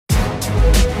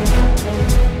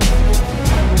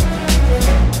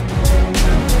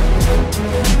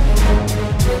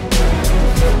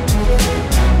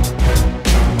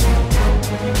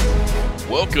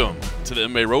Welcome to the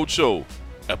MMA Roadshow,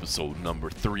 episode number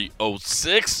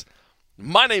 306.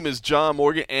 My name is John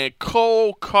Morgan, and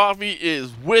Cole Coffee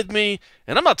is with me.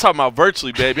 And I'm not talking about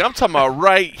virtually, baby. I'm talking about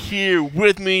right here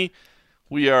with me.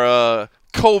 We are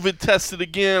COVID tested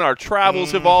again. Our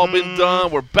travels have all been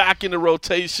done. We're back in the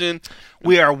rotation.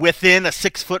 We are within a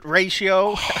 6-foot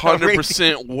ratio.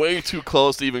 100% way too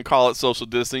close to even call it social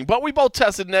distancing. But we both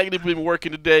tested negative. We've been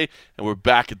working today, and we're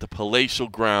back at the palatial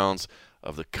grounds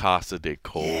of the Casa de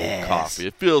Cold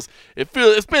Coffee.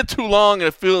 It's been too long, and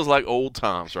it feels like old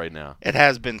times right now. It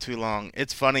has been too long.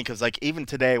 It's funny because, like, even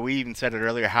today, we even said it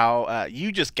earlier, how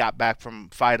you just got back from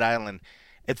Fight Island.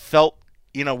 It felt,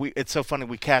 it's so funny.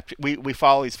 We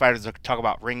follow these fighters that talk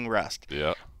about ring rust.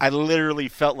 Yeah. I literally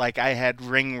felt like I had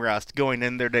ring rust going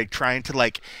in there, trying to,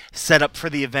 like, set up for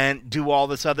the event, do all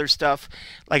this other stuff.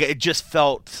 Like, it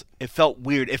felt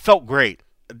weird. It felt great.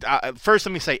 First,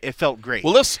 let me say, it felt great.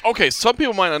 Well, some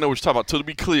people might not know what you're talking about. So to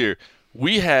be clear,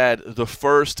 we had the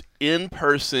first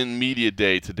in-person media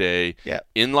day today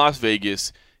in Las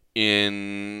Vegas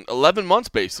in 11 months,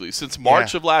 basically, since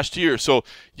March of last year. So,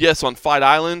 yes, on Fight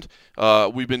Island,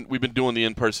 we've been doing the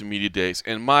in-person media days,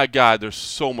 and my God, they're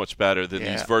so much better than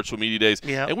these virtual media days.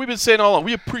 Yeah. And we've been saying all along,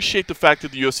 we appreciate the fact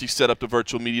that the UFC set up the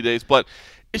virtual media days, but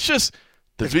it's just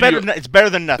it's better than nothing. It's better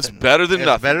than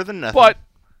nothing. But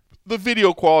the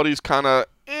video quality is kind of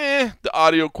the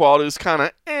audio quality is kind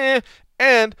of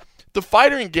and the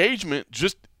fighter engagement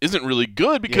just isn't really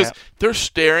good because they're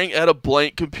staring at a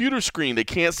blank computer screen. They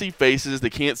can't see faces.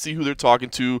 They can't see who they're talking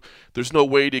to. There's no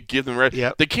way to give them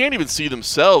They can't even see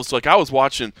themselves. Like, I was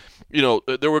watching,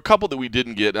 there were a couple that we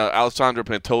didn't get. Alessandro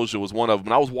Pantoja was one of them,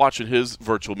 and I was watching his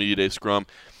virtual media day scrum,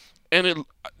 and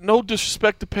no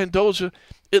disrespect to Pantoja,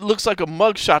 it looks like a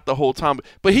mugshot the whole time,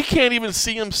 but he can't even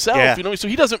see himself, So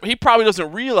he probably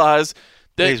doesn't realize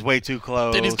that he's way too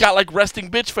close. That he's got like resting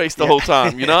bitch face the whole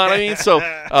time, you know what I mean?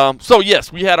 So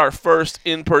yes, we had our first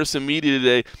in-person media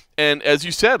today, and as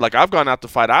you said, like, I've gone out to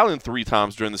Fight Island 3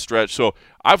 times during the stretch, so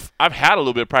I've had a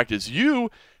little bit of practice.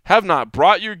 You have not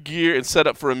brought your gear and set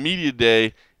up for a media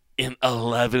day in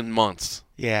 11 months.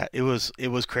 Yeah, it was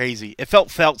crazy. It felt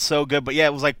so good, but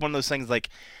it was like one of those things like,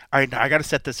 all right, now I got to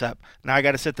set this up. Now I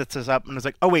got to set this up. And it's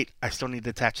like, oh, wait, I still need to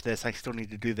attach this. I still need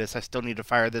to do this. I still need to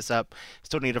fire this up.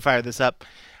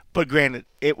 But granted,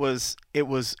 it was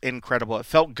incredible. It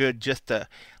felt good just to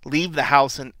leave the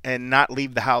house and not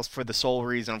leave the house for the sole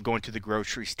reason of going to the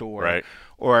grocery store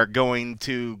or going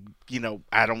to,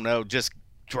 I don't know, just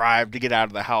drive to get out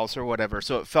of the house or whatever.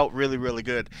 So it felt really, really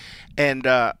good. And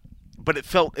but it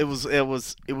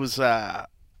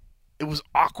was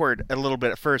awkward a little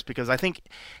bit at first because I think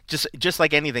just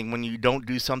like anything, when you don't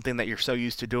do something that you're so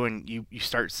used to doing, you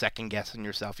start second guessing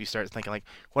yourself. You start thinking like,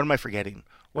 what am I forgetting?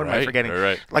 What am I forgetting?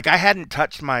 Right. Like, I hadn't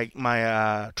touched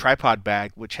my tripod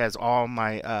bag, which has all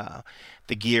my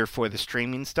the gear for the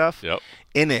streaming stuff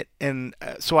in it, and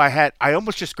so I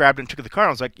almost just grabbed it and took it to the car. I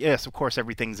was like, yes, of course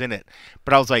everything's in it,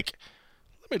 but I was like,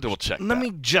 let me double check. Let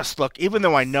me just look. Even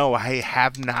though I know I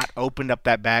have not opened up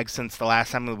that bag since the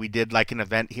last time that we did like an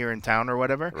event here in town or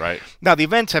whatever. Right. Now the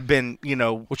events have been,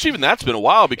 which even that's been a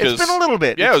while because it's been a little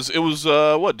bit. Yeah, it was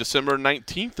December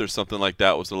 19th or something like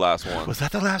that was the last one. Was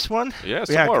that the last one? Yeah,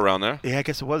 somewhere around there. Yeah, I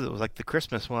guess it was. It was like the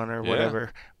Christmas one or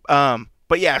whatever.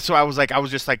 But yeah, so I was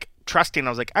just like trusting. I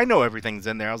was like, I know everything's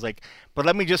in there. I was like, but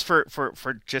let me just for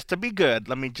just to be good,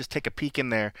 let me just take a peek in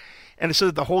there. And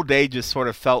so the whole day just sort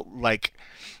of felt like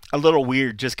a little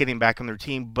weird just getting back on the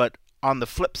routine. But on the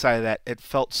flip side of that, it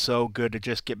felt so good to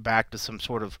just get back to some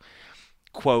sort of,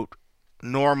 quote,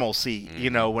 normalcy,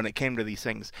 when it came to these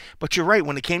things. But you're right,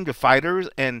 when it came to fighters,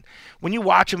 and when you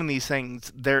watch them in these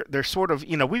things, they're sort of,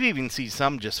 we've even seen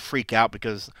some just freak out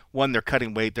because, one, they're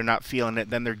cutting weight, they're not feeling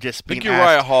it, then they're just being I think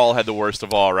Uriah Hall had the worst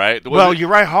of all, right?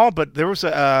 Uriah Hall, but there was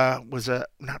a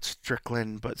not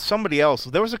Strickland, but somebody else.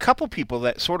 There was a couple people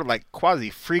that sort of like quasi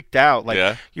freaked out.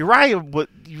 Like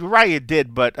Uriah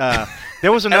did, but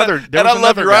there was another. I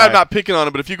love Uriah. I'm not picking on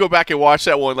him, but if you go back and watch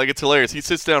that one, like, it's hilarious. He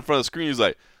sits down in front of the screen, he's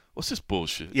like, what's this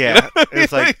bullshit? Yeah,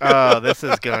 it's like, oh, this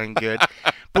is going good.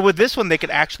 But with this one, they could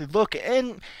actually look.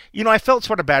 And, I felt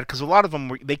sort of bad because a lot of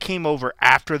them, they came over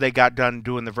after they got done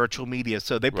doing the virtual media.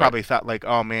 So they probably thought like,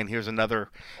 oh, man, here's another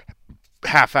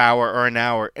half hour or an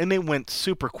hour. And they went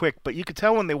super quick. But you could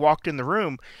tell when they walked in the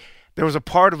room, there was a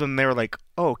part of them, they were like,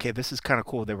 oh, okay, this is kind of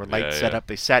cool. They were lights set up.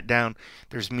 They sat down.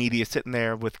 There's media sitting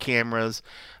there with cameras.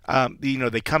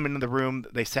 They come into the room.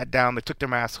 They sat down. They took their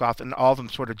masks off. And all of them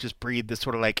sort of just breathed this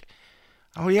sort of like,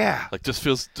 Oh yeah, like just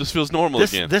feels normal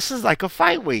again. This is like a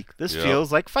fight week. This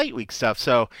feels like fight week stuff.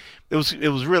 So it was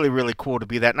really really cool to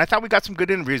be that. And I thought we got some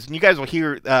good interviews. And you guys will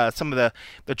hear some of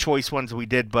the choice ones we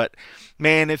did. But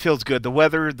man, it feels good. The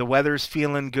weather's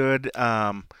feeling good.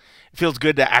 It feels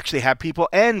good to actually have people.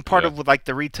 And part of like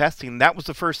the retesting, that was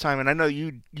the first time. And I know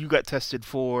you got tested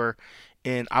for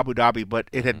in Abu Dhabi, but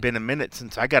it had been a minute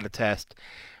since I got a test.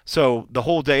 So the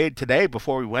whole day today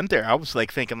before we went there, I was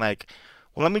like thinking like,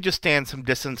 well, let me just stand some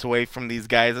distance away from these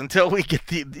guys until we get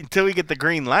the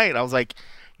green light. I was like,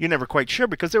 you're never quite sure,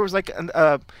 because there was like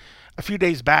a few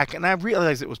days back, and I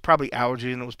realized it was probably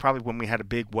allergy, and it was probably when we had a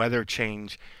big weather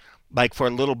change, like for a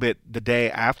little bit the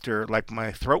day after, like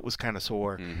my throat was kind of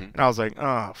sore, and I was like,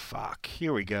 oh fuck,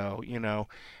 here we go,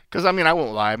 Because I mean, I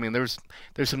won't lie. I mean, there's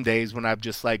some days when I've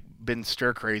just like been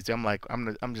stir crazy. I'm like,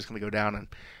 I'm just gonna go down and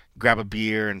grab a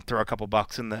beer and throw a couple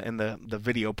bucks in the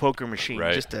video poker machine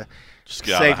just to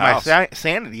save my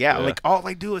sanity. Yeah, like all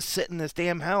I do is sit in this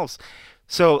damn house.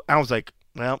 So I was like,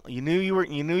 well, you knew you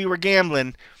were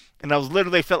gambling, and I was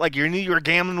literally felt like you knew you were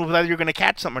gambling whether you're going to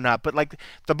catch something or not. But like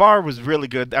the bar was really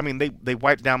good. I mean, they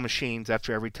wipe down machines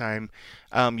after every time.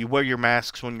 You wear your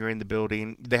masks when you're in the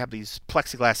building. They have these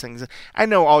plexiglass things. I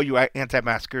know all you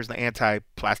anti-maskers, the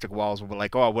anti-plastic walls were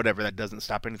like, oh, whatever, that doesn't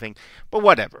stop anything. But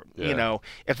whatever,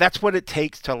 if that's what it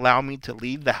takes to allow me to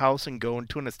leave the house and go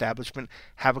into an establishment,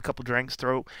 have a couple drinks,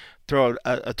 throw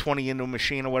a 20 into a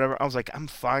machine or whatever, I was like, I'm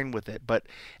fine with it. But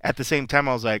at the same time,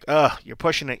 I was like, you're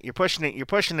pushing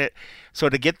it. So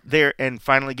to get there and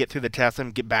finally get through the test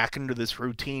and get back into this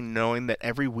routine, knowing that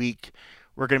every week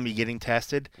we're going to be getting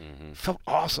tested, felt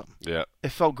awesome. Yeah.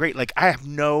 It felt great. Like, I have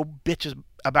no bitches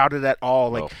about it at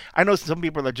all. Like, I know some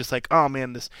people are just like, oh,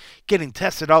 man, this getting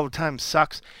tested all the time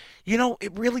sucks.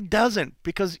 It really doesn't,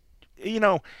 because,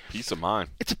 peace of mind.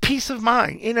 It's a peace of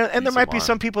mind. And there might be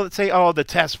some people that say, oh, the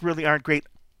tests really aren't great.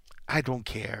 I don't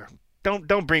care.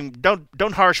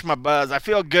 Don't harsh my buzz. I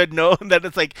feel good knowing that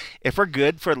it's like, if we're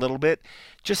good for a little bit,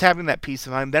 just having that peace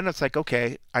of mind, then it's like,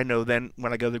 okay, I know then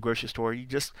when I go to the grocery store, you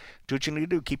just do what you need to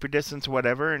do, keep your distance or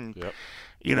whatever, and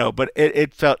but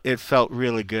it felt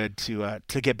really good to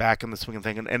get back in the swing of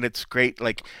thing, and it's great.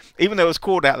 Like, even though it's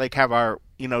cool to like have our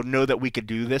know that we could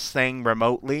do this thing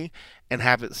remotely and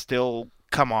have it still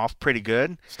come off pretty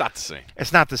good. It's not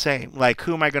the same. Like,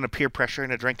 who am I going to peer pressure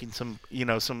into drinking some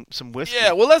whiskey?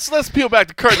 Yeah, well, let's peel back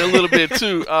the curtain a little bit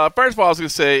too. First of all, I was going to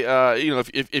say,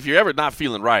 if you're ever not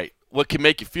feeling right, what can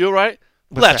make you feel right?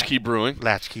 Latchkey Brewing.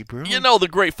 Latchkey Brewing. The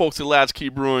great folks at Latchkey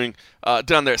Brewing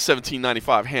down there at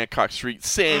 1795 Hancock Street,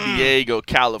 San Diego,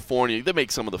 California. They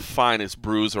make some of the finest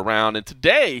brews around. And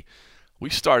today, we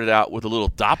started out with a little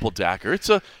Doppeldacker. It's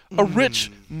a rich,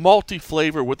 malty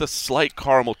flavor with a slight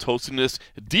caramel toastiness,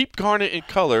 deep garnet in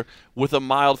color with a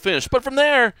mild finish. But from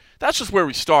there, that's just where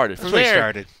we started.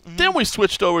 Then we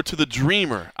switched over to the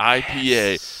Dreamer IPA.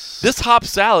 Yes. This hop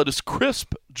salad is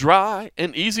crisp, dry,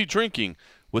 and easy drinking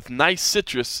with nice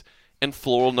citrus and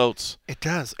floral notes. It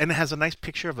does. And it has a nice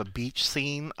picture of a beach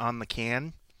scene on the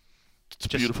can. It's a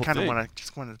beautiful thing.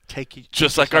 Just want to take you.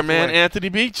 Just like our man away. Anthony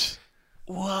Beach.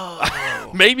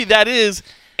 Whoa. Maybe that is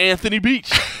Anthony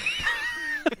Beach.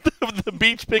 The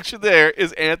beach picture there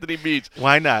is Anthony Beach.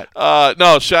 Why not?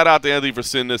 No, shout out to Anthony for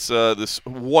sending this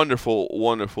wonderful,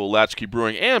 wonderful Latchkey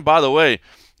Brewing. And by the way,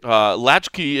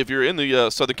 Latchkey, if you're in the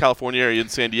Southern California area in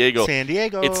San Diego,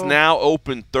 it's now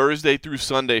open Thursday through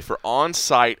Sunday for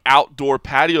on-site outdoor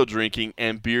patio drinking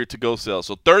and beer to-go sales.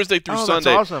 So Thursday through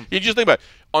Sunday. That's awesome. You just think about it.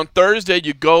 On Thursday,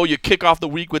 you kick off the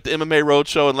week with the MMA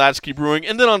Roadshow and Latchkey Brewing,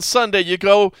 and then on Sunday, you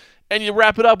go and you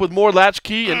wrap it up with more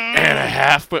Latchkey and a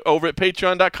half over at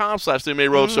patreon.com/MMA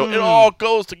Roadshow. It all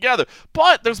goes together.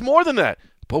 But there's more than that.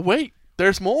 But wait,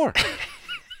 there's more.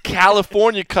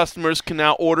 California customers can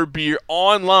now order beer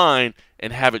online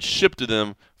and have it shipped to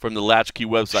them from the Latchkey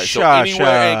website. So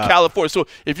anywhere in California. So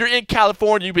if you're in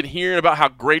California, you've been hearing about how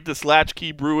great this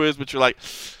Latchkey brew is, but you're like,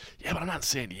 yeah, but I'm not in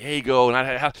San Diego, and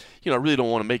I really don't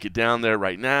want to make it down there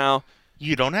right now.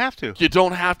 You don't have to. You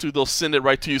don't have to. They'll send it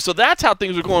right to you. So that's how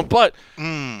things are going. But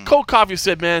Cold Coffee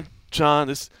said, man, John,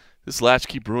 this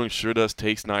Latchkey Brewing sure does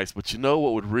taste nice. But you know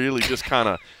what would really just kind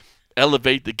of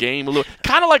elevate the game a little?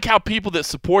 Kind of like how people that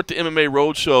support the MMA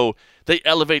Roadshow, they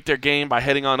elevate their game by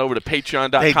heading on over to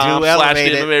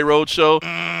patreon.com/MMA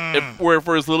Roadshow. Where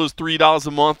for as little as $3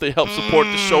 a month, they help support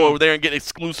the show over there and get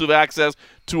exclusive access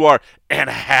to our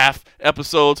and a half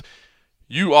episodes.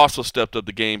 You also stepped up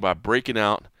the game by breaking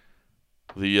out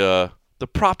the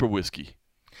proper whiskey.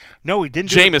 No, we didn't.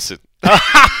 Jameson.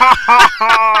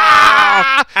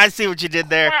 I see what you did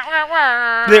there.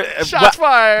 Shots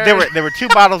fired. There were 2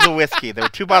 bottles of whiskey. There were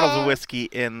 2 bottles of whiskey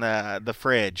in the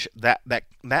fridge. That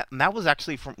was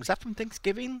actually from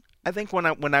Thanksgiving? I think when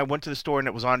I went to the store and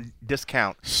it was on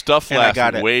discount. Stuff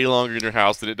lasts way longer in your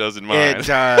house than it does in mine. It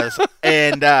does.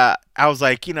 And I was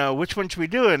like, which one should we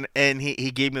do? And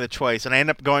he gave me the choice, and I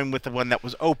ended up going with the one that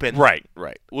was open. Right.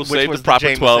 We'll save the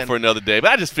proper 12 for another day, but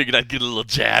I just figured I'd get a little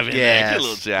jab in there. Get a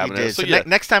little jab in there. So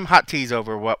next time hot tea's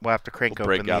over, we'll have to crank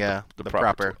open the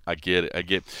proper. I get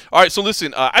it. All right, so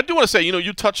listen, I do want to say,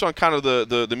 you touched on kind of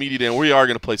the media day, and we are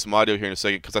going to play some audio here in a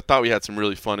second because I thought we had some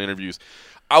really fun interviews.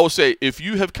 I will say, if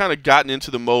you have kind of gotten into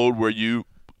the mode where you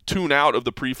tune out of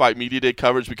the pre-fight media day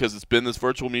coverage because it's been this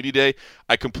virtual media day,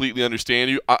 I completely understand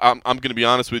you. I'm going to be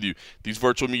honest with you. These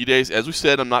virtual media days, as we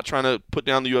said, I'm not trying to put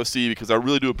down the UFC because I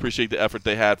really do appreciate the effort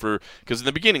they had because in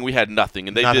the beginning we had nothing,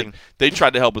 and they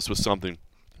tried to help us with something.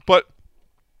 But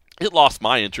it lost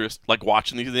my interest. Like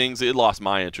watching these things, it lost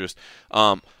my interest.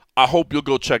 I hope you'll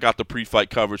go check out the pre-fight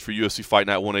coverage for UFC Fight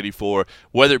Night 184,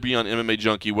 whether it be on MMA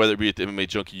Junkie, whether it be at the MMA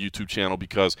Junkie YouTube channel,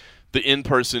 because the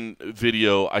in-person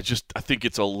video, I think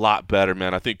it's a lot better,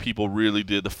 man. I think people really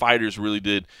did. The fighters really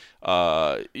did.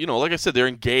 Like I said, they're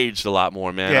engaged a lot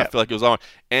more, man. Yeah. I feel like it was on.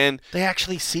 And they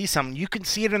actually see something. You can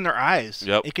see it in their eyes.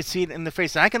 Yep. You can see it in their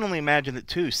face. And I can only imagine it,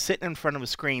 too, sitting in front of a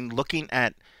screen looking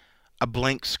at a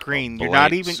blank screen. You're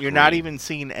not even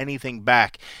seeing anything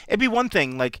back. It'd be one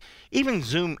thing, like even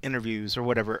Zoom interviews or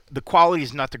whatever, the quality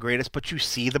is not the greatest, but you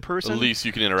see the person. At least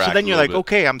you can interact. So then you're like,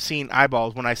 okay, I'm seeing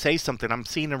eyeballs. When I say something, I'm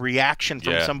seeing a reaction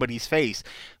from somebody's face.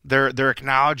 They're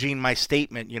acknowledging my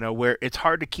statement, where it's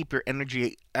hard to keep your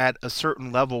energy at a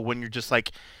certain level when you're just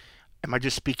like, am I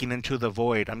just speaking into the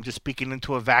void? I'm just speaking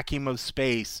into a vacuum of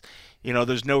space.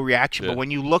 There's no reaction. Yeah. But when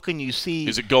you look and you see,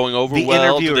 is it going over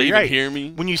well? Do they even hear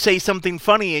me? When you say something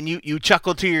funny and you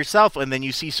chuckle to yourself, and then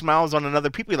you see smiles on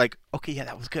another people, you're like, okay, yeah,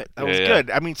 that was good. That was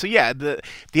good. I mean, so yeah, the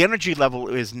energy level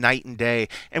is night and day.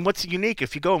 And what's unique,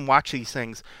 if you go and watch these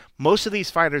things, most of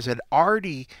these fighters had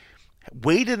already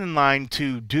waited in line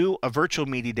to do a virtual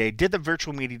media day, did the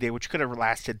virtual media day, which could have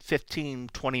lasted 15,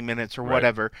 20 minutes or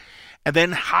whatever, and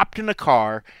then hopped in a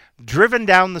car, driven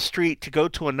down the street to go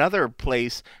to another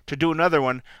place to do another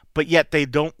one, but yet they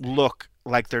don't look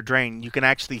like they're drained. You can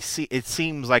actually see, it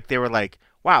seems like they were like,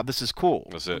 wow, this is cool.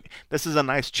 That's it. This is a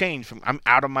nice change from, I'm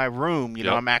out of my room,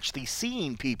 I'm actually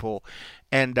seeing people.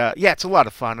 And it's a lot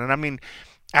of fun. And I mean,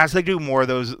 as they do more of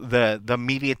those, the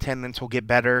media attendance will get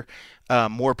better.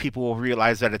 More people will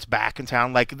realize that it's back in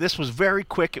town. Like, this was very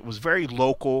quick. It was very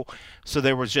local. So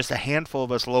there was just a handful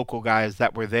of us local guys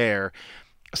that were there.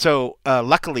 So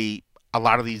luckily, a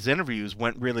lot of these interviews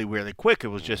went really, really quick. It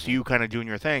was just you kind of doing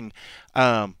your thing,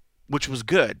 which was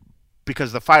good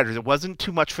because the fighters, it wasn't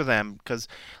too much for them, because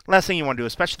last thing you want to do,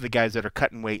 especially the guys that are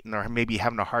cutting weight and are maybe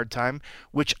having a hard time,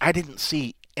 which I didn't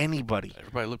see anybody.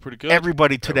 Everybody looked pretty good.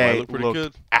 Everybody today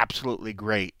looked absolutely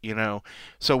great,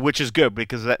 So, which is good,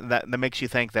 because that makes you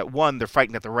think that, one, they're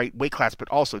fighting at the right weight class, but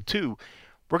also, two,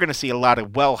 we're going to see a lot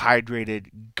of well-hydrated,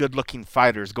 good-looking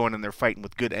fighters going in there fighting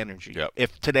with good energy. Yep.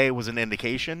 If today was an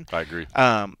indication, I agree.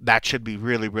 That should be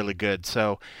really, really good.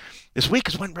 So, this week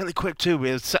has went really quick too.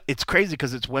 It's crazy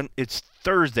because it's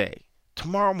Thursday.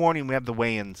 Tomorrow morning we have the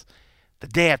weigh-ins. The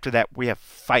day after that we have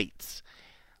fights.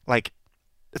 Like,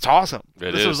 it's awesome.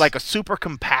 This was like a super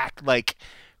compact, like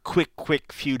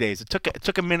quick few days. It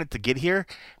took a minute to get here,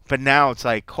 but now it's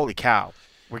like, holy cow,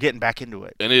 we're getting back into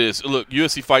it. And it is. Look,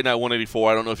 UFC Fight Night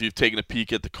 184, I don't know if you've taken a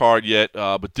peek at the card yet,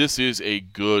 but this is a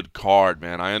good card,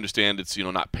 man. I understand it's,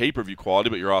 not pay-per-view quality,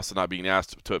 but you're also not being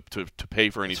asked to pay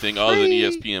for anything other than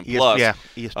ESPN Plus. Yeah,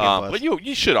 ESPN Plus. But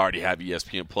you should already have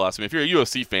ESPN Plus. I mean, if you're a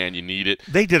UFC fan, you need it.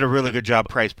 They did a really good job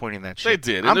price pointing that shit.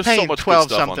 They did. And I'm paying so much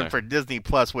 $12-something for Disney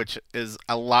Plus, which is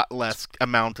a lot less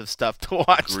amount of stuff to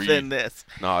watch than this.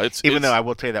 No, Even though I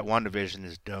will tell you that WandaVision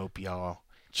is dope, y'all.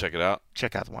 Check it out.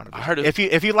 Check out the WandaVision. I heard it.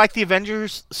 If you like the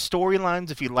Avengers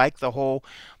storylines, if you like the whole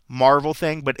Marvel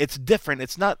thing, but it's different.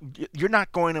 It's not, you're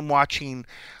not going and watching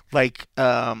like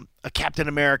a Captain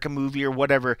America movie or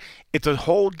whatever. It's a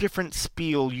whole different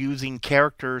spiel using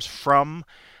characters from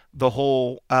the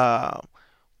whole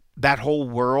that whole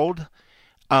world.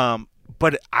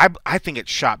 But I think it's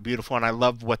shot beautiful, and I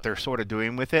love what they're sort of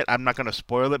doing with it. I'm not going to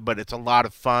spoil it, but it's a lot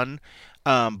of fun.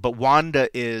 But Wanda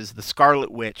is the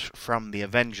Scarlet Witch from the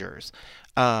Avengers.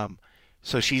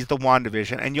 So she's the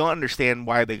WandaVision, and you'll understand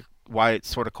why it's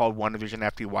sort of called WandaVision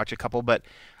after you watch a couple. But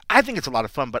I think it's a lot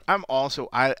of fun. But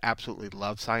I absolutely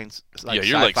love science. Like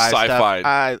you're like sci-fi. Stuff.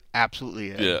 I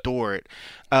absolutely adore it.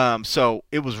 So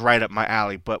it was right up my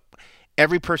alley. But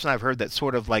every person I've heard that's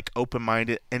sort of like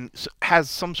open-minded and has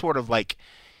some sort of like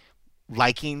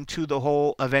liking to the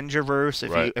whole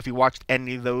Avengerverse, if you watched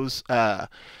any of those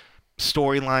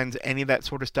storylines, any of that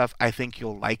sort of stuff, I think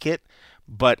you'll like it.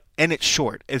 And it's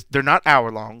short. They're not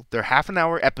hour long. They're half an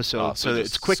hour episodes, so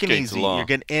it's quick and easy. You're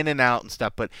getting in and out and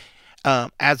stuff. But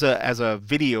as a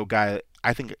video guy,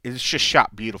 I think it's just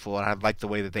shot beautiful, and I like the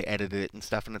way that they edited it and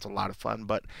stuff, and it's a lot of fun.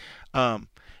 But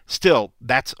still,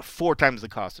 that's 4 times the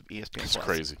cost of ESPN+. That's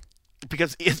crazy.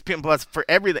 Because ESPN Plus, for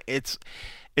everything, it's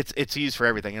used for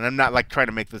everything, and I'm not like trying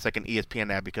to make this like an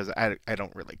ESPN ad because I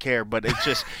don't really care, but it's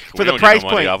just for the price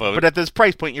point. But at this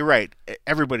price point, you're right.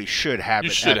 Everybody should have it.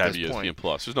 You should have ESPN point.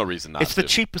 Plus. There's no reason not to. It's the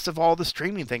cheapest of all the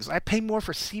streaming things. I pay more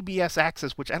for CBS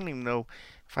Access, which I don't even know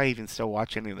if I even still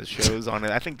watch any of the shows on it.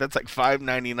 I think that's like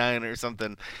 $5.99 or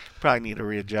something. Probably need to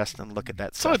readjust and look at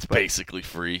that stuff. So it's basically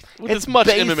free. With as much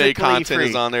MMA content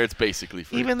is on there, it's basically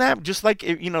free. Even that, just like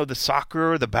the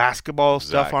soccer, the basketball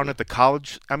stuff on it, the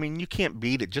college. I mean, you can't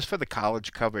beat it just for the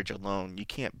college coverage alone. You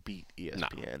can't beat ESPN.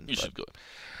 No, you should go.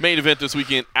 Main event this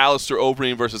weekend: Alistair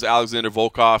Overeem versus Alexander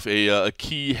Volkov, a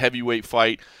key heavyweight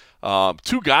fight.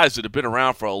 2 guys that have been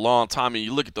around for a long time, and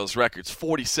you look at those records: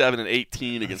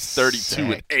 47-18 against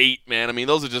 32-8. Man, I mean,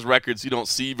 those are just records you don't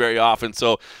see very often.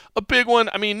 So a big one.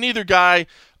 I mean, neither guy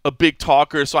a big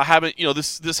talker, so I haven't.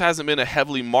 This hasn't been a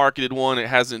heavily marketed one. It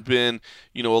hasn't been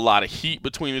a lot of heat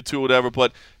between the two, or whatever.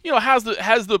 But has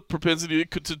the propensity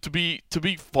to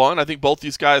be fun. I think both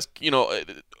these guys,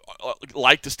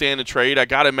 like to stand and trade. I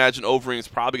gotta imagine Overeem is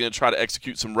probably going to try to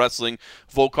execute some wrestling.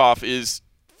 Volkov is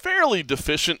fairly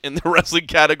deficient in the wrestling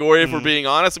category, if we're being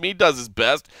honest. I mean, he does his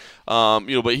best, but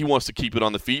he wants to keep it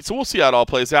on the feet. So we'll see how it all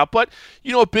plays out. But,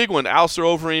 a big one. Alistair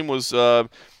Overeem was,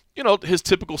 his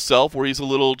typical self, where he's a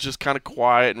little just kind of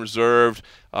quiet and reserved.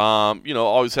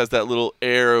 Always has that little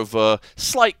air of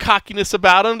slight cockiness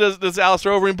about him, does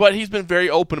Alistair Overeem. But he's been very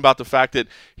open about the fact that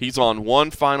he's on one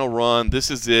final run.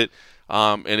 This is it.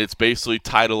 And it's basically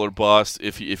title or bust.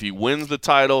 If he wins the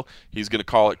title, he's going to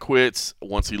call it quits.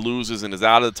 Once he loses and is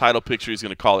out of the title picture, he's going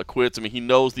to call it quits. I mean, he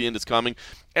knows the end is coming.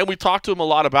 And we talked to him a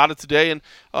lot about it today. And,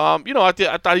 I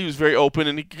thought he was very open.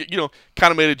 And he,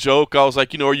 kind of made a joke. I was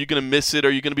like, are you going to miss it? Are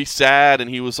you going to be sad? And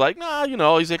he was like, nah,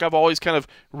 he's like, I've always kind of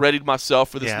readied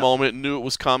myself for this moment, knew it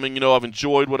was coming. I've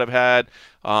enjoyed what I've had.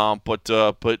 But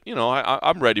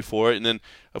I'm ready for it. And then,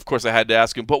 of course, I had to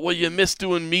ask him, but will you miss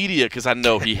doing media? Because I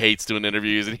know he hates doing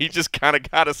interviews. And he just kind of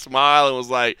got a smile and was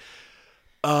like,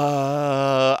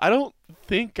 I don't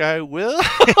think I will.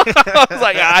 I was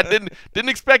like, I didn't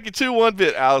expect you to one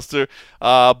bit, Alistair.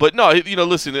 But no,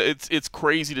 listen, it's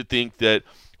crazy to think that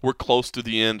we're close to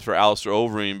the end for Alistair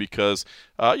Overeem because,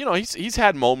 he's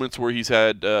had moments where he's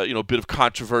had, a bit of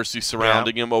controversy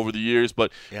surrounding him over the years.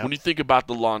 But when you think about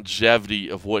the longevity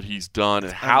of what he's done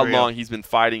and how long he's been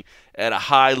fighting at a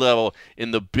high level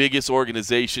in the biggest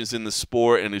organizations in the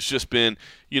sport, and it's just been,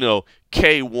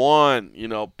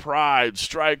 K1, Pride,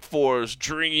 Strikeforce,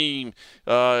 Dream,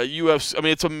 UFC. I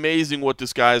mean, it's amazing what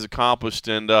this guy has accomplished.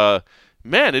 And,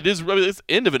 man, it's the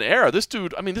end of an era. This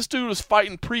dude was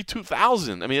fighting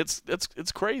pre-2000. I mean,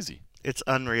 it's crazy. It's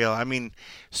unreal. I mean,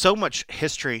 so much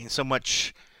history, so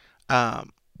much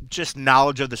just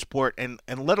knowledge of the sport, and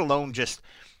let alone just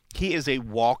he is a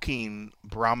walking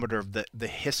barometer of the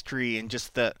history and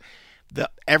just the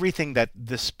everything that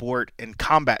the sport and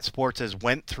combat sports has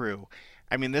went through.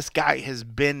 I mean, this guy has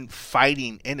been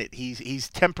fighting in it. He's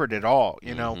tempered it all,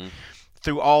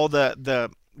 through all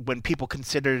the when people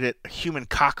considered it human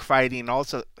cockfighting.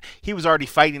 Also, he was already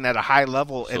fighting at a high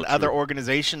level in other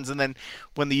organizations, and then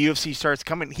when the UFC starts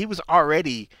coming, he was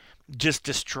already just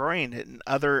destroying it in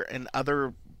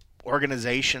other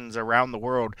organizations around the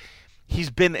world. He's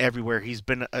been everywhere. He's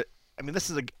been this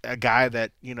is a guy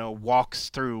that walks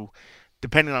through,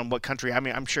 depending on what country. I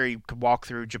mean, I'm sure he could walk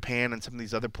through Japan and some of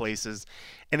these other places,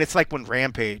 and it's like when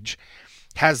Rampage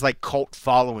has like cult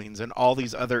followings in all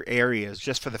these other areas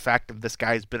just for the fact of this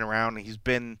guy's been around and he's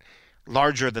been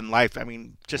larger than life. I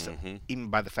mean, just even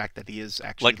by the fact that he is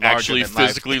actually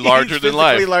physically larger than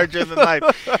life. Physically larger than life.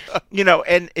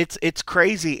 And it's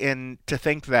crazy, and to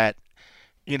think that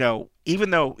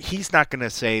even though he's not going to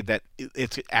say that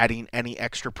it's adding any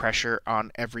extra pressure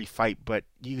on every fight, but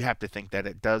you have to think that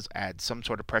it does add some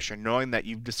sort of pressure, knowing that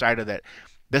you've decided that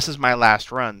this is my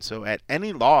last run. So at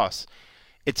any loss,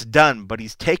 it's done. But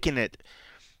he's taken it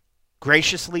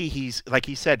graciously. He's, like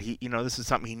he said, this is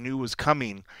something he knew was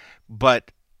coming,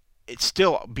 but it's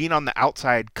still being on the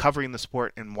outside, covering the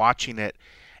sport and watching it.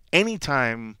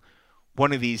 Anytime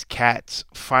one of these cats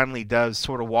finally does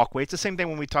sort of walk away. It's the same thing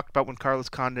when we talked about when Carlos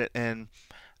Condit and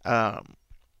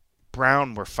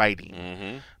Brown were fighting.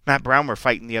 Mm-hmm. Matt Brown were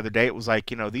fighting the other day. It was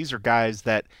like, these are guys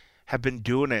that have been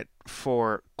doing it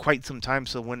for quite some time.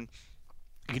 So when,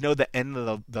 the end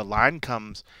of the line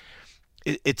comes,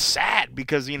 it's sad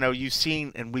because, you've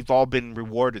seen and we've all been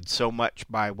rewarded so much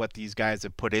by what these guys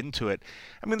have put into it.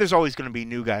 I mean, there's always going to be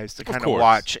new guys to kind of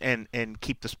watch and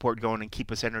keep the sport going and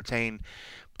keep us entertained.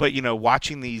 But,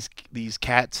 watching these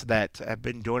cats that have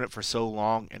been doing it for so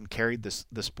long and carried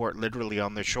the sport literally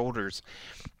on their shoulders,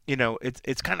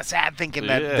 it's kind of sad thinking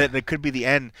that could be the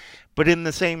end. But in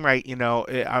the same right,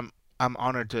 I'm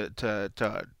honored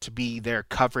to be there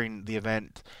covering the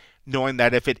event, knowing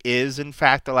that if it is in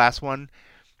fact the last one,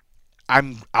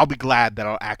 I'll be glad that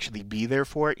I'll actually be there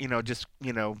for it.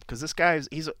 Because this guy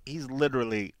he's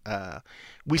literally.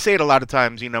 We say it a lot of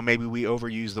times. Maybe we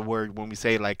overuse the word when we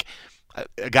say like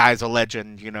a guy's a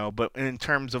legend. But in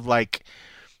terms of like,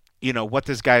 what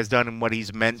this guy's done and what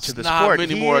he's meant to the sport. Not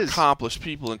many more accomplished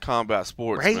people in combat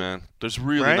sports, right? Man. There's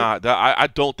really not. I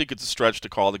don't think it's a stretch to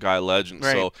call the guy a legend.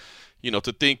 Right. So,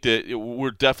 to think that we're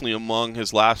definitely among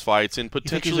his last fights and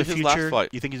potentially his last fight.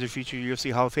 You think he's a future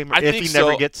UFC Hall of Famer? I think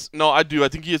never gets. No, I do. I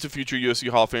think he is a future UFC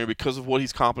Hall of Famer because of what he's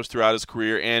accomplished throughout his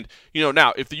career. And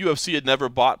now if the UFC had never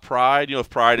bought Pride, if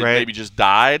Pride had maybe just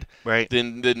died,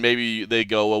 then maybe they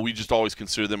go, well, we just always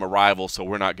consider them a rival, so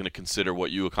we're not going to consider what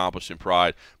you accomplished in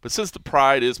Pride. But since the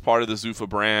Pride is part of the Zuffa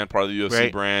brand, part of the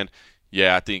UFC brand.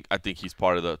 Yeah, I think he's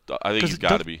part of the. I think he's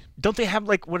got to be. Don't they have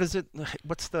like what is it?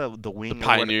 What's the wing? The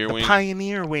Pioneer wing. The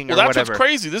Pioneer wing. Well, that's what's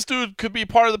crazy. This dude could be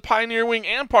part of the Pioneer wing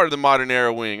and part of the Modern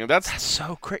Era wing, and that's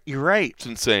so crazy. You're right. It's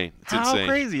insane. It's How insane.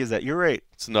 crazy is that? You're right.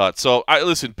 It's nuts. So,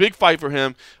 listen, big fight for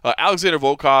him. Alexander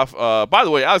Volkov. By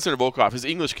the way, Alexander Volkov, his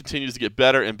English continues to get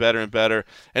better and better and better.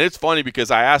 And it's funny because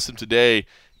I asked him today,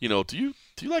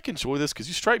 do you like enjoy this? Because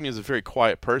you strike me as a very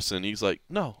quiet person. He's like,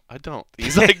 no, I don't.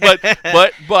 He's like,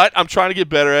 but I'm trying to get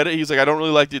better at it. He's like, I don't really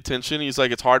like the attention. He's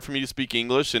like, it's hard for me to speak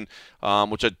English, and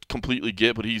which I completely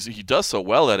get. But he does so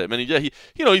well at it. I mean,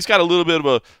 he's got a little bit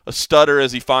of a stutter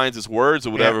as he finds his words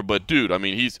or whatever. Yeah. But dude, I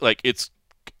mean, he's like, it's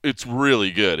really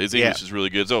good. His English is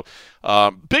really good. So,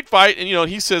 big fight, and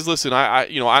he says, "Listen, I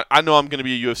know I'm going to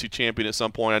be a UFC champion at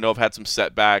some point. I know I've had some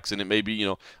setbacks, and it may be,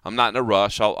 I'm not in a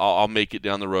rush. I'll make it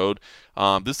down the road.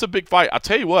 This is a big fight. I'll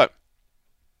tell you what.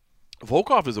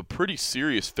 Volkov is a pretty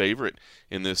serious favorite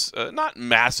in this. Not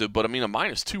massive, but I mean a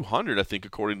 -200, I think,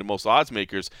 according to most odds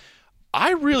makers.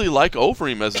 I really like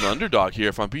Overeem as an underdog here,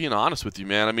 if I'm being honest with you,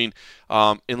 man. I mean,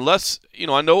 unless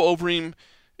I know Overeem.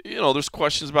 There's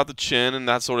questions about the chin and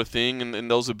that sort of thing,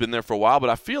 and those have been there for a while. But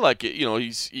I feel like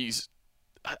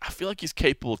I feel like he's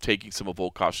capable of taking some of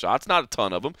Volkov's shots. Not a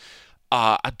ton of them.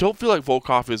 I don't feel like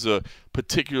Volkov is a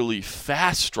particularly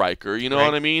fast striker. You know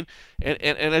what I mean?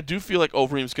 And I do feel like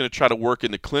Overeem's going to try to work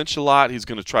in the clinch a lot. He's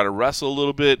going to try to wrestle a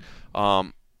little bit.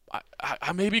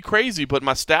 I may be crazy, but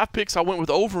my staff picks, I went with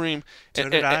Overeem,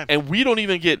 and we don't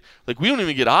even get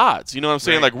odds. You know what I'm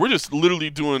saying? Like, we're just literally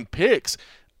doing picks.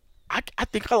 I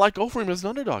think I like Overeem as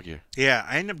an underdog here. Yeah,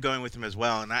 I ended up going with him as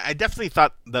well, and I definitely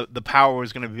thought the power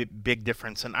was going to be a big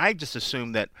difference, and I just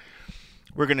assumed that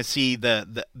we're going to see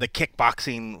the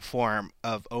kickboxing form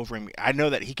of Overeem. I know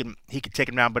that he could take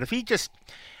him down, but if he just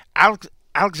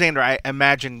Alexander, I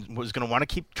imagine, was going to want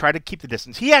to try to keep the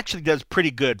distance. He actually does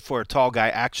pretty good for a tall guy,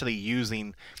 actually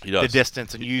using the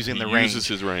distance and using the range. He uses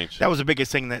his range. That was the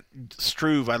biggest thing that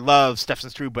Struve, I love Stefan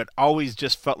Struve, but always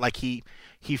just felt like he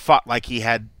fought like he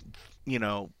had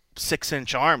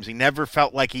 6-inch arms. He never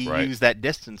felt like he used that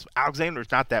distance.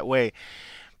 Alexander's not that way.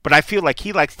 But I feel like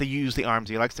he likes to use the arms.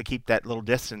 He likes to keep that little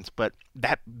distance. But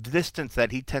that distance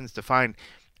that he tends to find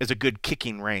is a good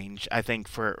kicking range, I think,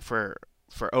 for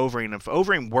Overeem. If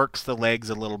Overeem works the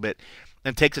legs a little bit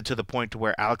and takes it to the point to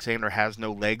where Alexander has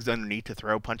no legs underneath to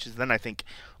throw punches, then I think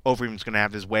Overeem's going to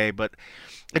have his way. But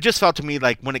it just felt to me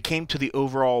like when it came to the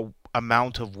overall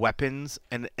amount of weapons,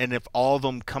 and if all of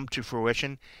them come to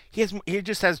fruition, he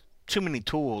just has too many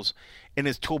tools in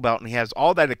his tool belt, and he has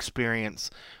all that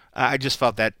experience. I just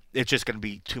felt that it's just going to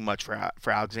be too much for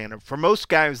Alexander. For most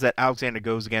guys that Alexander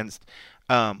goes against,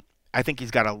 I think he's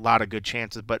got a lot of good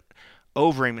chances. But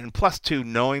Overeem, and +2,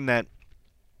 knowing that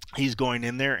he's going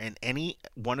in there and any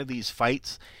one of these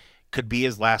fights could be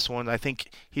his last one, I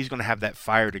think he's going to have that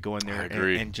fire to go in there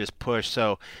and just push.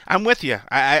 So I'm with you.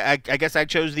 I guess I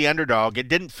chose the underdog. It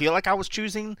didn't feel like I was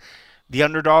choosing the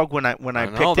underdog when I picked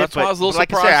it. That's why I was a little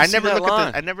surprised. I said,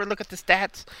 I never look at the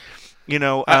stats. You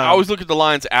know, I always look at the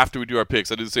lines after we do our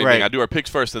picks. I do the same right. thing. I do our picks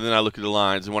first, and then I look at the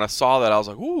lines. And when I saw that, I was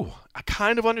like, "Ooh, I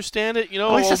kind of understand it." You know,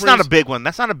 at least it's not a big one.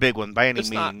 That's not a big one by any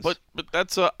means. Not, but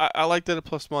that's I like that at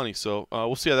plus money. So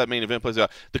we'll see how that main event plays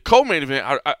out. The co-main event,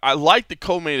 I like the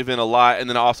co-main event a lot, and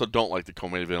then I also don't like the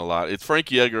co-main event a lot. It's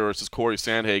Frankie Edgar versus Corey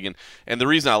Sandhagen, and the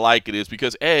reason I like it is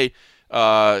because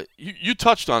you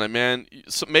touched on it, man.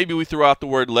 So maybe we threw out the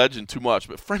word legend too much,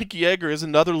 but Frankie Edgar is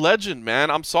another legend, man.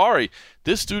 I'm sorry.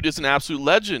 This dude is an absolute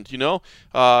legend, you know.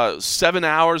 7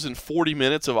 hours and 40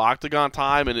 minutes of octagon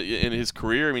time in his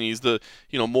career. I mean, he's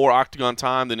more octagon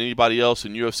time than anybody else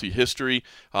in UFC history.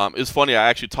 It's funny, I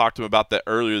actually talked to him about that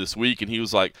earlier this week, and he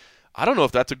was like, I don't know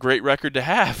if that's a great record to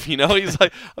have, you know. He's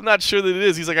like, I'm not sure that it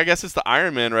is. He's like, I guess it's the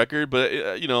Iron Man record, but,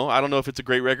 I don't know if it's a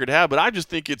great record to have, but I just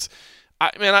think it's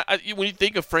when you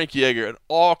think of Frankie Edgar, an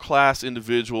all-class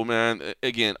individual, man,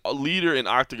 again, a leader in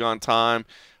octagon time,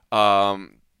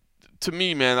 to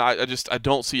me, man, I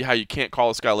don't see how you can't call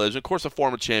this guy a legend. Of course, a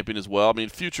former champion as well. I mean,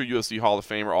 future UFC Hall of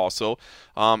Famer also.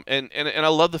 And I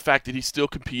love the fact that he's still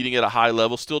competing at a high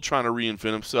level, still trying to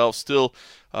reinvent himself, still,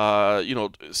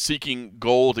 seeking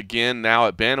gold again now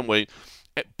at bantamweight.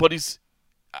 But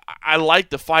I like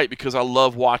the fight because I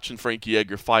love watching Frankie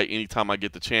Edgar fight anytime I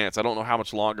get the chance. I don't know how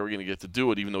much longer we're going to get to do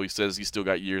it, even though he says he's still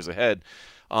got years ahead.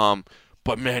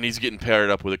 But, man, he's getting paired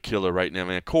up with a killer right now,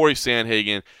 man. Corey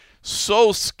Sandhagen,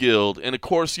 so skilled. And, of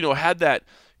course, had that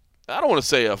 – I don't want to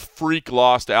say a freak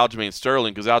loss to Aljamain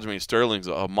Sterling because Aljamain Sterling's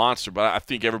a monster, but I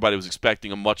think everybody was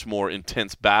expecting a much more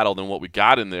intense battle than what we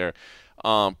got in there.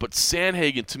 But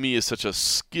Sandhagen, to me, is such a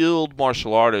skilled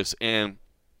martial artist and –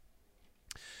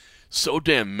 so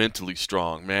damn mentally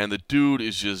strong, man. The dude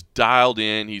is just dialed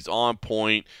in. He's on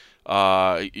point.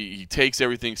 He takes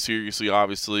everything seriously,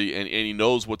 obviously, and he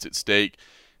knows what's at stake.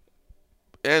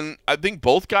 And I think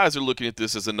both guys are looking at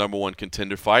this as a number one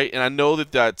contender fight. And I know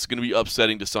that that's going to be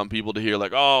upsetting to some people to hear,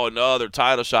 like, oh, another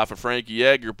title shot for Frankie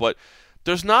Edgar. But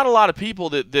there's not a lot of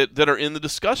people that are in the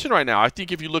discussion right now. I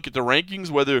think if you look at the rankings,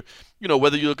 whether you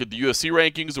look at the UFC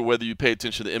rankings or whether you pay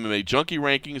attention to the MMA Junkie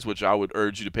rankings, which I would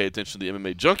urge you to pay attention to the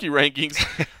MMA Junkie rankings,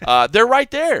 they're right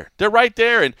there. They're right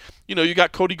there. And, you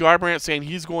got Cody Garbrandt saying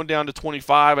he's going down to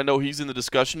 25. I know he's in the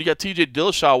discussion. You got TJ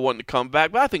Dillashaw wanting to come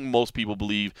back, but I think most people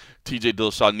believe TJ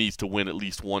Dillashaw needs to win at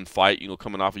least one fight,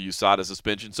 coming off of USADA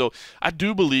suspension. So I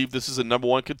do believe this is a number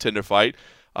one contender fight.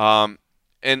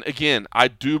 And, again, I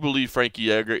do believe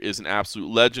Frankie Edgar is an absolute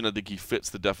legend. I think he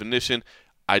fits the definition.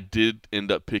 I did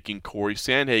end up picking Corey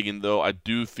Sandhagen, though. I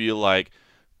do feel like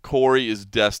Corey is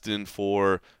destined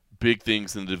for big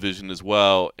things in the division as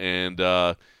well. And,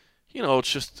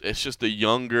 it's just a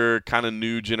younger, kind of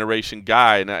new generation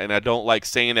guy. And I don't like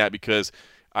saying that because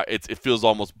it feels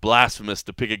almost blasphemous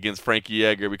to pick against Frankie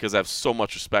Edgar because I have so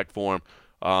much respect for him.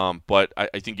 But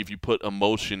I think if you put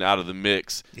emotion out of the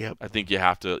mix, yep. I think you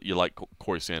like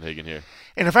Corey Sandhagen here.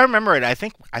 And if I remember it, I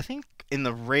think in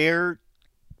the rare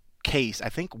case, I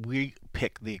think we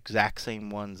picked the exact same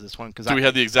ones this one. Do we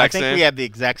have the exact same? I think we had the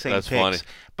exact same That's picks. Funny.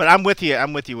 But I'm with you.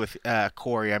 With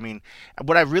Corey. I mean,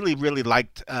 what I really, really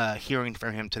liked hearing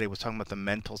from him today was talking about the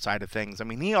mental side of things. I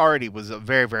mean, he already was a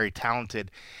very, very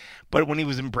talented, but when he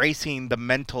was embracing the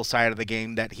mental side of the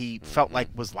game that he felt like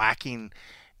was lacking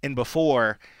in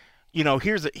before,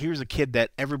 here's a kid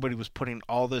that everybody was putting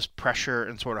all this pressure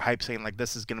and sort of hype, saying like,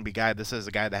 this is going to be this is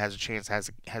a guy that has a chance,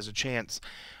 has a chance.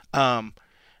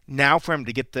 Now for him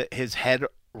to get his head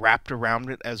wrapped around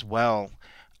it as well,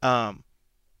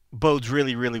 bodes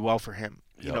really, really well for him.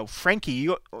 Yep. Frankie,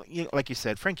 like you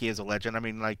said, Frankie is a legend. I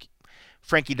mean, like,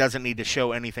 Frankie doesn't need to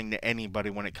show anything to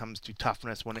anybody when it comes to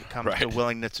toughness, when it comes to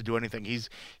willingness to do anything.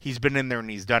 He's been in there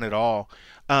and he's done it all.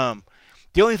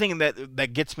 The only thing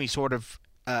that gets me sort of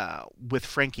with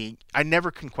Frankie, I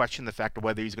never can question the fact of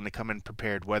whether he's going to come in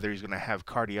prepared, whether he's going to have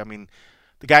cardio. I mean,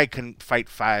 the guy can fight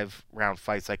 5-round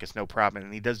fights like it's no problem,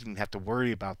 and he doesn't even have to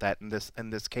worry about that in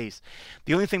this case.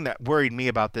 The only thing that worried me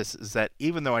about this is that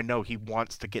even though I know he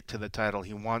wants to get to the title,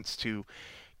 he wants to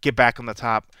get back on the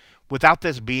top, without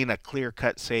this being a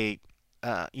clear-cut, say,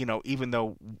 even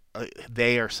though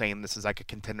they are saying this is like a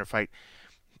contender fight,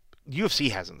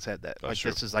 UFC hasn't said that. That's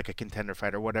true. This is like a contender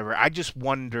fight or whatever. I just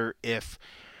wonder if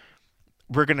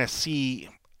we're gonna see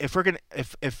if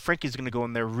Frankie's gonna go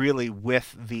in there really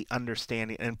with the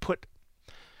understanding and put.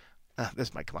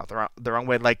 This might come out the wrong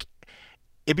way. Like,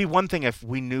 it'd be one thing if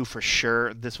we knew for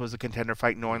sure this was a contender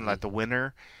fight, knowing that the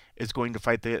winner is going to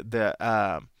fight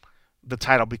the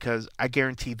title, because I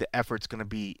guarantee the effort's going to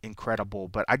be incredible.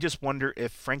 But I just wonder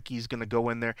if Frankie's going to go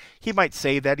in there. He might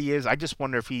say that he is. I just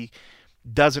wonder if he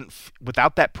doesn't,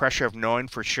 without that pressure of knowing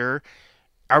for sure,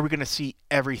 are we going to see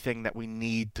everything that we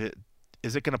need to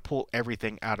is it going to pull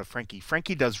everything out of Frankie?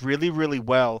 Frankie does really, really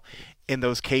well in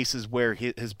those cases where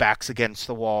his back's against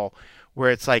the wall,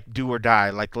 where it's like do or die,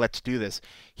 like let's do this.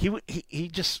 He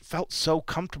just felt so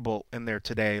comfortable in there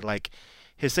today. Like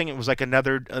his thing, it was like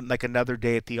another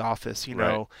day at the office, you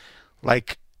know,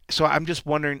 like. So I'm just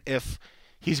wondering if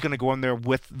he's going to go in there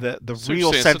with the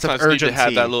real sense of urgency. You need to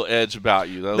have that little edge about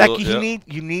you.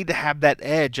 You need to have that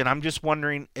edge, and I'm just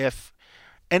wondering if,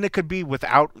 and it could be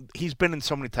without. He's been in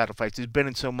so many title fights. He's been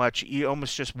in so much. You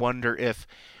almost just wonder if,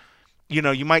 you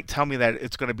know, you might tell me that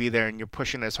it's going to be there, and you're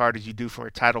pushing as hard as you do for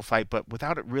a title fight, but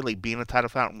without it really being a title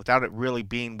fight, and without it really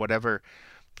being whatever,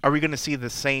 are we going to see the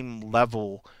same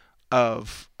level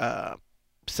of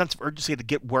sense of urgency to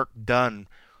get work done?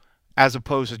 As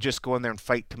opposed to just go in there and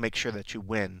fight to make sure that you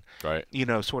win, right? You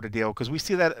know, sort of deal. Because we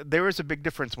see that there is a big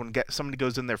difference when somebody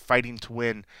goes in there fighting to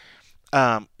win,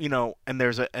 you know, and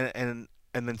there's and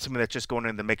then somebody that's just going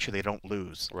in to make sure they don't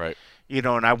lose, right? You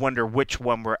know, and I wonder which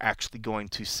one we're actually going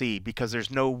to see because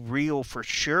there's no real for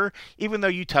sure. Even though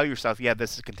you tell yourself, yeah,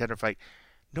 this is a contender fight,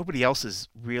 nobody else is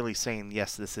really saying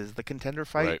yes, this is the contender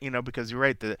fight. Right. You know, because you're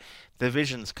right, the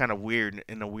division's kind of weird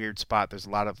in a weird spot. There's a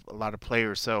lot of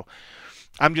players, so.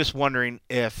 I'm just wondering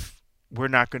if we're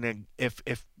not going to,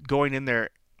 if going in there,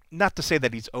 not to say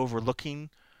that he's overlooking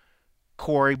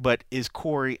Corey, but is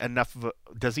Corey enough of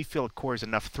does he feel Corey's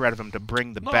enough threat of him to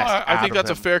bring the best out of him? I think that's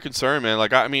a fair concern, man.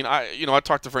 Like, I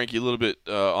talked to Frankie a little bit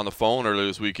on the phone earlier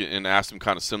this week and asked him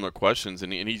kind of similar questions,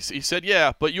 and he said,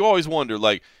 yeah, but you always wonder,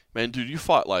 like, man, dude, you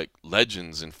fought, like,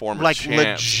 legends and former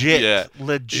champs. Legit,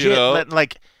 you know?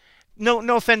 like,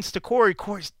 No offense to Corey.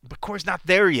 But Corey's not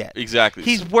there yet. Exactly.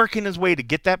 He's working his way to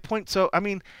get that point. So I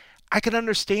mean, I can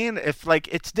understand if like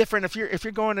it's different if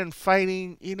you're going and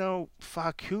fighting, you know,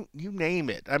 who you name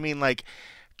it. I mean, like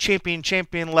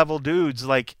champion level dudes.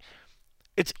 Like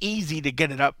it's easy to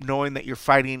get it up knowing that you're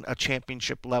fighting a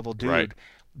championship level dude. Right.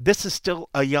 This is still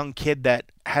a young kid that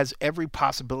has every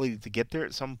possibility to get there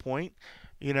at some point.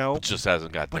 You know, but just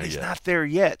hasn't got there yet. But he's not there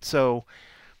yet. So,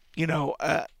 you know,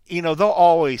 they'll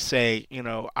always say, you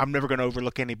know, I'm never going to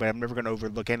overlook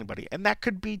anybody. And that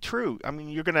could be true. I mean,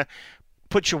 you're going to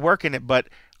put your work in it, but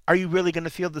are you really going to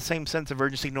feel the same sense of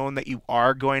urgency knowing that you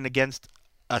are going against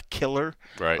a killer,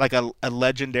 right? Like a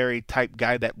legendary type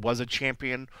guy that was a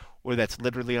champion or that's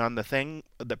literally on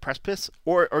the precipice?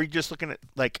 Or are you just looking at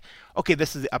like, okay,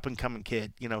 this is the up-and-coming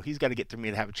kid. You know, he's got to get through me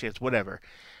to have a chance, whatever.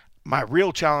 My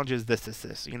real challenge is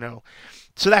this, you know.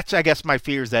 So that's, I guess, my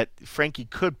fear is that Frankie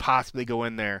could possibly go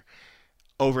in there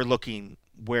overlooking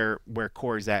where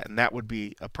Corey's at, and that would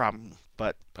be a problem.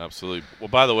 But absolutely. Well,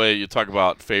 by the way, you talk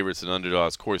about favorites and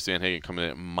underdogs. Corey Sandhagen coming in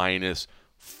at minus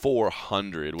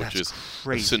 400, which is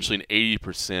crazy. Essentially an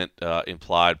 80%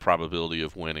 implied probability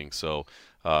of winning. So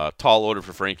tall order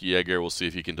for Frankie Edgar. We'll see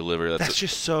if he can deliver. That's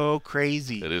just so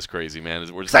crazy. It is crazy, man.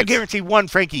 I guarantee, one,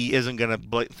 Frankie isn't going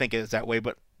to think it's that way,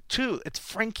 but two, it's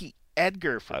Frankie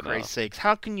Edgar, for Christ's sakes.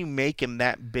 How can you make him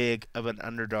that big of an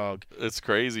underdog? It's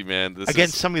crazy, man.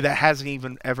 Against somebody that hasn't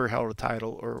even ever held a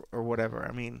title or whatever.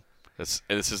 I mean, it's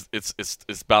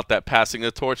about that passing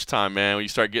the torch time, man. When you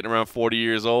start getting around 40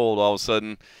 years old, all of a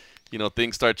sudden, you know,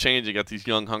 things start changing. Got these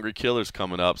young, hungry killers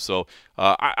coming up. So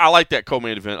I like that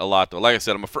co-main event a lot, though. Like I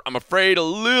said, I'm afraid a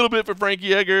little bit for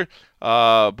Frankie Edgar,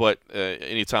 but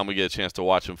anytime we get a chance to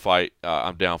watch him fight,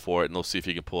 I'm down for it, and we'll see if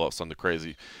he can pull out something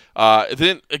crazy.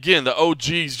 Then again, the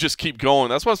OGs just keep going.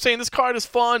 That's what I'm saying. This card is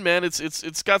fun, man.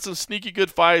 It's got some sneaky good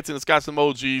fights, and it's got some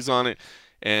OGs on it.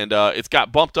 And it's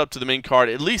got bumped up to the main card,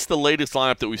 at least the latest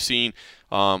lineup that we've seen.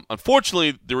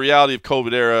 Unfortunately, the reality of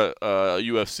COVID-era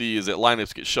UFC is that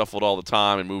lineups get shuffled all the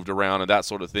time and moved around and that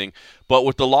sort of thing. But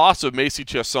with the loss of Macy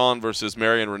Chiasson versus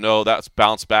Marion Renault, that's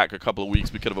bounced back a couple of weeks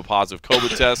because of a positive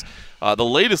COVID test. The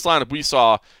latest lineup we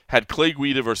saw had Clay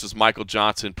Guida versus Michael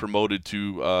Johnson promoted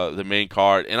to the main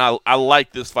card. And I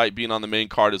like this fight being on the main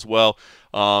card as well.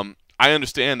 I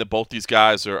understand that both these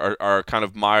guys are kind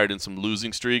of mired in some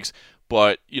losing streaks.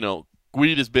 But, you know,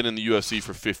 Guida's been in the UFC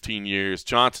for 15 years.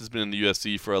 Johnson's been in the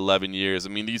UFC for 11 years. I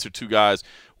mean, these are two guys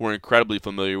we're incredibly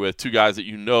familiar with, two guys that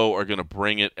you know are going to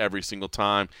bring it every single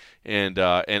time. And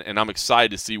I'm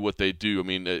excited to see what they do. I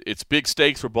mean, it's big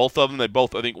stakes for both of them. They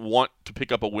both, I think, want to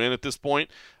pick up a win at this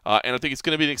point. And I think it's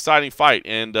going to be an exciting fight.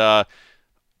 And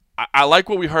I like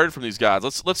what we heard from these guys.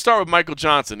 Let's start with Michael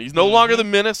Johnson. He's no longer the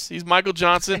menace. He's Michael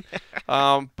Johnson.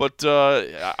 But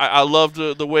I loved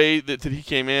the way that he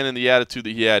came in and the attitude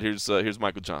that he had. Here's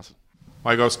Michael Johnson.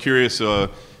 Mike, I was curious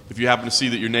if you happen to see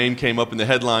that your name came up in the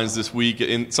headlines this week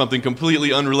in something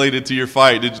completely unrelated to your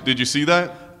fight. Did you see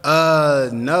that?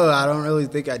 No, I don't really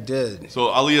think I did. So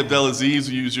Ali Abdelaziz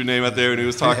used your name out there, and he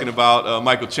was talking about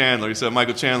Michael Chandler. He said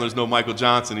Michael Chandler's no Michael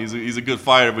Johnson. He's a good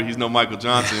fighter, but he's no Michael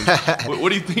Johnson. What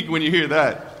do you think when you hear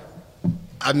that?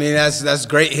 I mean, that's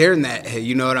great hearing that.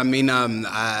 You know what I mean?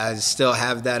 I still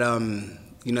have that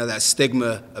that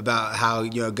stigma about how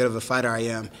good of a fighter I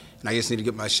am, and I just need to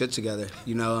get my shit together.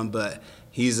 But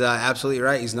he's absolutely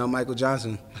right. He's no Michael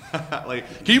Johnson. Can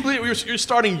you believe you're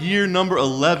starting year number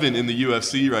 11 in the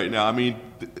UFC right now? I mean,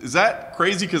 is that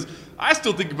crazy? Because I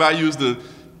still think about you as the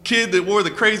kid that wore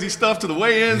the crazy stuff to the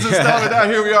weigh-ins and stuff. And now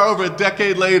here we are over a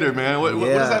decade later, man. What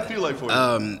does that feel like for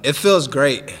you? It feels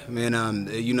great, man.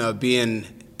 Being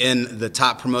in the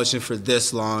top promotion for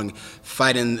this long,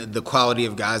 fighting the quality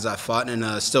of guys I fought,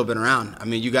 and still been around. I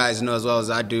mean, you guys know as well as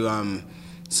I do.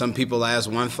 Some people last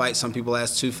one fight, some people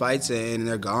last 2 fights, and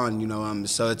they're gone,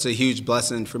 So it's a huge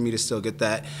blessing for me to still get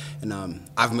that. And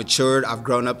I've matured, I've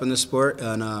grown up in the sport,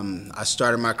 and I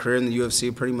started my career in the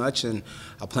UFC pretty much, and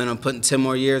I plan on putting 10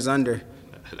 more years under.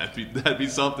 That'd be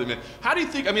something, man. How do you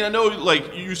think? I mean, I know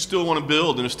you still want to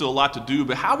build, and there's still a lot to do.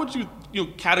 But how would you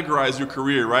categorize your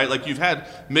career, right? Like you've had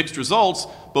mixed results,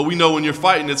 but we know when you're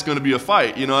fighting, it's going to be a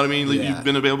fight. You know what I mean? Yeah. You've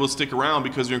been able to stick around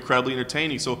because you're incredibly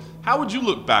entertaining. So how would you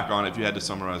look back on it if you had to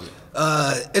summarize it?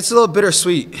 It's a little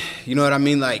bittersweet. You know what I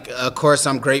mean? Like, of course,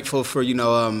 I'm grateful for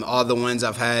all the wins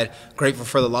I've had. Grateful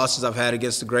for the losses I've had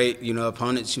against the great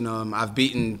opponents. I've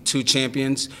beaten 2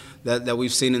 champions that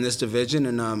we've seen in this division,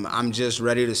 and I'm just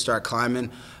ready to start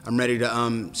climbing. I'm ready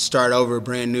to start over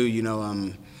brand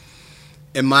new.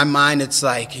 In my mind, it's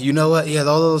like, you know what? Yeah,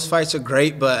 all those fights are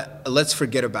great, but let's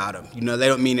forget about them. They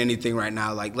don't mean anything right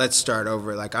now. Like, let's start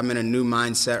over. Like, I'm in a new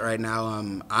mindset right now.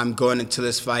 I'm going into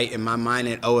this fight in my mind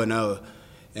at 0-0,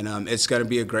 and it's going to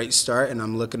be a great start, and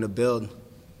I'm looking to build.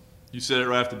 You said it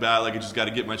right off the bat, like I just got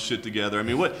to get my shit together. I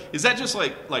mean, what is that? Just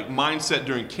like mindset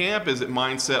during camp? Is it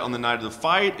mindset on the night of the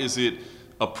fight? Is it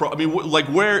I mean,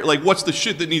 what's the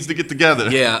shit that needs to get together?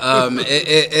 Yeah,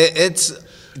 it's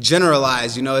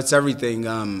generalized. It's everything.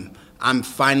 I'm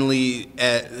finally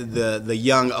at the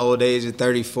young old age of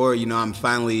 34. I'm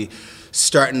finally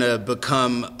starting to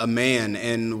become a man,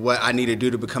 and what I need to do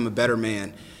to become a better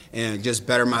man, and just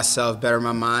better myself, better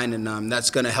my mind, and that's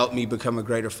going to help me become a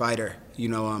greater fighter.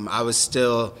 I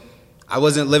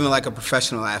wasn't living like a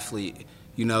professional athlete,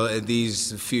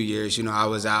 these few years. I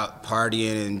was out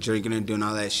partying and drinking and doing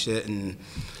all that shit and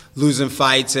losing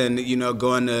fights and,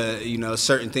 going to,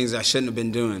 certain things I shouldn't have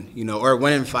been doing, or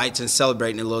winning fights and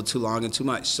celebrating a little too long and too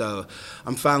much. So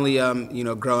I'm finally,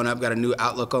 growing up, got a new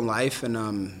outlook on life,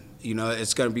 and,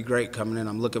 it's going to be great coming in.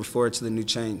 I'm looking forward to the new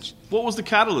change. What was the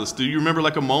catalyst? Do you remember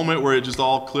like a moment where it just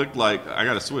all clicked, like, I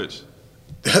got to switch?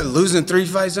 Losing 3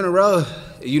 fights in a row,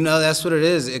 that's what it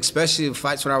is, especially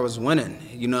fights when I was winning.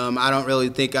 I don't really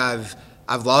think I've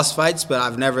lost fights, but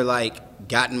I've never,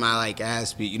 gotten my,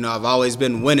 ass beat. I've always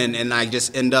been winning, and I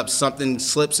just end up, something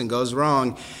slips and goes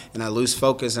wrong, and I lose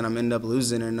focus, and I end up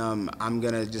losing, and I'm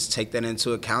going to just take that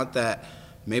into account that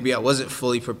maybe I wasn't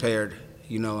fully prepared.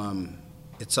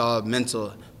 It's all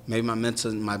mental. Maybe my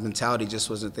mentality just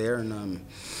wasn't there, and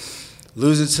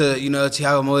losing to,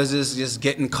 Thiago Moises, just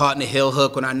getting caught in a heel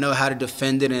hook when I know how to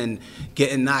defend it, and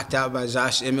getting knocked out by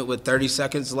Josh Emmett with 30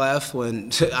 seconds left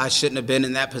when I shouldn't have been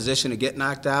in that position to get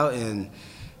knocked out, and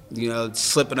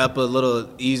slipping up a little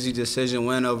easy decision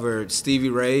win over Stevie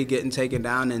Ray, getting taken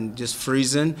down and just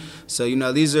freezing. So,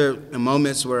 these are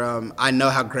moments where I know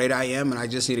how great I am, and I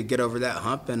just need to get over that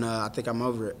hump, and I think I'm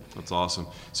over it. That's awesome.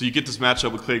 So you get this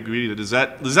matchup with Clay Guida. Does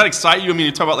that excite you? I mean,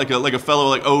 you talk about like a fellow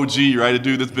like OG, right? A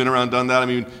dude that's been around, done that. I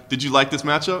mean, did you like this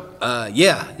matchup?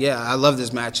 Yeah, I love this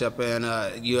matchup,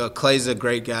 and Clay's a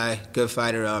great guy, good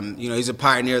fighter. He's a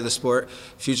pioneer of the sport,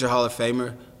 future Hall of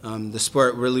Famer. The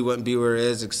sport really wouldn't be where it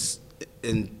is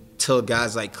until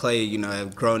guys like Clay,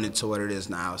 have grown into what it is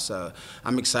now. So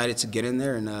I'm excited to get in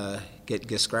there and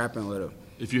get scrapping with him.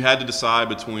 If you had to decide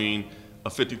between a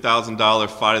 $50,000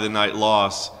 fight of the night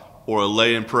loss or a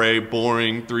lay and pray,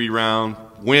 boring 3-round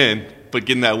win, but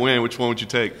getting that win, which one would you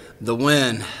take? The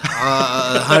win,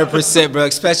 100%, bro.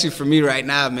 Especially for me right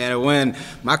now, man. A win.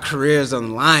 My career is on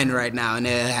the line right now, and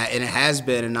it has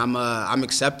been, and I'm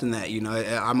accepting that.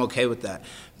 I'm okay with that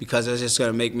because it's just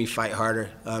gonna make me fight harder.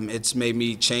 It's made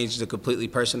me change the completely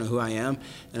person of who I am,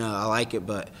 and I like it.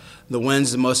 But the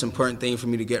win's the most important thing for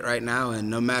me to get right now, and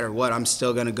no matter what, I'm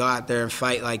still gonna go out there and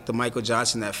fight like the Michael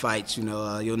Johnson that fights.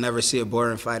 You'll never see a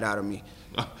boring fight out of me.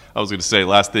 I was going to say,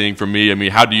 last thing for me, I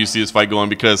mean, how do you see this fight going?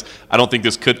 Because I don't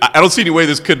see any way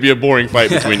this could be a boring fight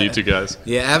between you two guys.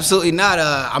 Yeah, absolutely not.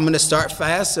 I'm going to start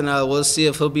fast, and we'll see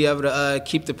if he'll be able to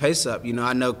keep the pace up. You know,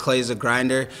 I know Clay's a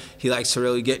grinder. He likes to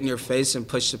really get in your face and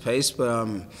push the pace, but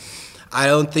I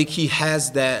don't think he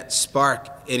has that spark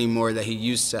anymore that he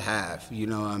used to have. You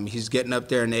know, he's getting up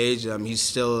there in age. He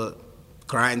still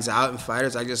grinds out in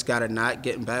fighters. I just got to not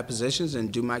get in bad positions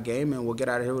and do my game, and we'll get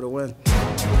out of here with a win.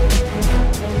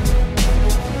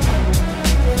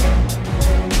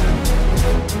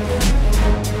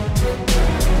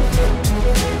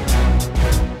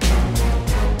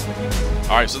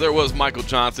 All right, so there was Michael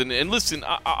Johnson. And listen,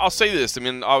 I'll say this. I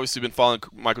mean, obviously been following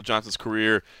Michael Johnson's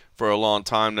career for a long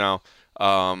time now.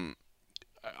 I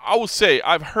will say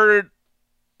I've heard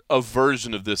a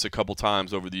version of this a couple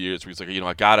times over the years where he's like, you know,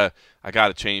 I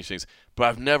gotta change things. But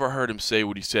I've never heard him say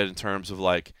what he said in terms of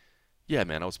like, yeah,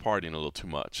 man, I was partying a little too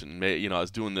much, and you know, I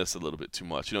was doing this a little bit too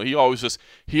much. You know,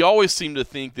 he always seemed to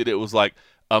think that it was like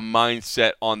a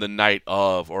mindset on the night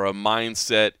of, or a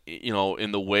mindset, you know,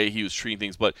 in the way he was treating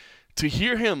things. But to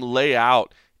hear him lay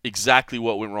out exactly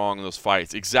what went wrong in those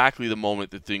fights, exactly the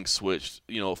moment that things switched,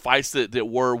 you know, fights that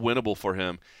were winnable for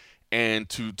him, and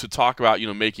to talk about, you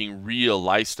know, making real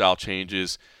lifestyle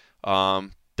changes,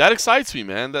 that excites me,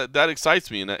 man. That excites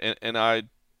me, and I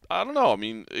don't know. I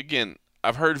mean, again,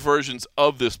 I've heard versions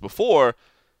of this before,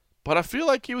 but I feel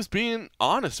like he was being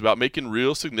honest about making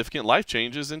real significant life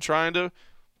changes and trying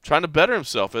to better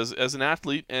himself as an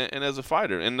athlete and as a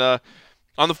fighter. And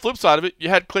on the flip side of it, you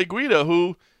had Clay Guida,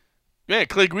 who, man,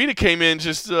 Clay Guida came in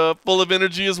just full of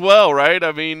energy as well, right?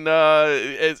 I mean,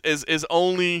 as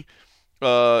only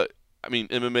I mean,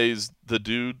 MMA's the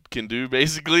dude can do,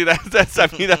 basically. That's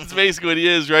basically what he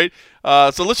is, right?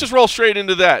 So let's just roll straight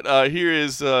into that.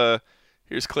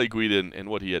 Here's Clay Guida and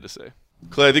what he had to say.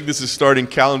 Clay, I think this is starting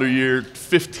calendar year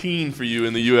 15 for you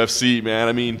in the UFC, man.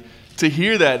 I mean, to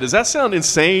hear that, does that sound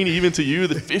insane even to you,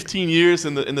 the 15 years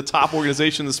in the top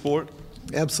organization in the sport?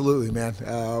 Absolutely, man.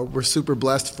 We're super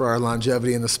blessed for our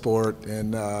longevity in the sport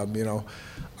and, you know,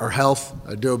 our health,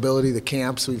 our durability, the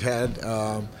camps we've had,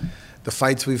 the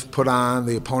fights we've put on,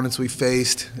 the opponents we've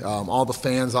faced, all the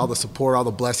fans, all the support, all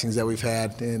the blessings that we've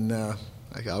had. And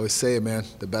like I always say, man,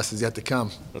 the best is yet to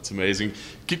come. That's amazing.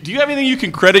 Do you have anything you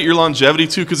can credit your longevity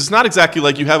to? Because it's not exactly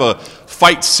like you have a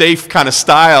fight-safe kind of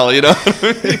style, you know?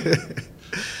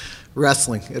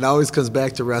 Wrestling. It always comes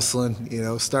back to wrestling. You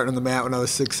know, starting on the mat when I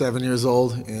was 6, 7 years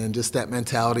old, and just that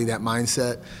mentality, that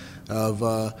mindset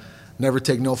of never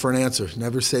take no for an answer,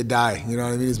 never say die. You know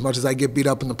what I mean? As much as I get beat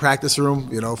up in the practice room,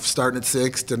 you know, starting at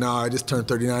 6 to now, I just turned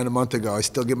 39 a month ago. I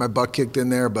still get my butt kicked in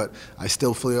there, but I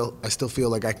still feel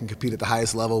like I can compete at the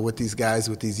highest level with these guys,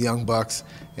 with these young bucks.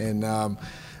 And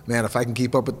man, if I can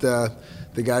keep up with the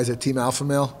guys at Team Alpha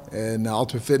Male and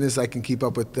Ultimate Fitness, I can keep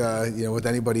up with you know, with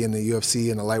anybody in the UFC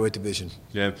and the lightweight division.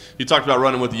 Yeah, you talked about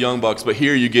running with the young bucks, but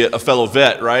here you get a fellow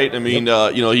vet, right? I mean,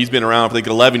 yep. You know, he's been around for like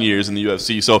 11 years in the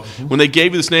UFC. So when they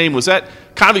gave you this name, was that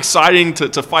kind of exciting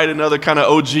to fight another kind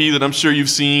of OG that I'm sure you've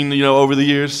seen, you know, over the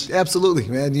years? Absolutely,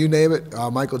 man. You name it.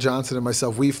 Michael Johnson and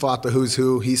myself, we fought the who's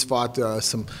who. He's fought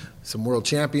some world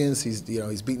champions. He's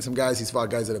beaten some guys. He's fought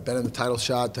guys that have been in the title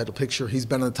shot, title picture. He's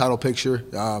been in the title picture.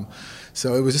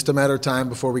 So it was just a matter of time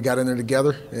before we got in there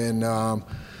together. And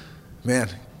man,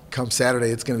 come Saturday,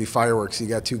 it's going to be fireworks. You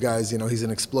got two guys. You know, he's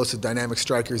an explosive, dynamic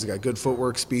striker. He's got good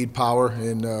footwork, speed, power.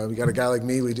 And we got a guy like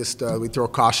me. We just we throw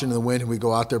caution in the wind and we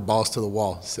go out there, balls to the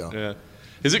wall. So. Yeah.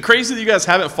 Is it crazy that you guys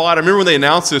haven't fought? I remember when they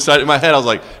announced this, in my head I was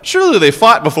like, surely they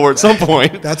fought before at some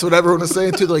point. That's what everyone was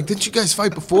saying too. They're like, didn't you guys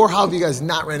fight before? How have you guys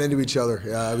not ran into each other?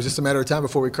 It was just a matter of time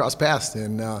before we crossed paths.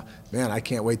 And man, I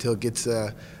can't wait till it gets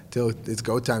till it's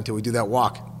go time, till we do that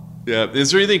walk. Yeah. Is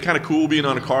there anything kind of cool being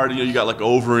on a card? You know, you got like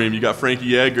Overeem, you got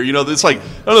Frankie Edgar. You know, it's like,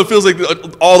 I don't know, it feels like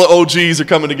all the OGs are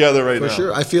coming together right now. For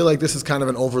sure. I feel like this is kind of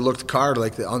an overlooked card,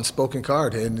 like the unspoken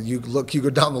card. And you go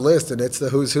down the list, and it's the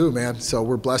who's who, man. So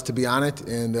we're blessed to be on it.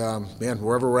 And, man,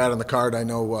 wherever we're at on the card, I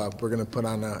know we're going to put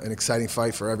on an exciting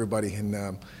fight for everybody.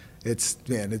 And it's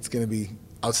going to be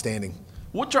outstanding.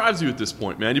 What drives you at this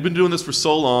point, man? You've been doing this for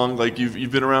so long. Like,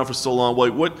 you've been around for so long.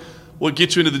 Like, what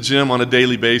gets you into the gym on a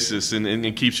daily basis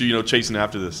and keeps you, you know, chasing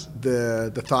after this?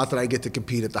 The thought that I get to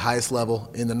compete at the highest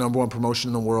level in the #1 promotion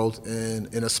in the world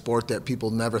and in a sport that people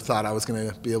never thought I was going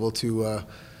to be able to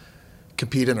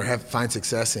compete in or find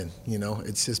success in. You know,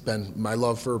 it's just been my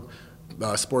love for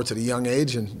sports at a young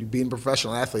age and being a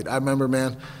professional athlete. I remember,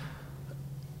 man,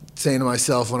 saying to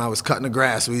myself, when I was cutting the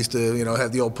grass, we used to,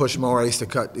 have the old push mower. I used to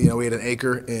cut, we had an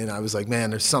acre, and I was like,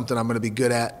 man, there's something I'm going to be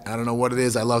good at. I don't know what it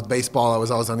is. I loved baseball. I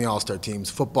was always on the all-star teams.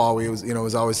 Football,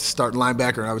 was always starting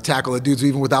linebacker, and I would tackle the dudes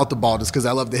even without the ball just because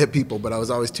I loved to hit people, but I was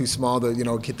always too small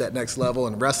to, get that next level.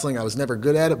 And wrestling, I was never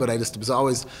good at it, but I just was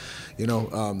always,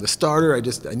 the starter.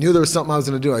 I knew there was something I was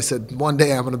going to do. I said, one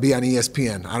day I'm going to be on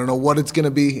ESPN. I don't know what it's going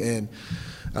to be and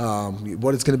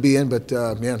what it's going to be in, but,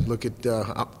 man, look at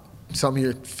some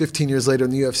here 15 years later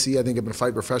in the UFC. I think I've been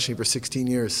fighting professionally for 16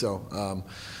 years. So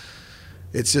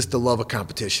it's just the love of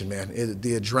competition, man.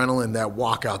 The adrenaline, that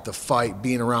walkout, the fight,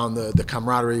 being around the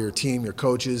camaraderie, your team, your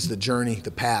coaches, the journey,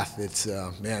 the path. It's,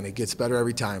 man, it gets better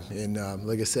every time. And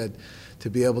like I said, to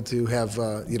be able to have,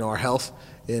 our health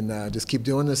and just keep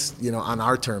doing this, on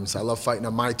our terms. I love fighting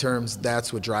on my terms.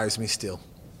 That's what drives me still.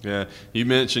 Yeah,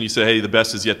 you said, hey, the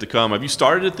best is yet to come. Have you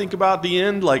started to think about the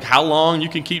end, like how long you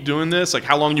can keep doing this, like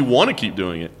how long you want to keep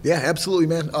doing it? Yeah, absolutely,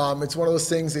 man. It's one of those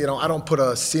things, I don't put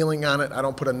a ceiling on it. I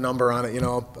don't put a number on it,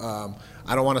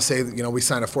 I don't want to say, we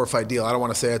signed a 4-fight deal. I don't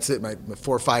want to say that's it, my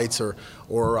 4 fights, or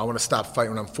I want to stop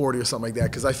fighting when I'm 40 or something like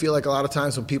that, because I feel like a lot of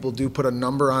times when people do put a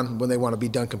number on when they want to be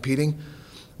done competing,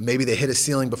 maybe they hit a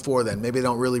ceiling before then. Maybe they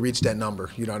don't really reach that number,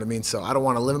 you know what I mean? So I don't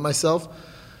want to limit myself.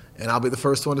 And I'll be the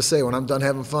first one to say, when I'm done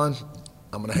having fun,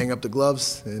 I'm going to hang up the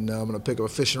gloves, and I'm going to pick up a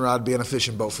fishing rod, be on a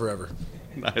fishing boat forever.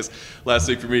 Nice. Last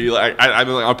thing for me, I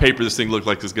mean, on paper, this thing looked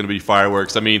like it's going to be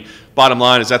fireworks. I mean, bottom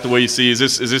line, is that the way you see? Is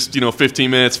this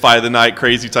 15 minutes, fight of the night,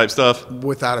 crazy type stuff?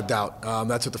 Without a doubt.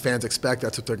 That's what the fans expect.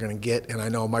 That's what they're going to get. And I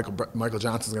know Michael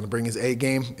Johnson's going to bring his A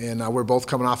game. And we're both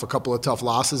coming off a couple of tough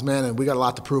losses, man, and we got a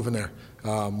lot to prove in there.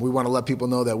 We want to let people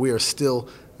know that we are still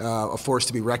a force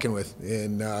to be reckoned with.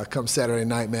 And come Saturday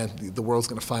night, man, the world's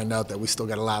going to find out that we still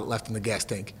got a lot left in the gas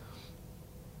tank.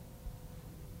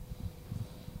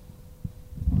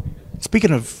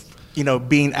 Speaking of,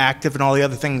 being active and all the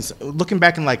other things, looking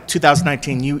back in like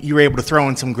 2019, you were able to throw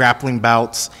in some grappling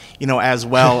bouts, as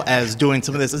well as doing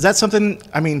some of this. Is that something,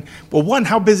 one,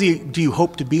 how busy do you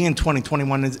hope to be in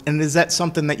 2021? And is that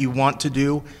something that you want to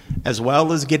do as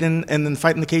well as get in and then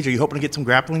fight in the cage? Are you hoping to get some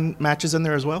grappling matches in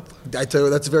there as well? I tell you,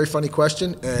 that's a very funny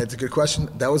question. It's a good question.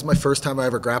 That was my first time I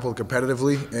ever grappled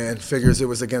competitively, and figures it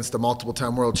was against the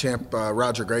multiple-time world champ,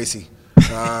 Roger Gracie.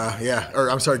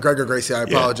 Gregor Gracie. I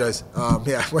apologize.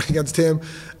 Went against him.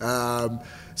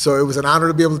 So it was an honor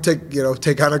to be able to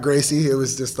take on a Gracie. It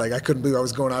was just like I couldn't believe I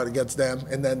was going out against them.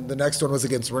 And then the next one was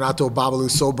against Renato Babalu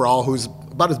Sobral, who's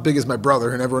about as big as my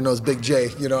brother, and everyone knows Big J.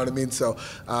 You know what I mean? So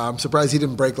I'm surprised he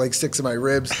didn't break like 6 of my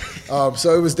ribs.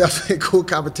 So it was definitely a cool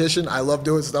competition. I love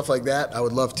doing stuff like that. I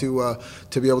would love to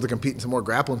be able to compete in some more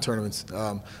grappling tournaments.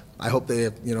 I hope they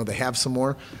have some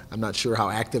more. I'm not sure how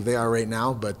active they are right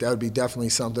now, but that would be definitely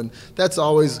something. That's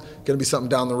always going to be something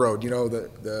down the road.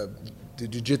 The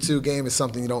jiu-jitsu game is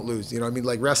something you don't lose.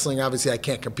 Like wrestling, obviously I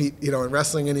can't compete, in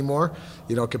wrestling anymore,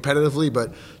 competitively,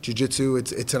 but jiu-jitsu,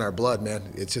 it's in our blood,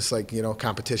 man. It's just like,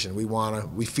 competition.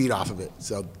 We feed off of it.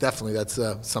 So definitely that's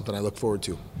something I look forward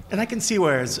to. And I can see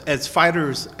where as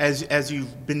fighters, as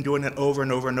you've been doing it over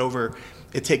and over and over,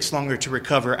 it takes longer to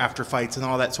recover after fights and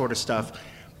all that sort of stuff.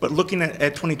 But looking at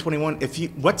 2021,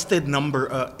 what's the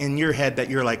number in your head that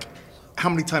you're like, how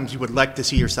many times you would like to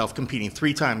see yourself competing?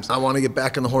 3 times? I want to get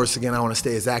back on the horse again. I want to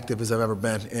stay as active as I've ever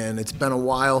been. And it's been a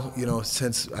while,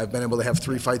 since I've been able to have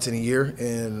 3 fights in a year.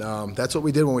 And that's what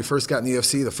we did when we first got in the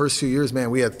UFC. The first few years,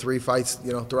 man, we had 3 fights,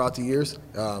 throughout the years,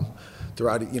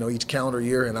 throughout, each calendar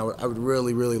year. And I would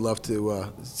really, really love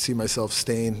to see myself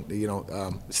staying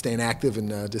active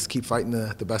and just keep fighting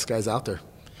the best guys out there.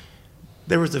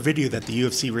 There was a video that the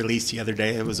UFC released the other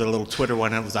day. It was a little Twitter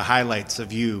one. It was the highlights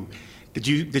of you. Did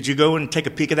you go and take a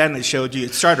peek at that? And it showed you.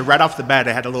 It started right off the bat.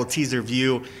 It had a little teaser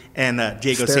view and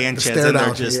Diego Sanchez, and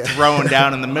they're just throwing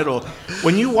down in the middle.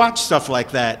 When you watch stuff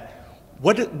like that,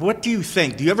 what do you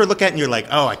think? Do you ever look at it and you're like,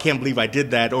 oh, I can't believe I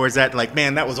did that, or is that like,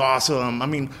 man, that was awesome?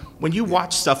 When you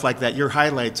watch stuff like that, your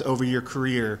highlights over your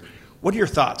career, what are your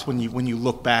thoughts when you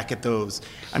look back at those?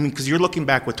 Because you're looking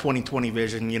back with 20/20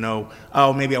 vision,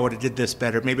 oh, maybe I would have did this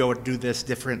better. Maybe I would do this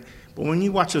different. But when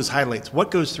you watch those highlights,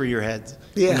 what goes through your heads?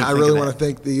 Yeah, I really want to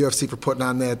thank the UFC for putting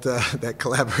on that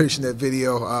collaboration, that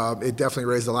video. It definitely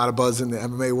raised a lot of buzz in the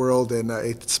MMA world, and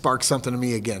it sparked something to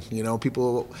me again.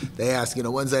 People, they ask,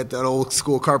 when's that old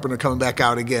school Carpenter coming back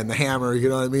out again, the Hammer, you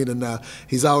know what I mean? And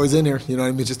he's always in here, you know what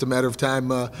I mean? It's just a matter of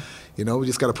time. We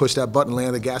just got to push that button,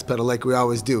 land the gas pedal like we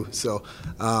always do. So,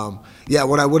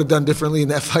 what I would have done differently in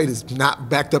that fight is not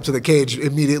backed up to the cage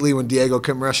immediately when Diego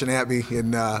came rushing at me,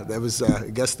 and that was,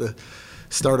 I guess, the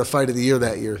start of fight of the year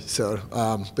that year. So,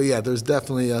 there's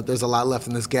definitely there's a lot left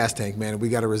in this gas tank, man. We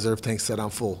got a reserve tank set on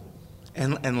full.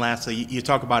 And lastly, you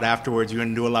talk about afterwards, you're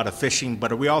going to do a lot of fishing,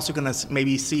 but are we also going to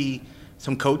maybe see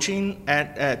some coaching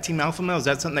at Team Alpha Male? Is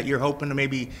that something that you're hoping to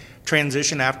maybe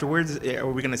transition afterwards?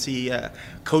 Are we going to see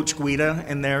Coach Guida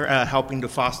in there helping to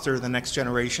foster the next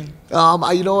generation? We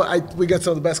got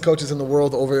some of the best coaches in the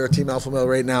world over here at Team Alpha Male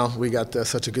right now. We got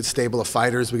such a good stable of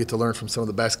fighters. We get to learn from some of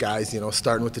the best guys,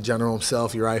 starting with the general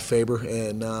himself, Uriah Faber,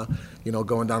 and,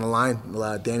 going down the line,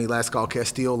 Danny Lascal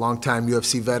Castillo, longtime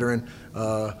UFC veteran,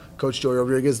 Coach Joey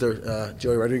Rodriguez.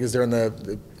 They're in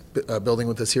the building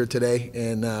with us here today,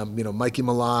 and Mikey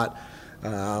Malott,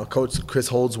 Coach Chris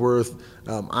Holdsworth,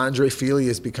 Andre Feely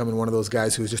is becoming one of those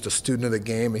guys who's just a student of the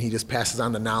game, and he just passes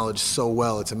on the knowledge so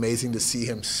well. It's amazing to see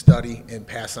him study and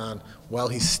pass on while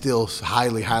he's still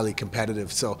highly, highly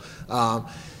competitive. So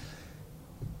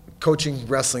coaching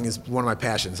wrestling is one of my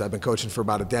passions. I've been coaching for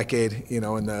about a decade, in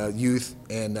the youth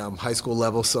and high school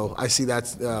level. So I see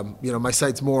that's, my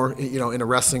sight's more, in a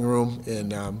wrestling room,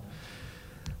 and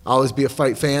I'll always be a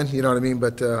fight fan, you know what I mean?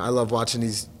 But I love watching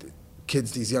these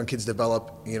young kids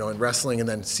develop, in wrestling, and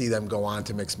then see them go on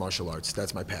to mixed martial arts.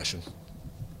 That's my passion.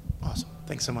 Awesome.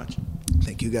 Thanks so much.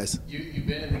 Thank you, guys. You've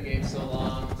been in the game so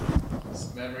long.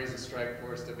 Memories of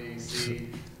Strikeforce,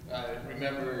 WEC.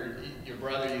 Remember, your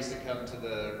brother used to come to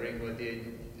the ring with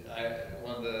you.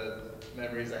 One of the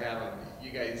memories I have of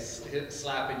you guys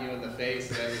slapping you in the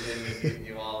face and everything and getting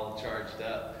you all charged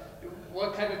up.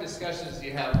 What kind of discussions do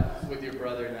you have with your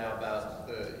brother now about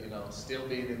still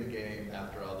being in the game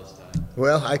after all this time?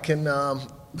 Well, I can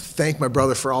thank my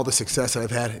brother for all the success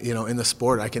I've had, in the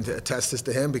sport. I can attest this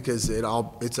to him because it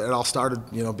all started,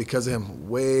 because of him.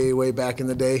 Way back in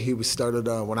the day, he was started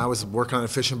when I was working on a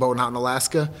fishing boat out in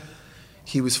Alaska.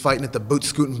 He was fighting at the Boot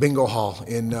Scootin' Bingo Hall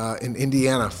in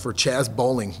Indiana for Chaz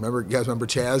Bowling. You guys remember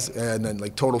Chaz? And then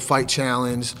Total Fight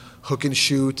Challenge, Hook and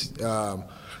Shoot.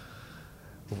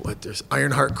 There's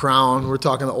Ironheart Crown. We're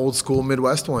talking the old school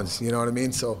Midwest ones, you know what I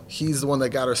mean? So he's the one that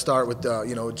got our start with,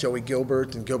 Joey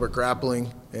Gilbert and Gilbert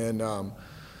Grappling. And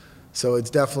so it's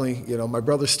definitely, my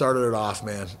brother started it off,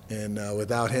 man. And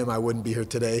without him, I wouldn't be here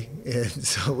today. And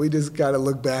so we just got to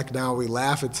look back now. We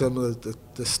laugh at some of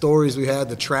the stories we had,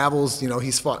 the travels.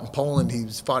 He's fought in Poland.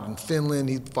 He's fought in Finland.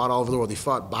 He fought all over the world. He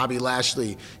fought Bobby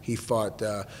Lashley. He fought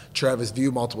Travis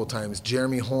View multiple times,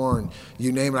 Jeremy Horn,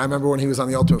 you name it. I remember when he was on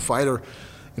The Ultimate Fighter,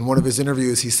 in one of his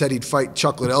interviews, he said he'd fight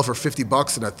Chuck Liddell for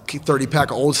 $50 in a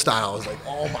 30-pack of Old Style. I was like,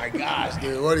 oh my gosh,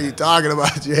 dude, what are you talking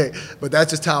about, Jay? But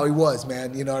that's just how he was,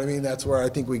 man. You know what I mean? That's where I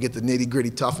think we get the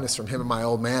nitty-gritty toughness from him and my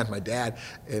old man, my dad.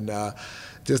 And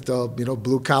just,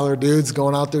 blue-collar dudes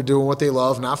going out there doing what they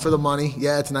love, not for the money.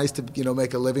 Yeah, it's nice to,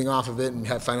 make a living off of it and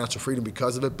have financial freedom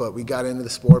because of it, but we got into the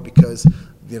sport because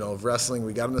of wrestling.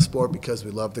 We got in the sport because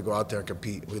we love to go out there and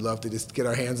compete. We love to just get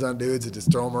our hands on dudes and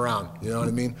just throw them around. You know what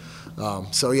I mean?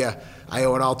 So yeah, I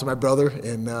owe it all to my brother,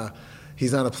 and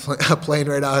he's on a plane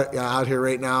right out here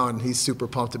right now, and he's super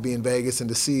pumped to be in Vegas and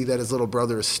to see that his little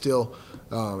brother is still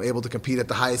able to compete at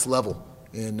the highest level.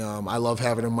 And I love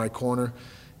having him in my corner.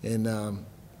 And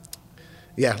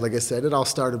yeah, like I said, it all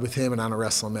started with him and on a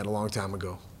wrestling mat a long time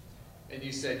ago. And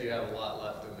you said you have a lot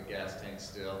left in the gas tank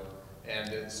still.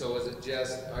 And so is it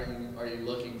just, are you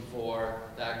looking for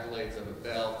the accolades of a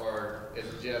belt, or is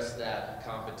it just that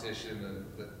competition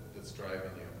that's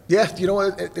driving you? Yeah, you know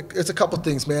what? It's a couple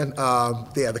things, man.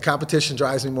 The competition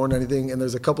drives me more than anything, and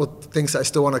there's a couple of things I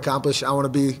still want to accomplish. I want to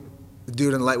be the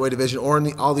dude in the lightweight division or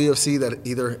in all the UFC that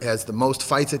either has the most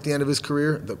fights at the end of his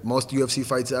career, the most UFC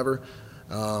fights ever,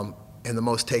 and the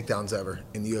most takedowns ever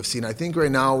in the UFC. And I think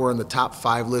right now we're in the top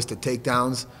 5 list of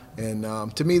takedowns. And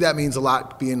to me, that means a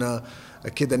lot, being a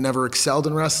kid that never excelled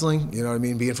in wrestling, you know what I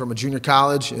mean, being from a junior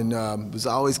college, and was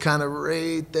always kind of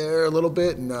right there a little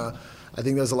bit. And I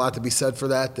think there's a lot to be said for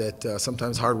that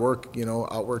sometimes hard work,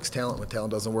 outworks talent when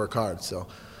talent doesn't work hard. So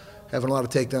having a lot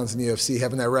of takedowns in the UFC,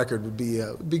 having that record would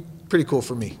be pretty cool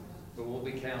for me. But we'll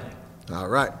be counting. All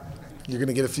right. You're going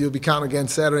to get a few. Be counting again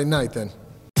Saturday night then.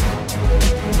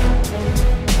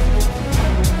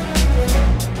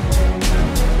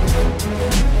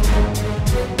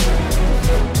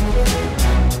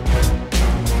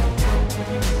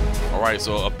 All right,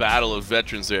 so a battle of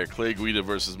veterans there. Clay Guida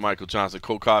versus Michael Johnson.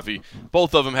 Cold Coffee.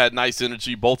 Both of them had nice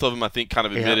energy. Both of them, I think, kind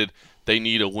of admitted they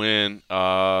need a win.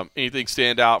 Anything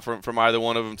stand out from either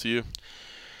one of them to you?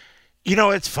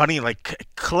 It's funny.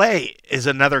 Clay is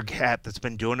another cat that's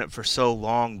been doing it for so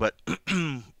long, but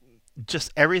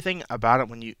just everything about it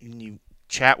when you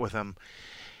chat with him,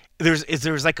 there's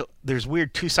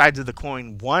weird two sides of the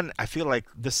coin. One, I feel like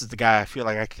this is the guy I feel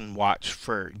like I can watch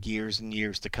for years and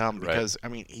years to come because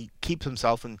he keeps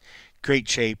himself in great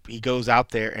shape. He goes out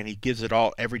there and he gives it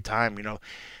all every time.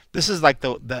 This is like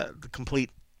the complete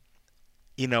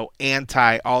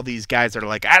anti all these guys that are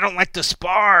like, I don't like to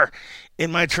spar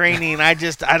in my training. I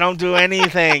don't do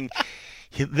anything.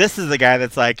 This is the guy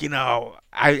that's like,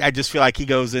 I just feel like he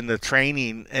goes into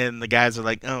training and the guys are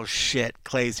like, oh shit,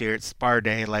 Clay's here. It's spar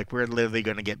day. Like, we're literally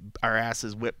going to get our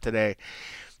asses whipped today.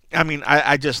 I mean,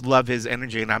 I just love his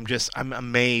energy, and I'm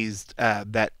amazed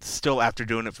that still after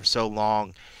doing it for so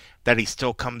long, that he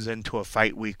still comes into a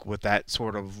fight week with that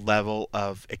sort of level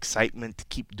of excitement to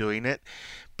keep doing it.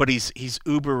 But he's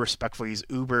uber respectful.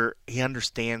 He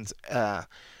understands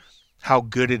how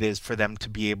good it is for them to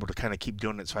be able to kind of keep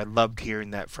doing it. So I loved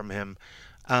hearing that from him.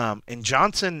 And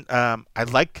Johnson, I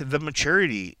liked the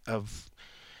maturity of,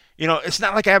 it's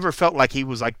not like I ever felt like he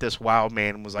was like this wild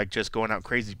man and was like just going out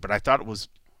crazy, but I thought it was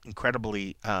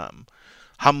incredibly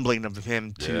humbling of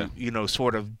him to,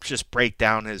 sort of just break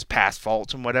down his past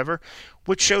faults and whatever,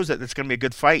 which shows that it's going to be a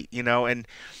good fight, and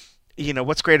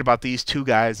what's great about these two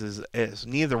guys is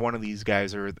neither one of these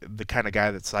guys are the kind of guy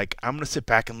that's like, I'm going to sit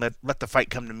back and let the fight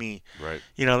come to me. Right.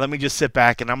 Let me just sit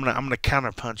back and I'm going to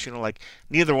counterpunch, like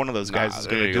neither one of those guys is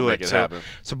going to do it.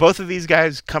 So both of these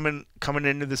guys coming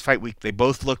into this fight week, they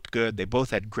both looked good. They both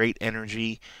had great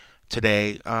energy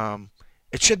today.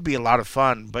 It should be a lot of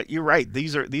fun, but you're right.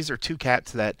 These are two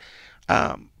cats that,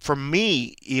 for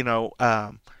me,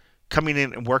 coming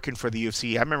in and working for the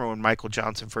UFC, I remember when Michael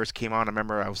Johnson first came on,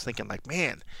 I was thinking like,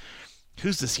 man,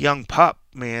 who's this young pup,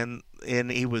 man?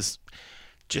 And he was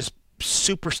just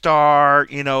superstar,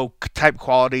 type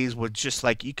qualities, with just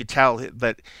like, you could tell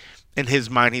that in his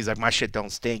mind, he's like, my shit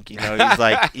don't stink. He's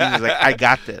like, I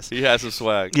got this. He has a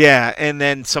swag. Yeah. And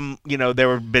then some,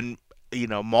 there have been,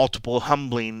 multiple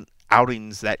humbling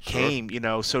outings that came,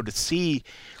 so to see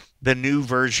the new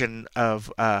version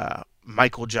of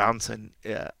Michael Johnson,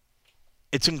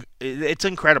 it's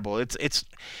incredible. It's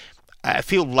I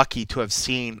feel lucky to have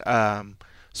seen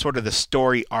sort of the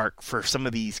story arc for some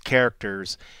of these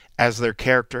characters as their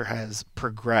character has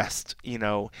progressed,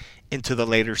 into the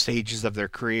later stages of their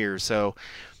career. So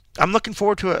I'm looking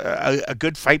forward to a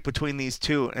good fight between these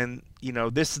two. And,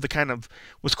 this is the kind of,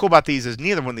 what's cool about these is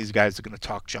neither one of these guys are going to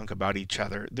talk junk about each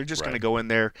other. They're just going to go in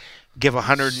there, give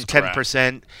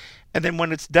 110%. And then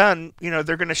when it's done, they're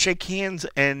going to shake hands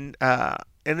and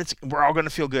we're all going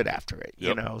to feel good after it,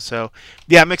 So,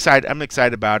 yeah, I'm excited. I'm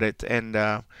excited about it. And,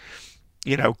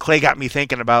 Clay got me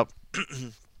thinking about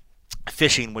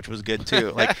fishing, which was good too.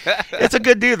 Like, it's a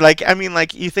good dude. Like, I mean,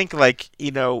 like, you think like,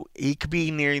 he could be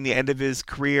nearing the end of his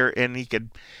career and he could,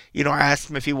 I asked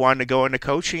him if he wanted to go into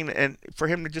coaching, and for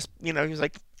him to just, he's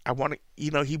like, I want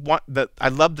to, I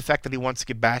love the fact that he wants to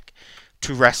get back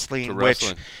to wrestling,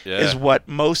 which is what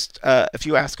most, if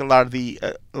you ask a lot of the,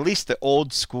 at least the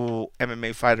old school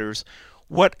MMA fighters,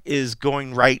 what is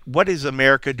going right? What is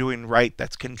America doing right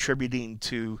that's contributing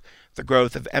to the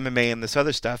growth of MMA and this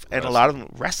other stuff? And a lot of them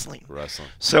wrestling.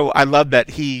 So I love that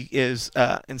he is,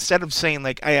 instead of saying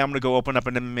like, hey, I'm going to go open up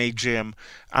an MMA gym,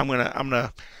 I'm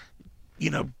gonna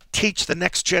teach the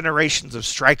next generations of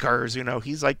strikers.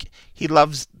 He's like, he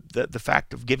loves the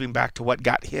fact of giving back to what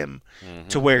got him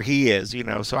to where he is.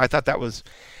 So I thought it was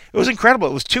incredible.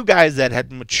 It was two guys that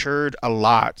had matured a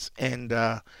lot, and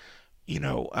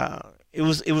it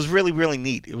was really, really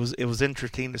neat. It was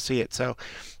interesting to see it. So,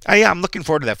 I'm looking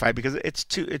forward to that fight because it's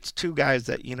two guys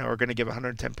that are going to give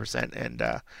 110%, and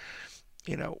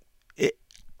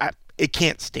it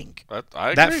can't stink. I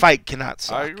agree. That fight cannot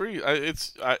suck. I agree. I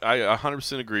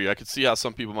 100% agree. I could see how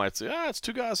some people might say, it's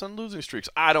two guys on losing streaks.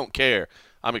 I don't care.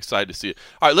 I'm excited to see it.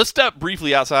 All right, let's step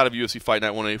briefly outside of UFC Fight Night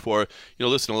 184.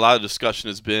 Listen, a lot of discussion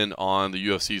has been on the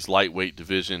UFC's lightweight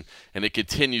division, and it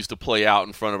continues to play out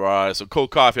in front of our eyes. So,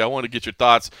 Cold Coffee, I want to get your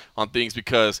thoughts on things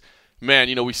because, man,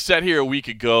 we sat here a week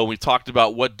ago and we talked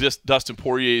about what Dustin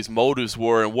Poirier's motives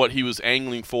were and what he was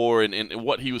angling for and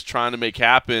what he was trying to make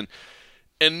happen.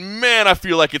 And, man, I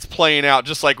feel like it's playing out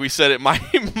just like we said it might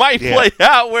play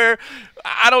out, where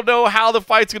I don't know how the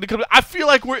fight's going to come. I feel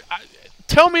like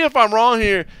tell me if I'm wrong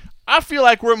here. I feel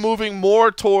like we're moving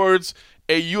more towards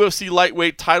a UFC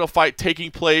lightweight title fight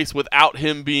taking place without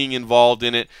him being involved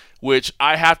in it, which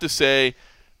I have to say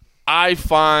I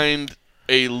find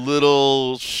a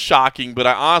little shocking. But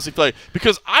I honestly feel like,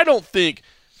 because I don't think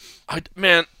you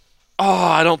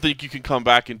can come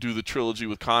back and do the trilogy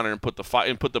with Conor and put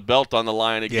the belt on the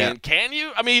line again. Yeah. Can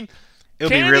you? I mean, it would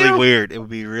be really weird. It would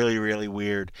be really, really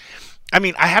weird. I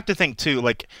mean, I have to think too,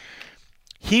 like,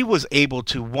 he was able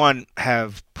to, one,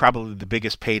 have probably the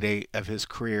biggest payday of his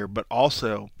career, but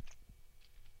also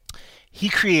he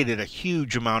created a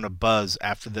huge amount of buzz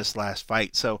after this last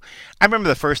fight. So I remember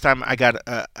the first time I got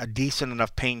a decent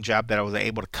enough paying job that I was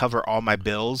able to cover all my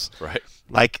bills. Right.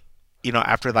 Like, you know,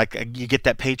 after like you get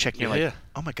that paycheck, and you're like,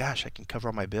 oh my gosh, I can cover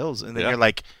all my bills, and then you're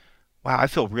like, wow, I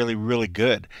feel really, really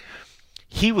good.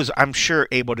 He was, I'm sure,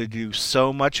 able to do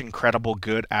so much incredible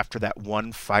good after that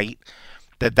one fight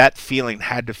that feeling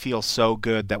had to feel so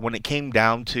good that when it came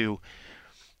down to,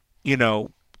 you know,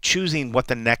 choosing what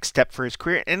the next step for his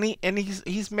career, and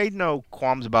he's made no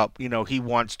qualms about, you know, he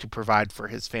wants to provide for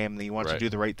his family, he wants to do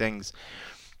the right things.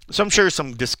 So I'm sure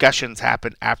some discussions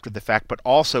happen after the fact, but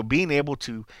also being able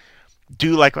to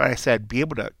do, like what I said, be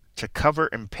able to cover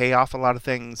and pay off a lot of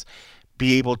things,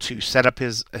 be able to set up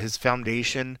his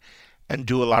foundation and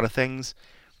do a lot of things.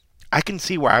 I can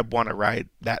see where I want to ride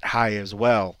that high as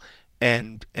well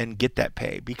and get that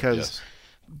pay, because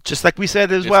just like we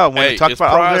said as well, when we talk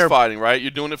about prize fighting, right? You're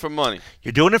doing it for money.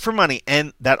 You're doing it for money,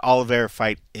 and that Oliveira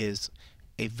fight is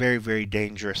a very, very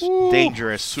dangerous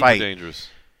super fight. Dangerous.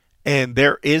 And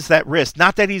there is that risk.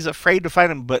 Not that he's afraid to fight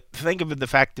him, but think of it, the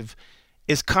fact of,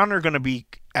 is Conor going to be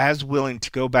as willing to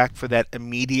go back for that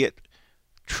immediate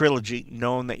trilogy,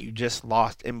 knowing that you just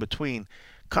lost in between?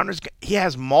 He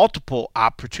has multiple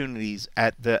opportunities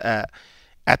at the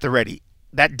ready.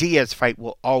 That Diaz fight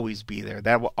will always be there.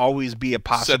 That will always be a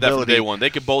possibility. Said that from day one. They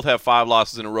could both have 5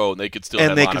 losses in a row, and they could still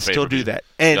do that.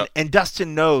 And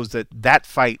Dustin knows that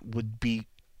fight would be.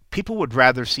 People would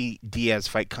rather see Diaz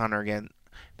fight Conor again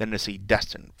than to see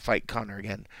Dustin fight Conor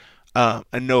again.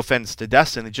 And no offense to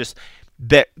Dustin, it's just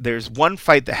that there's one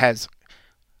fight that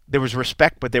there was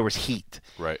respect, but there was heat.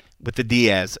 Right. With the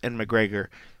Diaz and McGregor.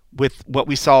 With what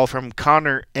we saw from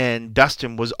Conor and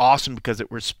Dustin was awesome, because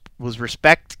it was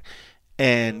respect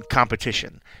and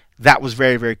competition. That was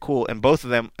very, very cool, and both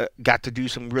of them got to do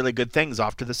some really good things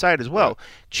off to the side as well. Right.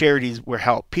 Charities were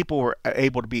helped. People were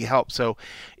able to be helped. So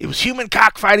it was human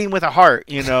cockfighting with a heart,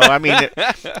 you know. I mean,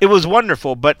 it was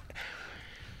wonderful. But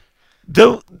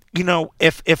though, you know,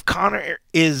 if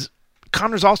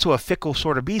Conor's also a fickle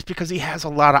sort of beast, because he has a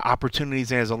lot of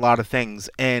opportunities and has a lot of things,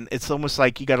 and it's almost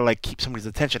like you got to like keep somebody's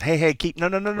attention. Hey, keep no,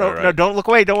 don't look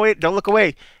away, don't look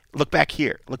away, look back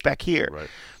here. Right.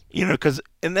 You know,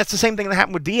 and that's the same thing that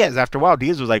happened with Diaz. After a while,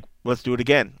 Diaz was like, let's do it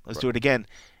again. Do it again.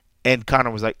 And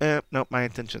Conor was like, nope, my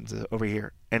intentions is over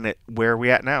here. And where are we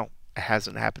at now? It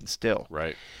hasn't happened still.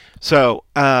 Right. So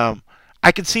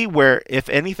I could see where, if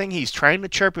anything, he's trying to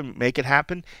chirp and make it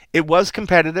happen. It was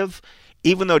competitive,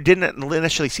 even though it didn't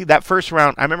initially see that first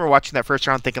round. I remember watching that first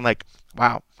round thinking like,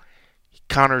 wow,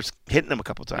 Conor's hitting him a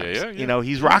couple times. Yeah. You know,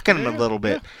 he's rocking him a little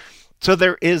bit. Yeah. So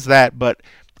there is that, but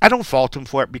I don't fault him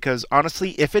for it, because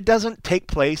honestly, if it doesn't take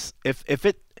place, if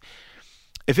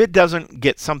it doesn't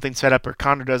get something set up, or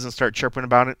Conor doesn't start chirping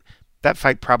about it, that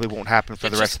fight probably won't happen for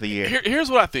the rest of the year.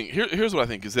 Here's what I think. Here's what I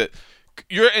think is that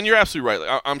you're absolutely right.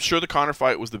 Like, I'm sure the Conor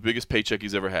fight was the biggest paycheck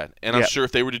he's ever had, and I'm sure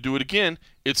if they were to do it again,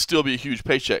 it'd still be a huge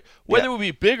paycheck. Whether it would be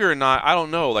bigger or not, I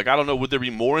don't know. Like, I don't know. Would there be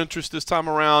more interest this time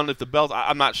around if the belt?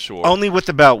 I'm not sure. Only with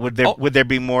the belt would there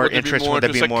be more interest? Would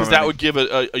there be more? Because that would give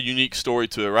a unique story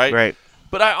to it, right? Right.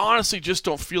 But I honestly just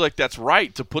don't feel like that's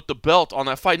right to put the belt on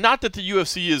that fight. Not that the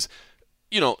UFC is,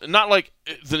 you know, not like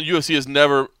the UFC has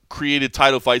never created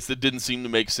title fights that didn't seem to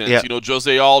make sense. Yep. You know,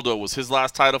 Jose Aldo was his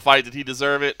last title fight. Did he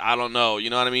deserve it? I don't know. You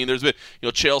know what I mean? There's been, you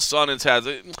know, Chael Sonnen has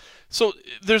it. So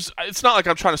it's not like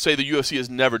I'm trying to say the UFC has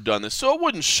never done this. So it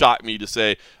wouldn't shock me to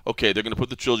say, okay, they're going to put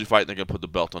the trilogy fight and they're going to put the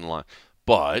belt on the line.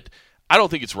 But I don't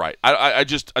think it's right. I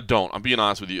don't. I'm being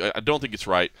honest with you. I don't think it's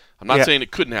right. I'm not saying it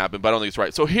couldn't happen, but I don't think it's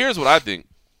right. So here's what I think.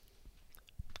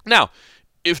 Now,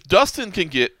 if Dustin can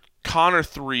get Conor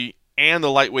 3 and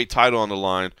the lightweight title on the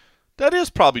line, that is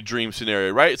probably dream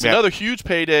scenario, right? It's another huge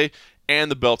payday and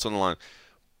the belt's on the line.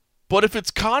 But if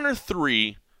it's Conor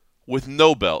 3 with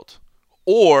no belt,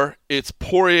 or it's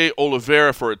Poirier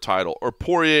Oliveira for a title, or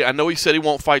Poirier, I know he said he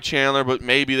won't fight Chandler, but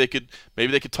maybe they could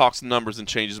talk some numbers and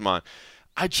change his mind.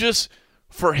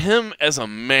 For him as a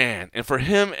man, and for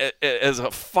him as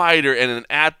a fighter and an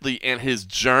athlete and his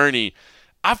journey,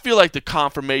 I feel like the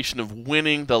confirmation of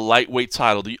winning the lightweight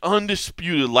title, the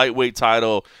undisputed lightweight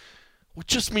title, which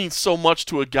just means so much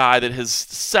to a guy that has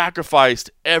sacrificed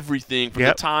everything from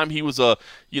the time he was a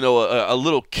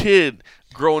little kid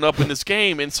growing up in this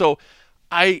game. And so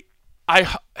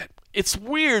it's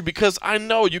weird, because I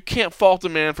know you can't fault a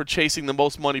man for chasing the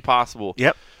most money possible.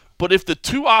 Yep. But if the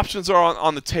two options are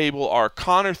on the table are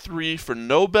Conor 3 for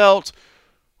no belt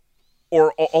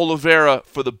or Oliveira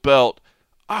for the belt,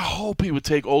 I hope he would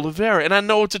take Oliveira. And I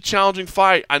know it's a challenging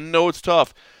fight. I know it's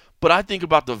tough. But I think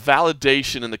about the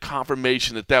validation and the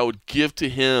confirmation that would give to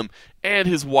him and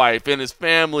his wife and his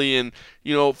family, and,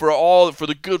 you know, for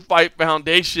the Good Fight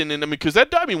Foundation. And I mean, because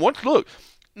not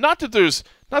that there's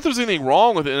anything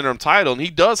wrong with the interim title, and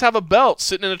he does have a belt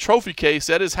sitting in a trophy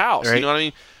case at his house. Right. You know what I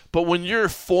mean? But when you're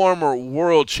former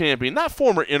world champion, not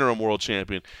former interim world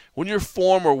champion, when you're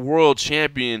former world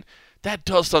champion, that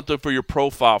does something for your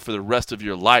profile for the rest of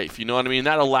your life. You know what I mean?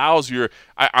 That allows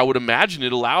I would imagine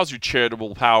it allows your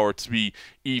charitable power to be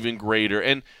even greater.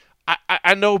 And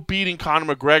I know beating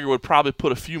Conor McGregor would probably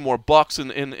put a few more bucks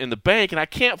in the bank, and I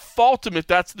can't fault him if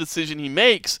that's the decision he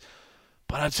makes.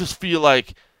 But I just feel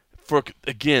like,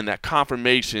 again, that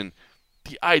confirmation,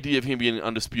 the idea of him being an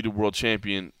undisputed world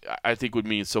champion, I think would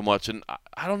mean so much. And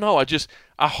I don't know.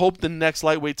 I hope the next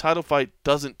lightweight title fight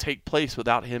doesn't take place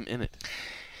without him in it.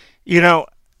 You know,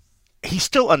 he's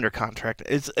still under contract.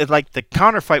 It's like the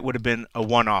Conor fight would have been a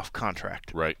one-off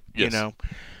contract. Right. Yes. You know?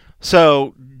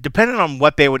 So, depending on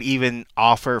what they would even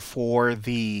offer for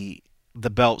the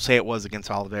belt, say it was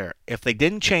against Oliveira, if they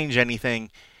didn't change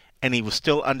anything and he was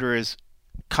still under his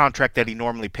contract that he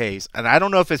normally pays, and I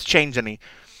don't know if it's changed any.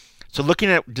 So, looking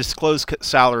at disclosed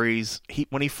salaries,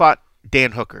 when he fought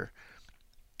Dan Hooker,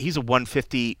 he's a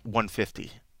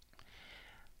 150.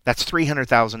 That's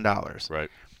 $300,000. Right.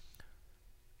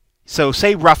 So,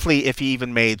 say roughly if he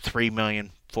even made $3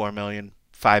 million, $4 million,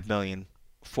 $5 million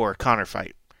for a Conor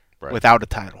fight. Right. Without a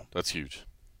title. That's huge.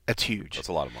 That's huge. That's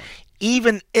a lot of money.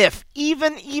 Even if,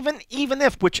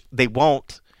 which they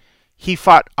won't, he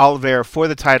fought Oliveira for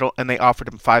the title and they offered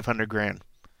him $500,000,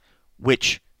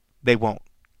 which they won't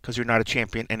because you're not a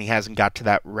champion and he hasn't got to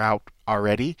that route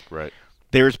already. Right.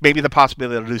 There's maybe the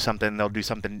possibility they'll do something. They'll do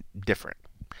something different,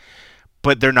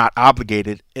 but they're not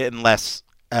obligated unless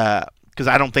because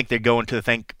I don't think they're going to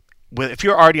think. Well, if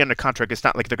you're already under contract, it's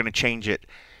not like they're going to change it.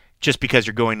 Just because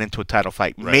you're going into a title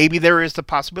fight. Right. Maybe there is the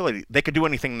possibility. They could do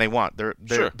anything they want. They're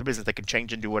sure. The business. They can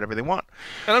change and do whatever they want.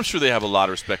 And I'm sure they have a lot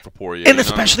of respect for Poirier. And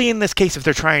especially in this case, if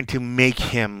they're trying to make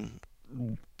him...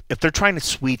 If they're trying to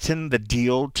sweeten the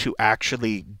deal to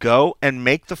actually go and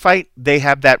make the fight, they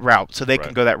have that route. So they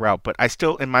can go that route. But I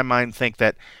still, in my mind, think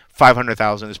that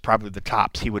 $500,000 is probably the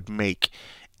tops he would make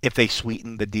if they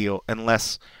sweeten the deal.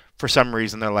 Unless, for some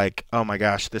reason, they're like, oh my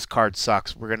gosh, this card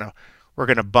sucks. We're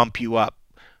gonna bump you up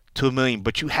to $1 million,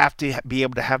 but you have to be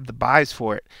able to have the buys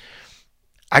for it.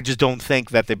 I just don't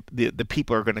think that the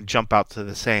people are going to jump out to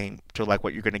the same to like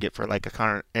what you're going to get for like a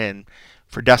Conor and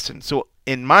for Dustin. So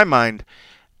in my mind,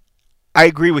 I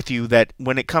agree with you that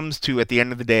when it comes to at the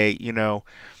end of the day, you know,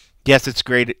 yes, it's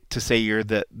great to say you're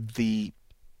the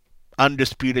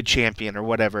undisputed champion or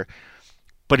whatever,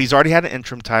 but he's already had an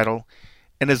interim title,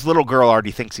 and his little girl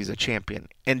already thinks he's a champion,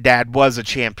 and Dad was a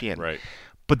champion. Right.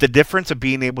 But the difference of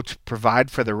being able to provide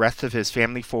for the rest of his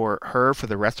family, for her, for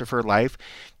the rest of her life,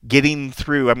 getting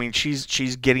through. I mean, she's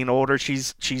getting older.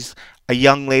 She's a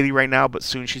young lady right now, but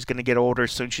soon she's going to get older.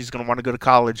 Soon she's going to want to go to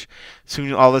college.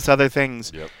 Soon all this other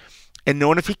things. Yep. And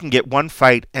knowing if he can get one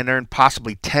fight and earn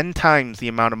possibly 10 times the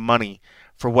amount of money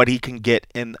for what he can get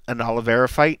in an Oliveira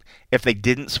fight, if they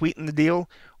didn't sweeten the deal,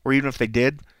 or even if they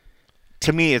did,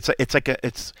 to me, it's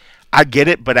I get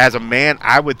it, but as a man,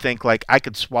 I would think like I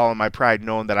could swallow my pride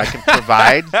knowing that I can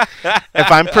provide. If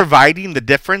I'm providing the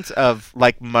difference of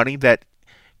like money that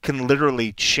can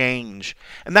literally change,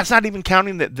 and that's not even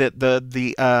counting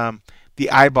the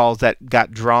eyeballs that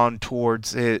got drawn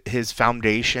towards his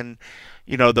foundation.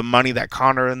 You know, the money that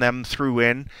Conor and them threw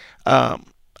in.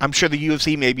 I'm sure the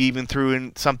UFC maybe even threw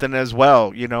in something as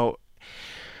well. You know,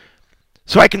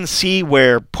 so I can see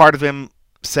where part of him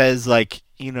says like,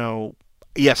 you know,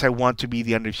 yes, I want to be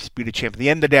the undisputed champion. At the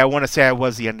end of the day, I want to say I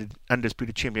was the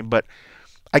undisputed champion, but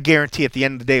I guarantee at the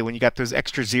end of the day, when you got those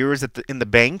extra zeros in the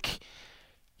bank,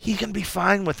 he's going to be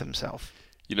fine with himself.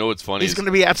 You know what's funny? He's going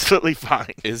to be absolutely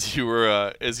fine. As you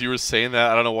were saying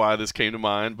that, I don't know why this came to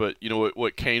mind, but you know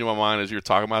what came to my mind as you were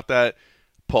talking about that?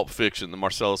 Pulp Fiction, the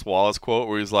Marcellus Wallace quote,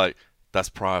 where he's like, "That's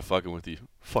pride fucking with you.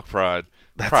 Fuck pride.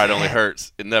 Pride only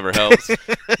hurts. It never helps. You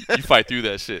fight through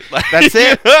that shit." Like, that's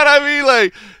it. You know what I mean?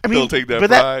 Like, don't take that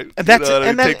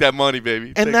pride. Take that money,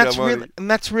 baby. And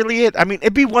that's really it. I mean,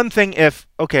 it'd be one thing if,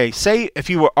 okay, say if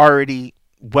you were already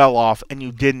well off and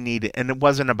you didn't need it and it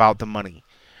wasn't about the money.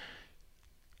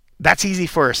 That's easy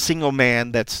for a single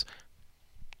man that's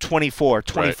 24,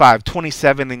 25,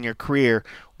 27 in your career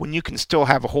when you can still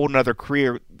have a whole nother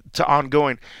career to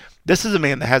ongoing. This is a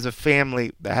man that has a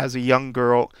family, that has a young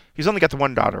girl. He's only got the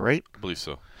one daughter, right? I believe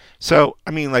so. So, I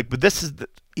mean, like, but this is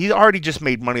he's already just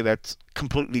made money that's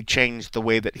completely changed the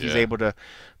way that he's able to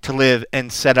live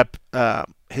and set up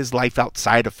his life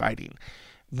outside of fighting.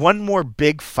 One more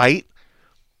big fight,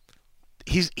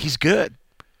 he's good.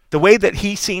 The way that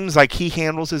he seems like he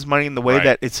handles his money and the way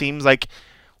that it seems like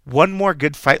one more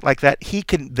good fight like that, he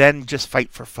can then just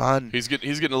fight for fun. He's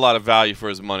getting a lot of value for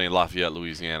his money in Lafayette,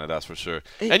 Louisiana. That's for sure.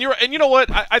 And you know what?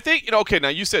 I think okay. Now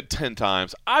you said 10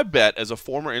 times. I bet as a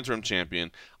former interim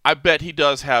champion, I bet he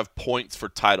does have points for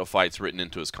title fights written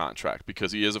into his contract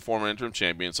because he is a former interim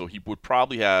champion. So he would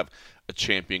probably have a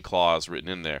champion clause written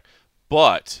in there.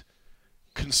 But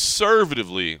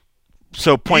conservatively,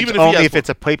 so points only if it's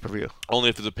a pay-per-view. Only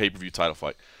if it's a pay-per-view title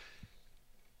fight.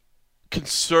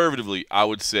 Conservatively, I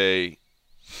would say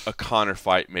a Conor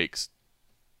fight makes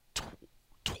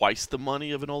twice the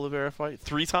money of an Oliveira fight.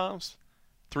 3 times?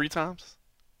 3 times?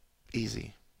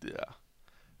 Easy. Yeah.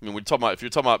 I mean, if you're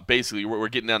talking about basically, we're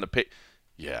getting down to pay.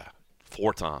 Yeah,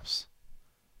 4 times.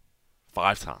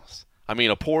 5 times. I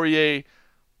mean, a Poirier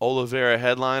Oliveira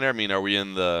headliner. I mean, are we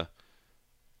in the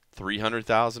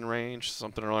 300,000 range,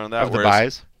 something around that? Of the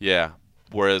buys? Yeah.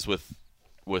 Whereas with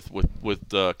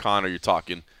Conor, you're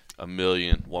talking $1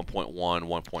 million, 1.1,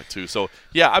 1.2. So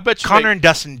yeah, I bet you Conor and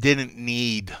Dustin didn't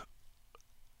need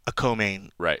a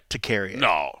co-main to carry it.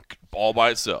 No, all by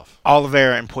itself.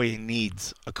 Oliveira and Poirier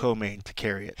needs a co-main to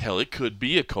carry it. Hell, it could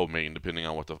be a co-main depending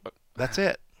on what the. That's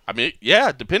it. I mean,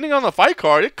 yeah, depending on the fight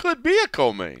card, it could be a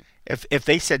co-main. If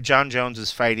they said John Jones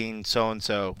is fighting so and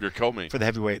so, your co-main for the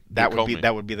heavyweight, that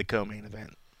would be the co-main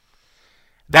event.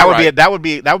 That would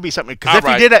be something. Because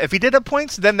if he did have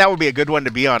points, then that would be a good one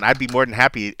to be on. I'd be more than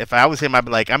happy. If I was him, I'd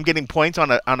be like, I'm getting points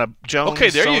on a Jones. Okay,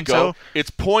 there you go. So. It's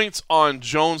points on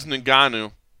Jones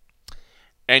Ngannou,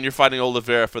 and you're fighting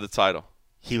Oliveira for the title.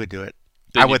 He would do it.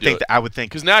 I would think.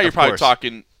 Because now you're probably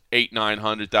talking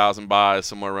 800,000-900,000 buys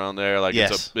somewhere around there. Like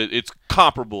yes. it's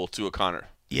comparable to a Conor.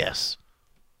 Yes.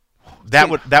 That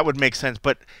would make sense,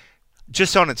 but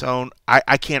just on its own,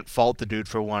 I can't fault the dude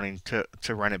for wanting to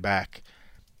run it back.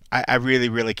 I really,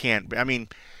 really can't. I mean,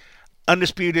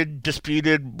 undisputed,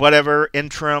 disputed, whatever,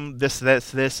 interim,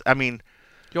 this. I mean,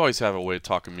 you always have a way of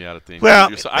talking me out of things. Well,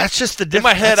 that's just the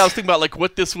difference. In my head, I was thinking about like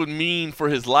what this would mean for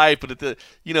his life, but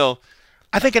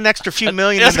I think an extra few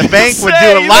million in the bank would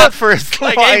do a lot for his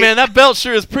life. Hey, man, that belt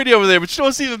sure is pretty over there, but you know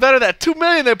what's even better? That $2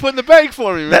 million they put in the bank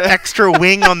for me, man. That extra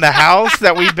wing on the house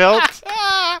that we built,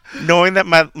 knowing that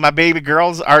my baby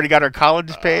girl's already got her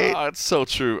college paid. It's so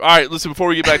true. All right, listen, before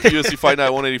we get back to UFC Fight Night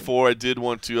 184, I did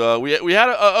want to we had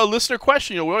a listener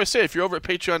question. We always say if you're over at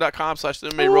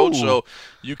patreon.com/MMA Roadshow,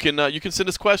 you can send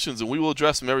us questions, and we will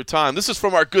address them every time. This is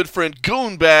from our good friend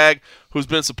Goonbag, who's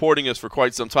been supporting us for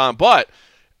quite some time, but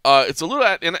it's a little,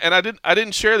 and I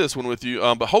didn't share this one with you,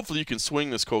 but hopefully you can swing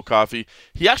this cold coffee.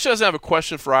 He actually doesn't have a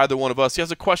question for either one of us. He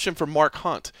has a question for Mark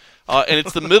Hunt, and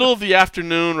it's the middle of the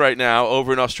afternoon right now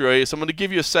over in Australia. So I'm going to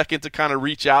give you a second to kind of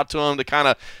reach out to him to kind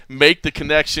of make the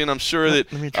connection. I'm sure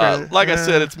that, like I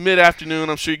said, it's mid-afternoon.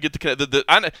 I'm sure you get the connection.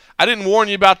 I didn't warn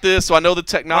you about this, so I know the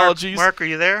technology's Mark, are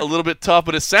you there? A little bit tough,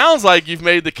 but it sounds like you've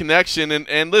made the connection.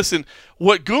 And listen,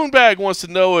 what Goonbag wants to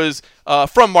know is,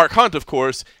 from Mark Hunt, of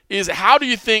course, is how do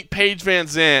you think Paige Van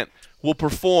Zandt will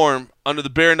perform under the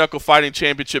Bare Knuckle Fighting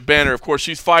Championship banner? Of course,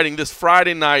 she's fighting this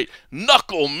Friday night.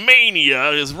 Knuckle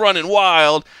Mania is running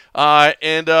wild. If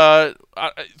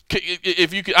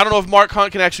you could, I don't know if Mark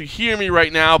Hunt can actually hear me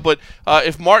right now, but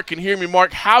if Mark can hear me,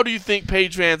 Mark, how do you think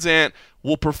Paige Van Zandt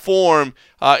will perform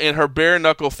in her Bare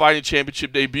Knuckle Fighting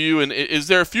Championship debut, and is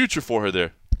there a future for her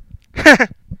there?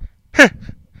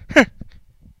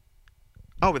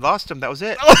 Oh, we lost him. That was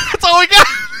it. That's all we got.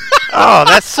 Oh,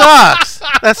 that sucks.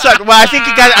 That sucks. Well, I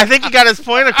think he got his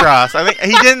point across. I think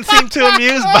he didn't seem too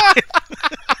amused by it.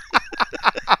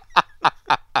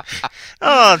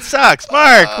 Oh, it sucks.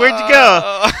 Mark, where'd you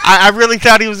go? I really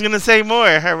thought he was going to say more.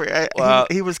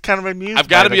 He was kind of amused. I've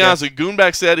got to be honest with you.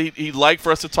 Goonback said he'd like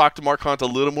for us to talk to Mark Hunt a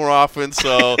little more often,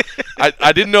 so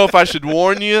I didn't know if I should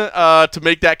warn you to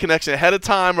make that connection ahead of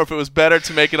time or if it was better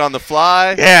to make it on the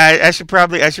fly. Yeah, I should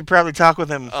probably talk with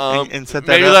him and set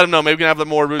that maybe up. Let him know. Maybe we can have a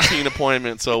more routine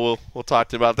appointment, so we'll talk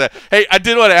to him about that. Hey, I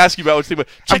did want to ask you about what you think.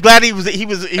 I'm glad he was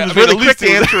really quick to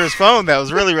answer his phone. That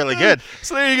was really, really good.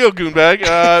 So there you go,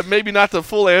 Goonbag. Maybe not the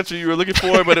full answer you were looking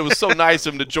for, but it was so nice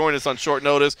of him to join us on short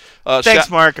notice. Thanks,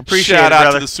 Mark. Appreciate it, shout out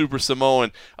brother. to the Super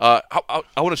Samoan. I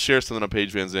want to share something on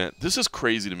Paige Van Zandt. This is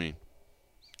crazy to me.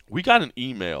 We got an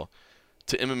email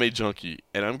to MMA Junkie,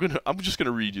 and I'm just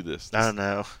gonna read you this. Oh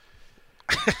no.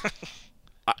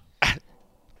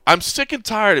 I'm sick and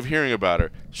tired of hearing about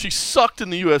her. She sucked in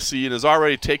the UFC and is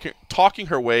already talking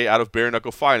her way out of bare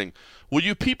knuckle fighting. Will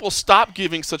you people stop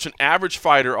giving such an average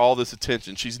fighter all this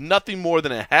attention? She's nothing more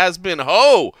than a has-been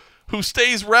hoe who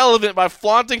stays relevant by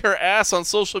flaunting her ass on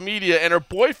social media, and her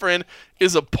boyfriend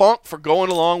is a punk for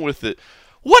going along with it.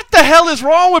 What the hell is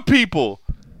wrong with people?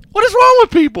 What is wrong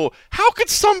with people? How could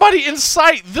somebody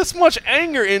incite this much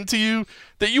anger into you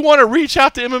that you want to reach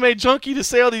out to MMA Junkie to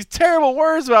say all these terrible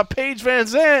words about Paige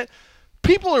VanZant.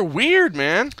 People are weird,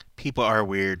 man. People are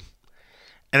weird.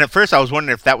 And at first I was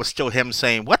wondering if that was still him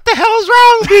saying, "What the hell is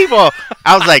wrong with people?"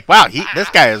 I was like, wow, this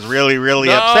guy is really, really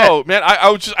upset. No, man,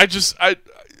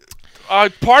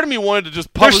 part of me wanted to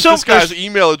just publish this guy's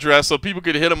email address so people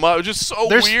could hit him up. It was just so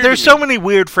weird. There's so many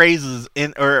weird phrases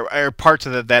in or parts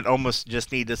of it that almost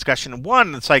just need discussion.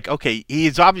 One, it's like, okay,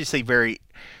 he's obviously very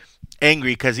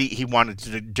angry because he wanted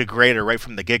to degrade her right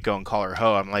from the get-go and call her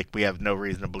hoe. I'm like, we have no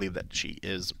reason to believe that she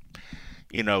is,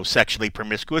 sexually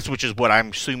promiscuous, which is what I'm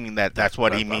assuming that's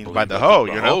what he means by the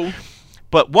hoe,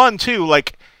 But one, too,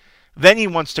 like, then he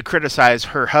wants to criticize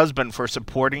her husband for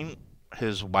supporting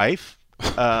his wife.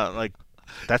 Like,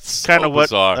 that's kind of what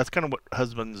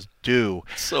husbands do.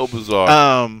 So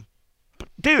bizarre.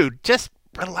 Dude, just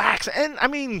relax. And I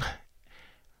mean,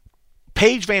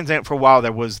 Paige VanZant for a while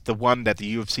there was the one that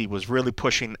the UFC was really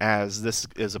pushing as this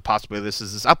is a possibility. This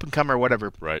is this up and comer,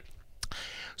 whatever. Right.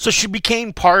 So she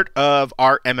became part of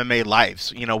our MMA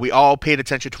lives. We all paid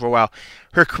attention to her for a while.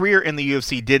 Her career in the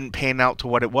UFC didn't pan out to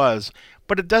what it was,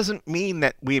 but it doesn't mean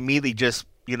that we immediately just,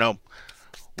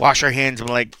 wash our hands and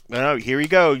be like, oh, here you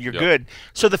go, you're good.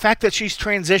 So the fact that she's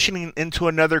transitioning into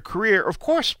another career, of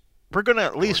course, we're going to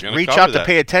at least reach out to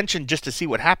pay attention just to see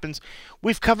what happens.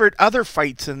 We've covered other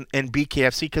fights in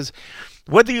BKFC because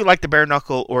whether you like the bare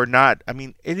knuckle or not, I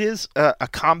mean, it is a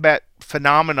combat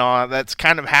phenomenon that's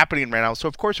kind of happening right now. So,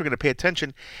 of course, we're going to pay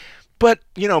attention. But,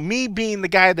 me being the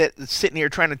guy that's sitting here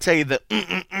trying to tell you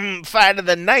the fight of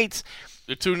the nights.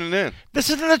 You're tuning in. This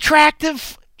is an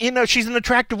attractive, she's an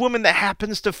attractive woman that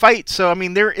happens to fight. So, I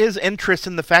mean, there is interest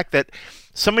in the fact that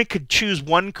somebody could choose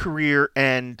one career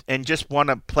and just want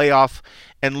to play off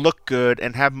and look good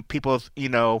and have people,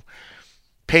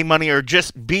 pay money or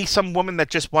just be some woman that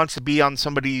just wants to be on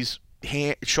somebody's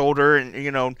shoulder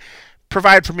and,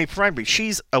 provide for me.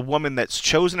 She's a woman that's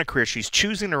chosen a career. She's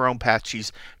choosing her own path.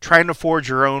 She's trying to forge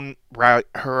her own route.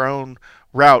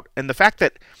 And the fact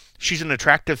that she's an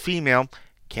attractive female,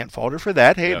 can't fault her for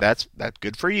that. Hey, that's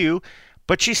good for you.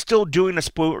 But she's still doing a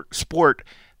sport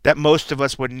that most of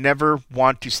us would never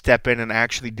want to step in and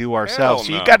actually do ourselves.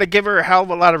 So you got to give her a hell of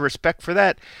a lot of respect for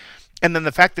that. And then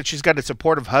the fact that she's got a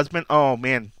supportive husband, oh,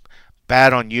 man,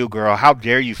 bad on you, girl. How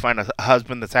dare you find a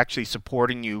husband that's actually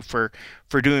supporting you for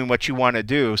doing what you want to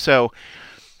do. So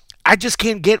I just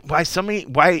can't get why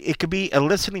it could be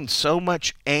eliciting so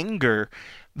much anger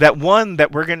that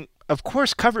we're going to, of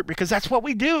course, cover it because that's what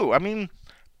we do. I mean,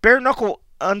 bare knuckle,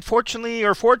 unfortunately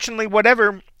or fortunately,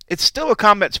 whatever, it's still a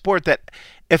combat sport that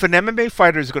if an MMA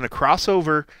fighter is going to cross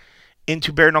over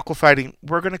into bare knuckle fighting,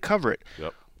 we're going to cover it.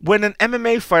 Yep. When an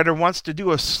MMA fighter wants to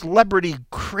do a celebrity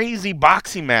crazy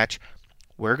boxing match,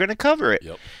 we're going to cover it.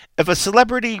 Yep. If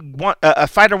a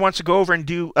fighter wants to go over and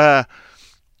do, I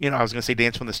was going to say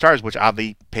Dance with the Stars, which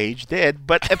oddly Paige did,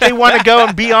 but if they want to go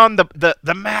and be on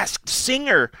the Masked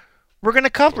Singer, we're going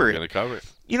to cover it. We're going to cover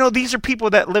it. These are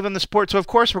people that live in the sport, so of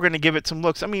course we're going to give it some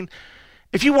looks. I mean,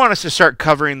 if you want us to start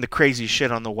covering the crazy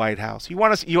shit on the White House, you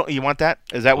want that?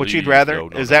 Is that what you'd rather?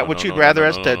 Is that what you'd rather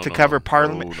us to cover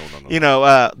Parliament?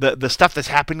 The stuff that's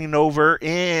happening over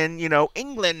in,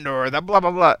 England or the blah,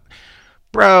 blah, blah.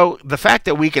 Bro, the fact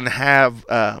that we can have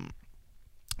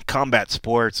combat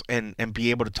sports and be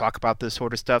able to talk about this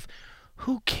sort of stuff,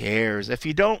 who cares? If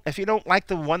you don't like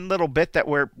the one little bit that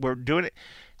we're doing it,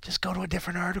 just go to a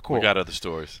different article. We got other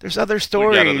stories. There's other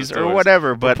stories or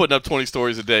whatever. But we're putting up 20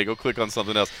 stories a day. Go click on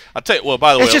something else. I'll tell you. Well,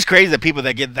 by the way, it's just crazy that people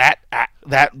that get that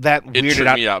weirded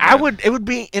out. It would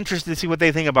be interesting to see what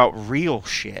they think about real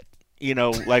shit.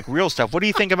 Like real stuff. What do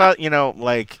you think about,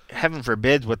 like heaven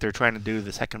forbids what they're trying to do to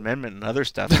the Second Amendment and other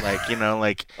stuff? Like,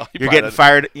 like you're getting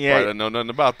fired. Yeah, I don't know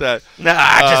nothing about that. Nah,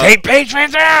 I just hate Paige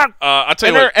VanZant. I'll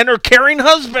tell you what. And her caring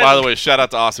husband. By the way, shout out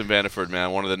to Austin Vanderford,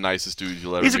 man. One of the nicest dudes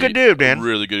you'll ever meet. He's a good dude, man.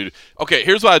 Really good dude. Okay,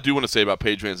 here's what I do want to say about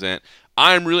Paige VanZant.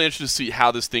 I'm really interested to see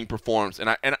how this thing performs.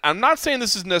 And I'm not saying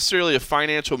this is necessarily a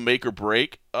financial make or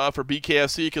break for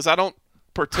BKFC because I don't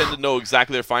pretend to know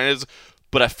exactly their finances.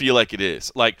 But I feel like it is.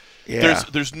 Like,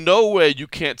 there's no way you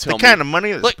can't tell me. The kind of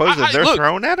money that's they're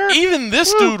throwing at her? Even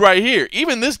this dude right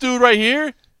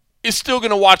here is still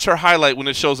going to watch her highlight when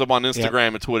it shows up on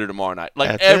Instagram and Twitter tomorrow night. Like,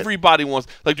 that's everybody wants.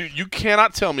 Like, dude, you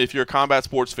cannot tell me if you're a combat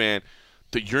sports fan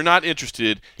that you're not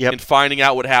interested in finding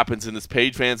out what happens in this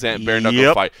Paige VanZant bare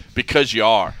knuckle fight because you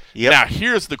are. Now,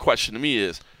 here's the question to me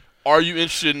is, are you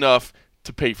interested enough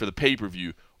to pay for the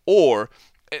pay-per-view? Or,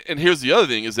 and here's the other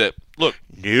thing is that, look.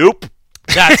 Nope.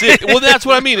 That's it. Well, that's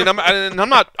what I mean, and I'm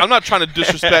not trying to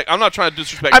disrespect. I'm not trying to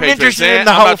disrespect. I'm interested in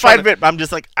the whole fight of it, but I'm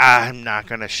just like, I'm not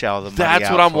going to shell the money. That's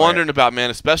what I'm wondering about, man.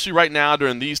 Especially right now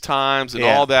during these times and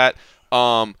all that.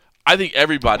 I think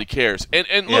everybody cares.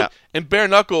 And look, and bare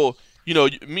knuckle, you know,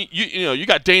 you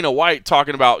got Dana White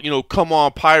talking about, come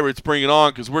on Pirates, bring it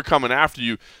on because we're coming after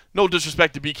you. No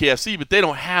disrespect to BKFC, but they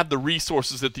don't have the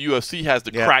resources that the UFC has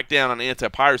to crack down on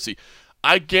anti-piracy.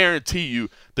 I guarantee you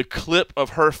the clip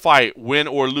of her fight, win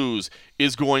or lose,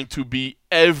 is going to be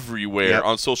everywhere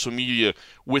on social media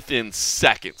within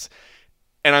seconds.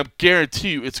 And I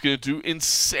guarantee you it's going to do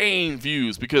insane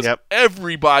views because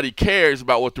everybody cares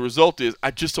about what the result is.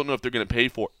 I just don't know if they're going to pay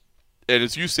for it. And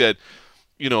as you said,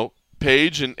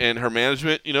 Paige and her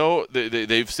management,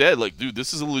 they've said, like, dude,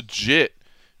 this is a legit,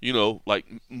 like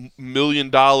 $1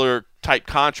 million type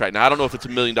contract. Now, I don't know if it's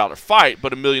 $1 million fight,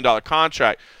 but $1 million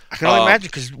contract. I can only imagine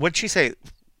because what'd she say?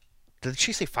 Did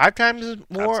she say 5 times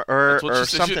more or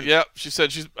something? She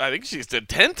said I think she said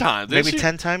 10 times. Maybe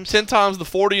 10 times? 10 times the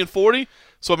 40 and 40.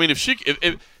 So, I mean,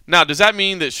 now, does that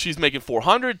mean that she's making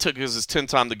 400 because it's 10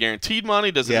 times the guaranteed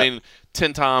money? Does it mean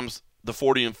 10 times the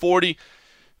 40 and 40?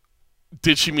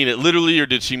 Did she mean it literally or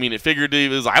did she mean it figuratively? It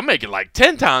was like, I'm making like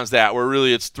 10 times that, where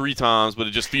really it's 3 times, but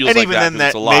it just feels like that because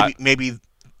it's a lot. Maybe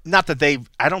not that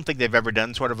I don't think they've ever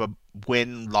done sort of a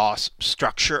win-loss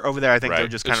structure over there. I think they're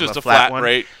just kind of a flat one.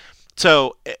 Rate.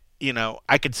 So,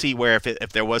 I could see where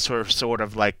if there was sort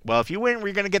of like, well, if you win,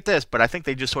 we're going to get this. But I think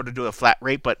they just sort of do a flat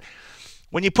rate. But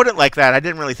when you put it like that, I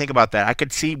didn't really think about that. I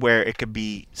could see where it could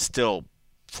be still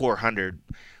 400,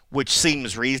 which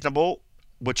seems reasonable,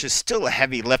 which is still a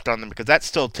heavy lift on them because that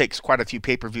still takes quite a few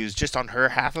pay-per-views just on her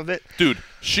half of it. Dude,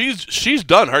 she's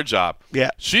done her job. Yeah.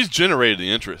 She's generated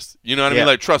the interest. You know what I mean?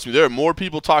 Like, trust me, there are more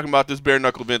people talking about this bare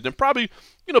knuckle event than probably,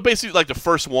 basically like the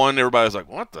first one, everybody's like,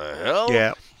 what the hell?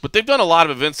 Yeah. But they've done a lot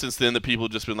of events since then that people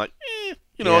have just been like,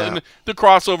 and the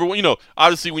crossover,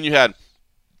 obviously when you had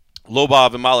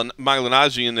Lobov and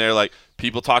Malignaggi in there, like,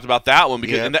 people talked about that one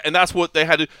because, and that's what they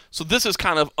had to. So this is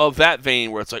kind of that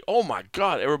vein where it's like, oh my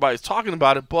God, everybody's talking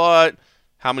about it, but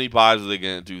how many buys are they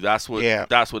going to do? That's what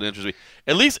interests me.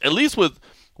 At least with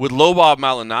Lobov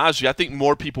Malignaggi, I think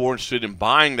more people were interested in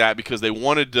buying that because they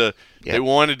wanted to. They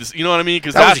wanted to, you know what I mean?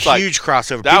 Because that was a huge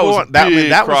crossover. That was a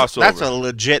big crossover. That's a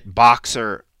legit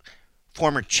boxer,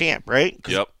 former champ, right?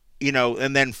 Yep.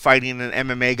 And then fighting an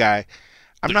MMA guy.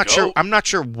 I'm not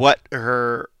sure what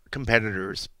her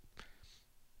competitor's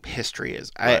history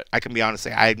is. Right. I can be honest,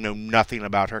 I know nothing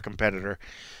about her competitor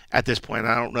at this point.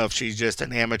 I don't know if she's just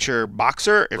an amateur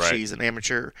boxer, if she's an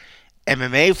amateur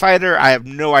MMA fighter. I have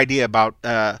no idea about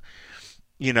the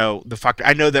factor.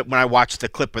 I know that when I watched the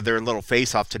clip of their little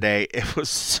face-off today, it was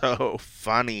so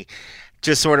funny.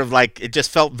 Just sort of like, it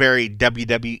just felt very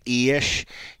WWE-ish,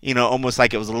 almost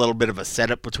like it was a little bit of a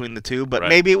setup between the two, but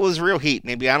maybe it was real heat.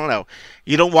 Maybe, I don't know.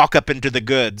 You don't walk up into the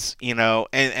goods,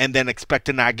 and then expect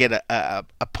to not get a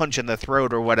punch in the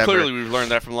throat or whatever. Clearly, we've learned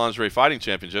that from lingerie fighting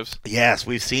championships. Yes,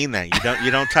 we've seen that.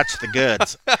 You don't touch the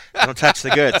goods. Don't touch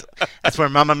the goods. That's where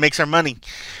Mama makes her money.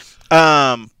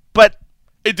 But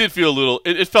it did feel a little.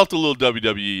 It felt a little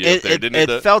WWE out there, didn't it?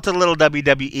 It felt a little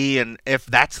WWE, and if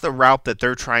that's the route that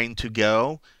they're trying to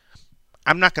go,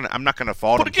 I'm not gonna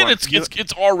fault them. But again,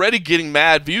 it's already getting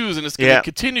mad views, and it's going to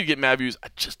continue to get mad views. I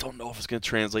just don't know if it's going to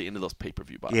translate into those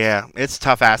pay-per-view buys. Yeah, it's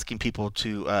tough asking people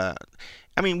to.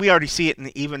 I mean, we already see it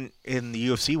even in the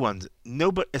UFC ones.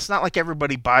 It's not like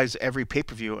everybody buys every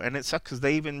pay-per-view, and it sucks because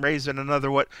they even raised it another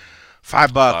 $5,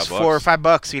 $4 or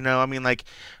 $5. I mean, like,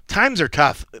 times are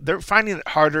tough. They're finding it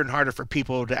harder and harder for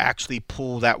people to actually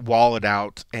pull that wallet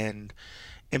out and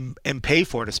pay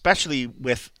for it, especially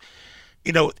with,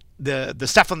 the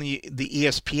stuff on the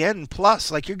ESPN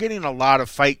Plus. Like, you're getting a lot of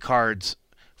fight cards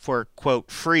for, quote,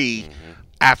 free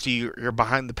after you're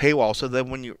behind the paywall. So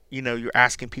then when you're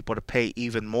asking people to pay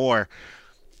even more,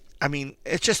 I mean,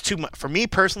 it's just too much. For me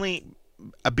personally,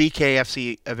 a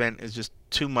BKFC event is just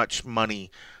too much money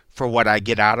for what I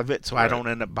get out of it, so I don't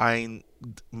end up buying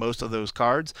most of those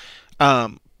cards.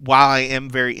 While I am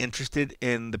very interested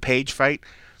in the Paige fight,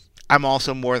 I'm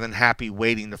also more than happy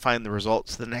waiting to find the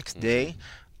results the next day.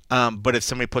 But if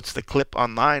somebody puts the clip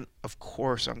online, of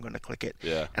course I'm going to click it.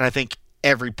 Yeah. And I think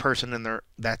every person in there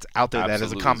that's out there that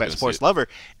is a combat sports lover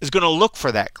is going to look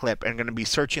for that clip and going to be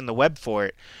searching the web for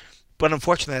it. But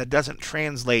unfortunately, that doesn't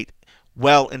translate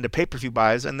well into pay-per-view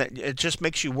buys, and that it just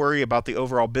makes you worry about the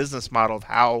overall business model of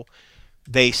how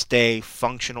they stay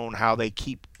functional and how they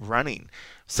keep running.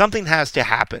 Something has to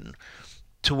happen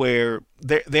to where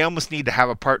they almost need to have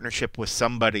a partnership with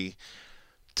somebody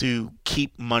to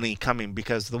keep money coming,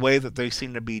 because the way that they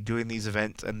seem to be doing these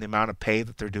events and the amount of pay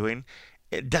that they're doing,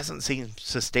 it doesn't seem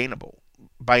sustainable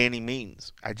by any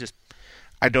means.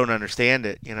 I don't understand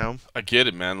it, I get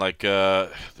it, man. Like, I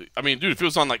mean, dude, if it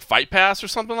was on like Fight Pass or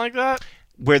something like that,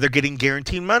 where they're getting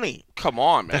guaranteed money. Come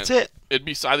on, man. That's it.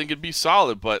 I think it'd be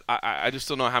solid, but I just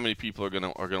don't know how many people are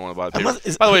gonna want to buy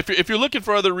it. By the way, if you're looking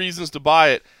for other reasons to buy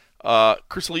it,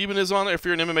 Chris Lieben is on there. If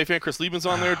you're an MMA fan, Chris Lieben's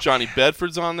on there. Johnny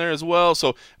Bedford's on there as well. So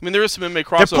I mean, there is some MMA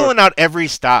crossover. They're pulling out every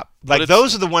stop. Like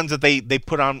those are the ones that they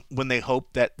put on when they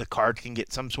hope that the card can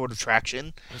get some sort of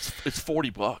traction. It's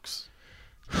 $40.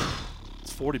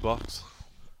 It's $40.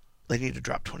 They need to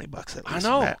drop $20 at least. I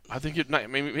know. I think it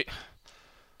maybe.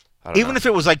 Even if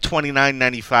it was like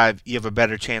 $29.95, you have a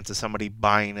better chance of somebody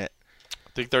buying it. I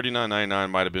think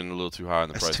 $39.99 might have been a little too high on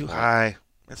the price. That's too high.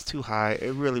 That's too high.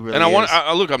 It really is. And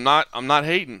look. I'm not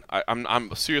hating.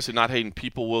 I'm seriously not hating.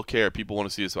 People will care. People want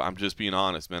to see this. So I'm just being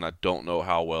honest, man. I don't know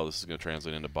how well this is going to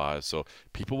translate into buys. So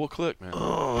people will click, man.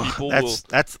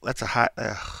 That's a hot.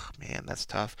 Man, that's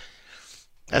tough.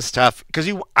 That's tough because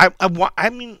I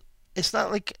mean, it's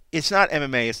not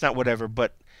MMA. It's not whatever,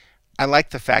 but. I like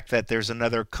the fact that there's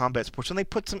another combat sports and they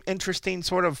put some interesting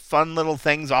sort of fun little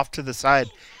things off to the side.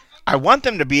 I want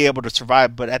them to be able to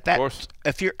survive, but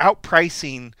if you're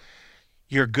outpricing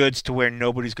your goods to where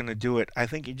nobody's going to do it, I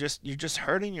think you're just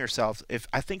hurting yourself.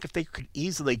 I think if they could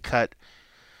easily cut,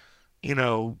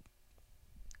 $10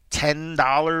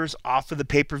 off of the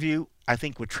pay-per-view, I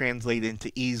think would translate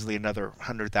into easily another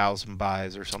 100,000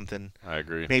 buys or something. I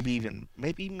agree.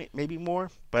 Maybe more,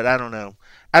 but I don't know.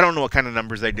 I don't know what kind of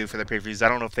numbers they do for their pay-per-views. I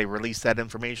don't know if they release that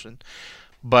information.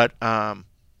 But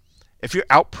if you're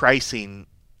outpricing,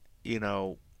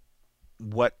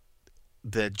 what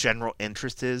the general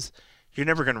interest is, you're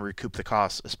never going to recoup the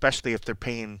costs, especially if they're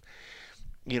paying,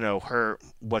 her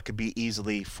what could be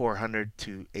easily 400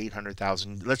 to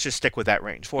 800,000. Let's just stick with that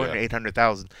range, 400 to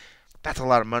 800,000. That's a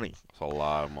lot of money. That's a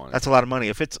lot of money. That's a lot of money.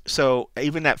 If it's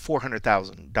even at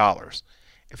 $400,000,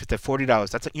 if it's at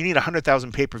 $40, you need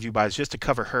 100,000 pay-per-view buys just to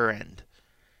cover her end.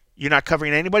 You're not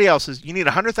covering anybody else's. You need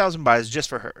 100,000 buys just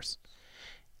for hers.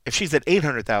 If she's at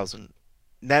 800,000,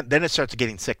 then it starts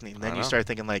getting sickening. Then you start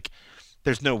thinking like,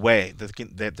 there's no way that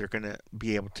they're going to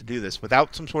be able to do this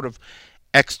without some sort of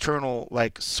external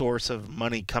source of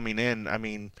money coming in. I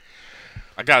mean,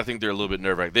 I gotta think they're a little bit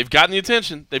nerve-wracking. They've gotten the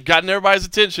attention. They've gotten everybody's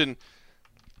attention.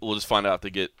 We'll just find out if they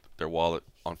get their wallet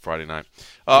on Friday night.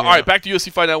 All right, back to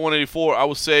UFC Fight Night 184. I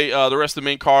will say the rest of the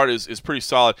main card is pretty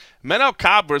solid.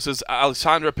 Beneil versus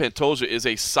Alexandre Pantoja is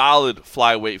a solid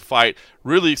flyweight fight.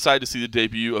 Really excited to see the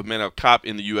debut of Beneil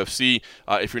in the UFC.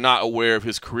 If you're not aware of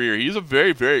his career, he's a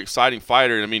very, very exciting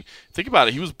fighter. And I mean, think about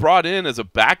it. He was brought in as a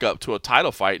backup to a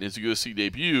title fight in his UFC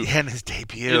debut. Yeah, in his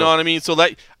debut. You know what I mean? So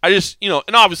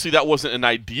and obviously that wasn't an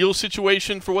ideal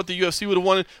situation for what the UFC would have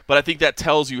wanted, but I think that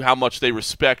tells you how much they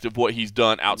respect of what he's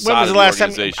done outside of the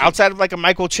organization. Outside of a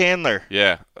Michael Chandler?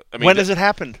 Yeah. I mean, when does it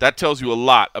happen? That tells you a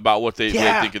lot about what they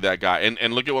think of that guy.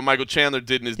 And look at what Michael Chandler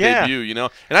did in his debut,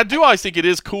 And I do always think it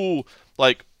is cool,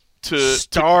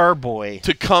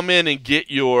 to come in and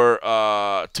get your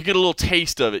to get a little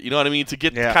taste of it, you know what I mean? To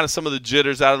get kind of some of the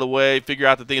jitters out of the way, figure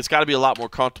out the thing. It's got to be a lot more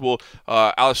comfortable.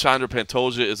 Alexandre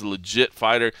Pantoja is a legit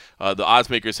fighter. The odds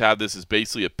makers have this as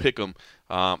basically a pick'em.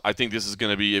 I think this is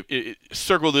going to be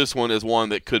circle this one as one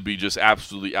that could be just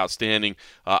absolutely outstanding.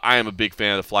 I am a big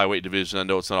fan of the flyweight division. I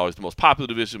know it's not always the most popular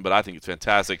division, but I think it's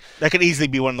fantastic. That could easily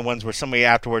be one of the ones where somebody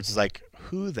afterwards is like,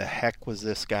 who the heck was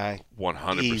this guy?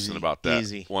 100% about that.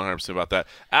 Easy. 100% about that.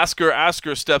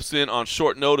 Asker steps in on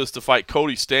short notice to fight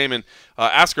Cody Stamann.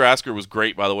 Asker was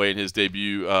great, by the way, in his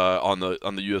debut on the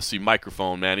UFC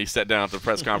microphone, man. He sat down at the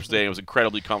press conference today and was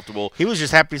incredibly comfortable. He was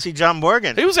just happy to see John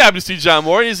Morgan. He was happy to see John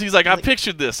Morgan. He's like, I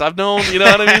pictured this. I've known, you know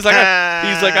what I mean? He's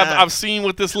like, I've seen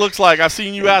what this looks like. I've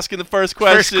seen you asking the first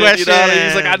question. You know what I mean?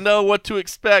 He's like, I know what to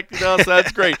expect. So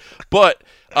that's great. But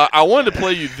I wanted to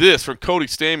play you this from Cody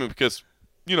Stamann because,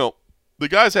 the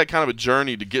guy's had kind of a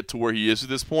journey to get to where he is at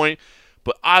this point,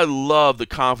 but I love the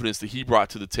confidence that he brought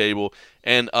to the table.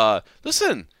 And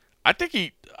listen, I think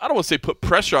I don't want to say put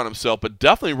pressure on himself, but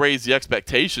definitely raised the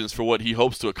expectations for what he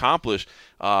hopes to accomplish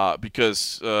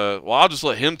because, I'll just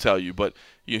let him tell you, but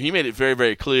he made it very,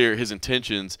 very clear his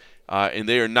intentions, and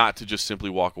they are not to just simply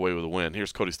walk away with a win.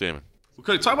 Here's Cody Stamann. Well,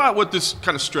 Cody, talk about what this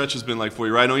kind of stretch has been like for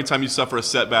you, right? I know anytime you suffer a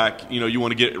setback, you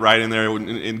want to get right in there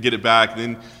and get it back.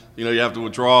 Then you have to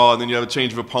withdraw, and then you have a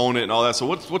change of opponent and all that. So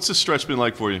what's this stretch been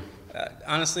like for you?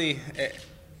 Honestly,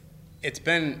 it's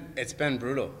been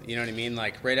brutal. You know what I mean?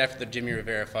 Right after the Jimmy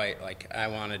Rivera fight,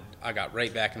 I got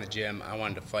right back in the gym. I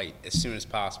wanted to fight as soon as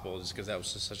possible, just because that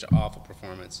was just such an awful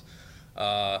performance.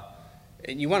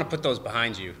 And you want to put those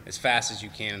behind you as fast as you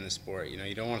can in the sport.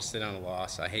 You don't want to sit on a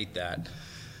loss. I hate that.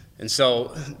 And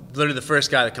so, literally, the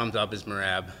first guy that comes up is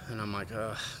Merab, and I'm like,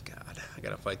 oh God, I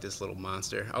gotta fight this little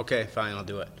monster. Okay, fine, I'll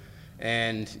do it.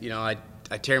 And I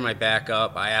tear my back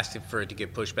up. I asked for it to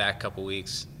get pushed back a couple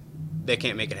weeks. they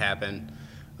can't make it happen.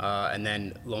 And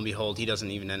then, lo and behold, he doesn't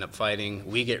even end up fighting.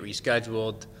 We get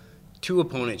rescheduled, 2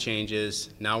 opponent changes,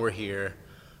 now we're here.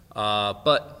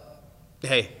 But,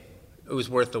 hey, it was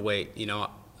worth the wait. You know,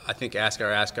 I think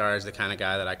Askar is the kind of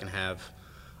guy that I can have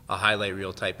a highlight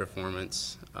reel type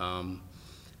performance. And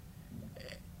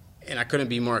I couldn't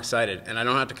be more excited. And I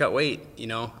don't have to cut weight, you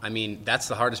know. I mean, that's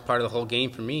the hardest part of the whole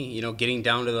game for me. You know, getting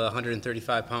down to the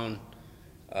 135-pound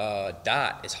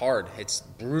dot is hard. It's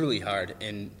brutally hard.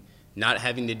 And not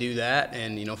having to do that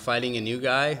and, you know, fighting a new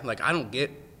guy, like, I don't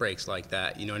get breaks like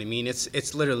that. You know what I mean?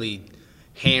 It's literally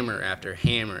hammer after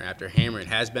hammer after hammer. It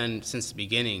has been since the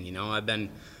beginning, you know. I've been,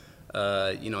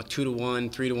 2-1,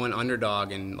 3-1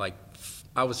 underdog, and, like,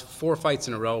 I was 4 fights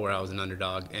in a row where I was an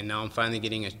underdog, and now I'm finally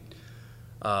getting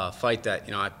a fight that,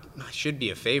 you know, I should be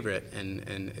a favorite,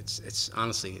 and it's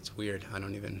honestly, it's weird. I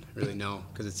don't even really know,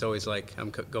 because it's always like I'm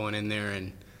going in there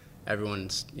and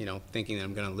everyone's, you know, thinking that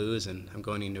I'm going to lose, and I'm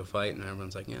going into a fight, and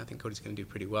everyone's like, yeah, I think Cody's going to do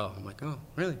pretty well. I'm like, oh,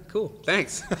 really? Cool.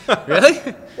 Thanks. Really?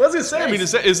 Well, I was going to say, I mean,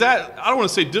 is that, I don't want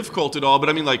to say difficult at all, but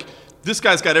I mean, like, this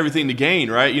guy's got everything to gain,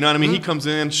 right? You know what I mean? Mm-hmm. He comes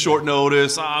in, short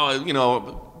notice, you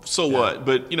know, so what?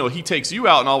 But, you know, he takes you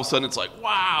out, and all of a sudden it's like,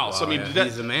 wow. Well, so, I mean, yeah,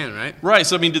 he's the man, right? Right.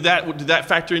 So, I mean, did that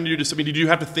factor into your decision? I mean, did you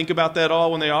have to think about that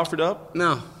all when they offered up?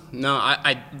 No.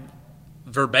 I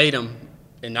verbatim,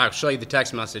 and I'll show you the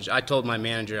text message. I told my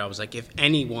manager, I was like, if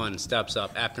anyone steps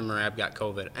up after Merab got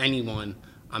COVID, anyone,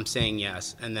 I'm saying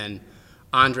yes. And then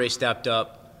Andre stepped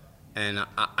up, and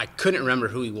I couldn't remember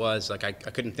who he was. Like, I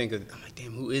couldn't think of, I'm like,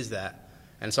 damn, who is that?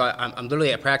 And so I'm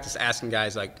literally at practice asking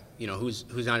guys, like, you know,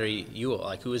 who's Andre Ewell?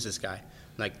 Like, who is this guy?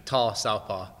 Like, tall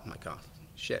southpaw. I'm like, oh,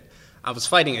 shit. I was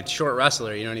fighting a short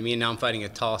wrestler, you know what I mean? Now I'm fighting a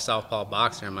tall southpaw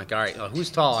boxer. I'm like, all right,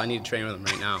 who's tall? I need to train with him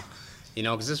right now. You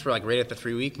know, because this was like right at the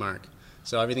 3-week mark.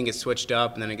 So everything gets switched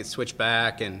up, and then it gets switched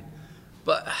back.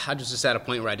 But I was just at a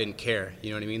point where I didn't care, you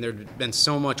know what I mean? There had been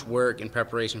so much work in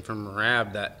preparation for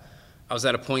Merab that I was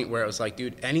at a point where it was like,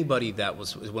 dude, anybody that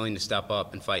was willing to step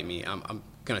up and fight me, I'm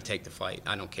going to take the fight.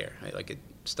 I don't care.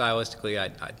 Stylistically,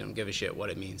 I don't give a shit what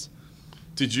it means.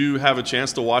 Did you have a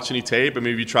chance to watch any tape? I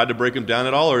mean, have you tried to break him down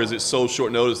at all, or is it so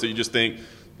short notice that you just think,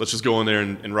 let's just go in there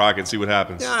and rock it and see what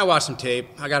happens? Yeah, I watched some tape.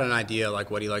 I got an idea,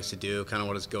 like, what he likes to do, kind of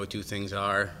what his go-to things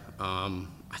are.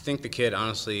 I think the kid,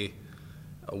 honestly,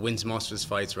 wins most of his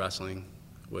fights wrestling,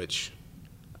 which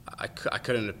I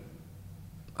couldn't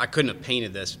have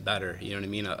painted this better. You know what I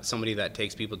mean? Somebody that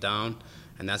takes people down,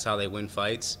 and that's how they win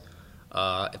fights.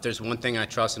 If there's one thing I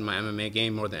trust in my MMA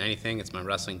game more than anything, it's my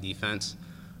wrestling defense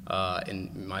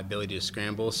and my ability to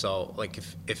scramble. So, like,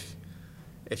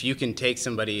 if you can take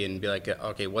somebody and be like,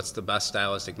 okay, what's the best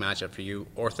stylistic matchup for you?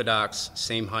 Orthodox,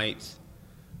 same height,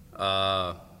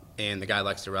 and the guy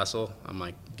likes to wrestle. I'm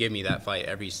like, give me that fight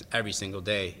every single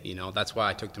day. You know, that's why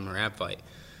I took the Merab fight.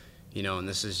 You know, and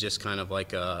this is just kind of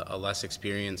like a less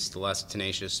experienced, less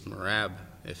tenacious Merab,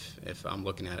 if I'm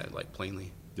looking at it, like,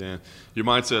 plainly. Yeah, your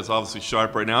mindset's obviously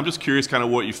sharp right now. I'm just curious kind of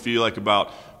what you feel like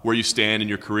about where you stand in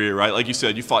your career, right? Like you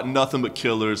said, you fought nothing but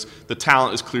killers. The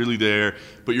talent is clearly there,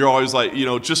 but you're always like, you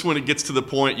know, just when it gets to the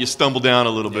point, you stumble down a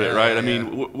little bit, right? I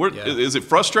mean, is it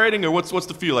frustrating, or what's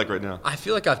the feel like right now? I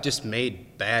feel like I've just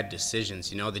made bad decisions.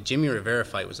 You know, the Jimmy Rivera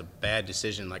fight was a bad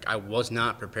decision. Like, I was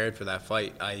not prepared for that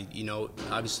fight. You know,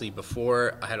 obviously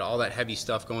before I had all that heavy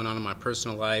stuff going on in my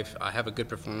personal life. I have a good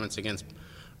performance against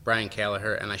Brian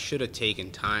Kelleher, and I should have taken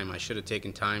time. I should have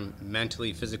taken time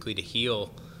mentally, physically to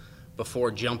heal before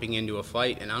jumping into a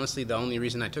fight. And honestly, the only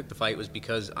reason I took the fight was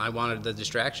because I wanted the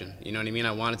distraction. You know what I mean?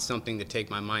 I wanted something to take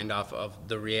my mind off of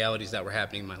the realities that were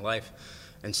happening in my life.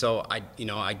 And so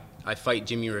I fight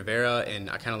Jimmy Rivera, and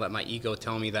I kind of let my ego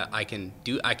tell me that I can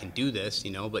do this,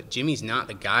 you know. But Jimmy's not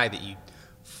the guy that you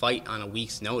fight on a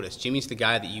week's notice. Jimmy's the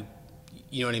guy that you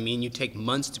know what I mean? You take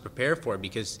months to prepare for,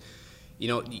 because you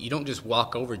know, you don't just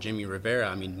walk over Jimmy Rivera.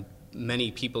 I mean,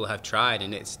 many people have tried,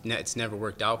 and it's never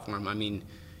worked out for him. I mean,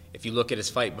 if you look at his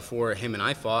fight before him and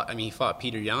I fought, I mean, he fought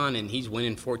Peter Yan, and he's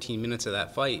winning 14 minutes of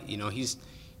that fight. You know, he's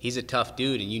a tough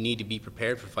dude, and you need to be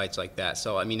prepared for fights like that.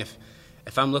 So, I mean,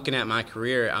 if I'm looking at my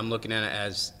career, I'm looking at it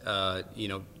as, you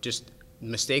know, just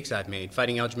mistakes I've made.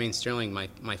 Fighting Aljamain Sterling, my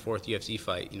 4th UFC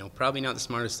fight, you know, probably not the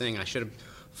smartest thing. I should have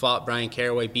fought Brian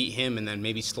Caraway, beat him, and then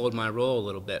maybe slowed my roll a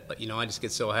little bit. But, you know, I just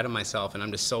get so ahead of myself, and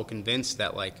I'm just so convinced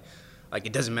that, like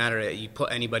it doesn't matter that you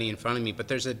put anybody in front of me. But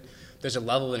there's a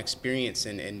level of experience,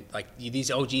 and like, these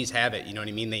OGs have it, you know what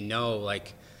I mean? They know,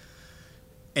 like,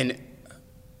 and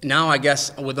now I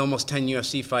guess with almost 10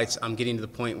 UFC fights, I'm getting to the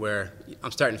point where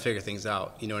I'm starting to figure things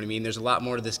out, you know what I mean? There's a lot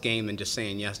more to this game than just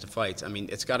saying yes to fights. I mean,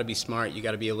 it's got to be smart. You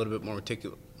got to be a little bit more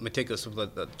meticulous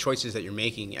with the choices that you're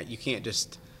making. You can't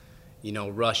just,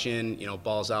 rush in,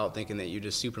 balls out, thinking that you're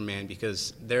just Superman,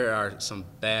 because there are some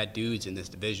bad dudes in this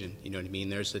division. You know what I mean?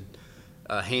 There's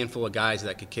a handful of guys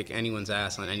that could kick anyone's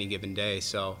ass on any given day.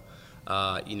 So,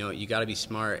 you got to be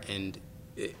smart. And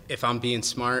if I'm being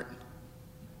smart,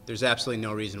 there's absolutely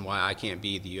no reason why I can't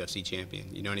be the UFC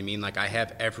champion. You know what I mean? Like, I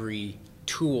have every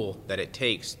tool that it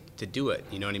takes to do it.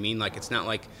 You know what I mean? Like, it's not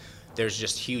like there's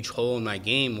just a huge hole in my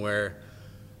game where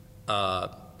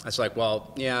it's like,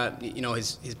 well, yeah,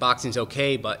 his boxing's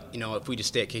okay, but, if we just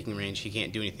stay at kicking range, he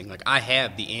can't do anything. Like, I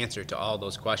have the answer to all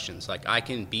those questions. Like, I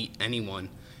can beat anyone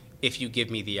if you give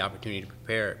me the opportunity to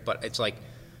prepare. But it's like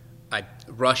I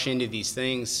rush into these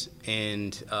things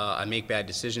and I make bad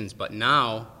decisions. But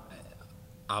now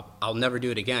I'll never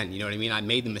do it again. You know what I mean? I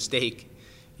made the mistake,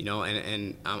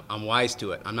 and I'm wise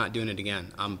to it. I'm not doing it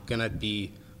again. I'm going to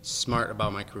be smart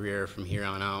about my career from here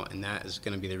on out, and that is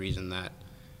going to be the reason that,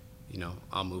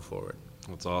 I'll move forward.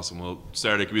 That's awesome. Well,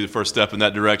 Saturday could be the first step in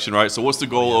that direction, right? So what's the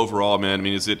goal overall, man? I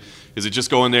mean, is it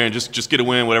just go in there and just get a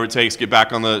win, whatever it takes, get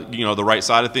back on the the right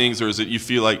side of things, or is it you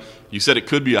feel like you said it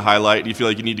could be a highlight? Do you feel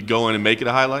like you need to go in and make it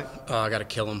a highlight? I got to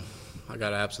kill him. I got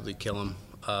to absolutely kill him.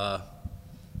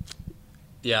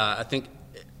 Yeah, I think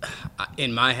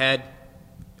in my head,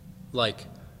 like,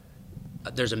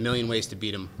 there's a million ways to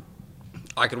beat him.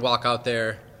 I could walk out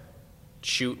there,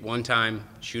 shoot one time,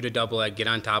 shoot a double leg, get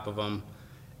on top of him,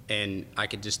 and I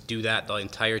could just do that the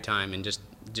entire time and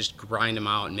just grind him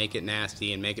out and make it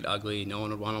nasty and make it ugly. No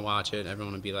one would want to watch it.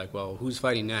 Everyone would be like, well, who's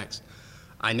fighting next?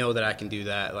 I know that I can do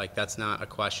that. Like, that's not a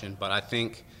question. But I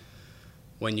think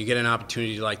when you get an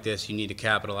opportunity like this, you need to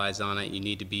capitalize on it. You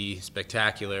need to be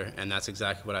spectacular, and that's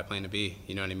exactly what I plan to be.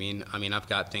 You know what I mean? I mean, I've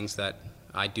got things that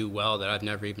I do well that I've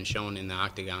never even shown in the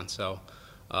octagon. So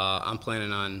I'm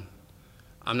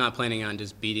not planning on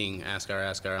just beating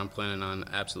Askar. I'm planning on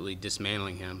absolutely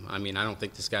dismantling him. I mean, I don't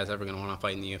think this guy's ever going to want to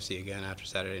fight in the UFC again after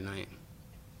Saturday night.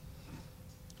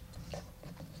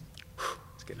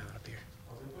 It's getting hot up here.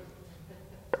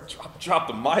 Drop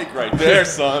the mic right there,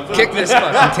 son. Kick this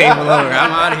fucking table over.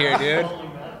 I'm out of here, dude.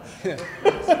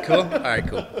 Cool? All right,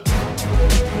 cool.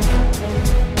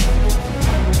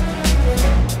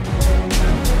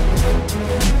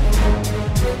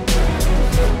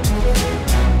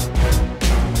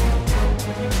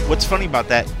 What's funny about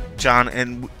that, John,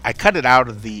 and I cut it out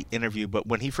of the interview, but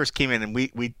when he first came in, and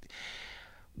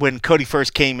when Cody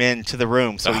first came into the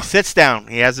room, so he sits down,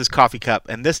 he has his coffee cup,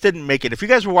 and this didn't make it. If you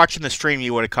guys were watching the stream,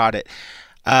 you would have caught it,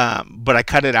 but I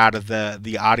cut it out of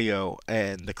the audio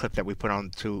and the clip that we put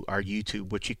onto our YouTube,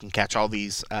 which you can catch all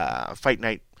these Fight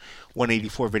Night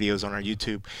 184 videos on our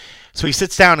YouTube. So he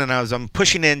sits down, and I'm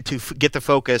pushing in to get the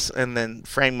focus and then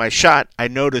frame my shot. I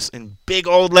notice in big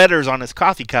old letters on his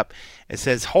coffee cup, it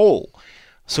says whole.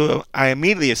 So I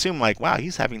immediately assume, like, wow,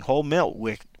 he's having whole milk,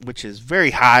 which is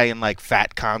very high in, like,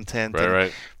 fat content.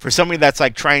 Right. For somebody that's,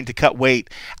 like, trying to cut weight,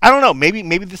 I don't know. Maybe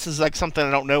this is, like, something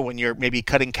I don't know when you're maybe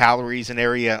cutting calories in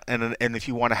area and if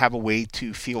you want to have a way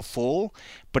to feel full,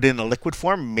 but in a liquid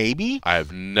form, maybe. I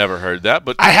have never heard that,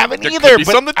 but I haven't either.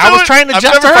 But I was trying to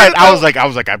justify it. I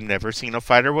was like, I've never seen a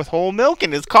fighter with whole milk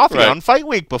in his coffee on fight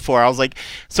week before. I was like,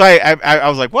 so I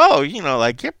was like, whoa,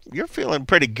 like you're feeling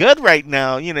pretty good right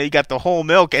now. You got the whole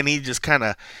milk, and he just kind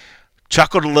of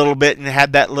chuckled a little bit and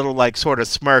had that little, like, sort of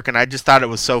smirk, and I just thought it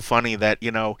was so funny that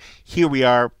here we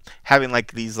are having,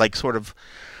 like, these, like, sort of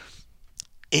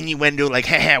innuendo, like,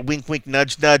 wink, wink,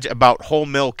 nudge, nudge about whole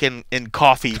milk and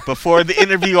coffee before the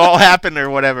interview all happened or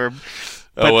whatever.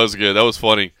 That was good. That was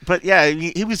funny. But yeah,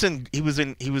 he was in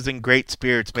great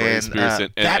spirits, man. Great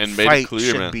spirits, that and made fight it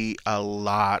clear, should be a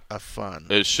lot of fun.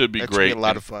 It should be that great. Should be a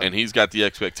lot of fun. And he's got the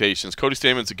expectations. Cody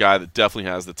Stamann's a guy that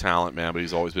definitely has the talent, man, but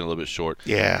he's always been a little bit short.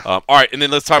 Yeah. All right, and then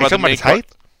let's talk about the main card.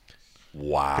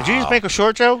 Wow. Did you just make a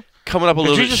short, Joe? Coming up a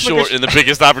little bit short in the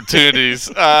biggest opportunities.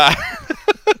 All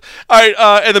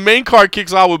right, and the main card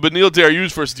kicks off with Beneil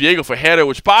Dariush versus Diego Ferreira,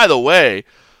 which, by the way,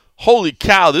 holy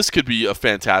cow, this could be a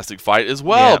fantastic fight as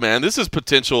well, man. This is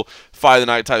potential fight of the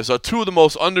night type. So two of the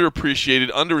most underappreciated,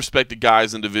 underrespected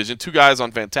guys in the division, two guys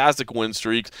on fantastic win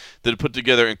streaks that have put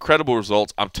together incredible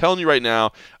results. I'm telling you right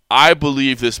now, I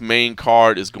believe this main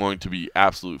card is going to be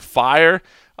absolute fire.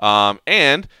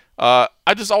 And I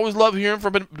just always love hearing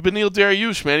from Beneil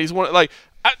Dariush, man. He's one, like,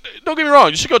 don't get me wrong.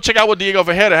 You should go check out what Diego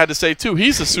Ferreira had to say too.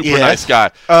 He's a super nice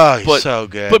guy. Oh, he's so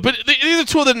good. But these are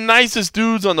two of the nicest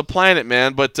dudes on the planet,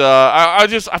 man. But I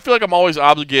feel like I'm always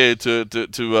obligated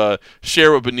to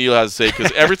share what Beneil has to say,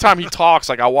 because every time he talks,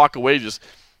 like, I walk away just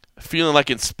feeling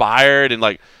like inspired and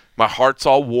like my heart's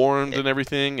all warmed and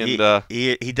everything. And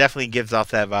he definitely gives off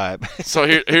that vibe. So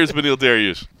here's Beneil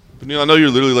Dariush. Beneil, I know you're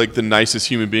literally like the nicest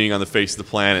human being on the face of the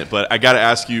planet, but I got to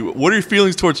ask you, what are your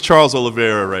feelings towards Charles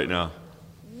Oliveira right now?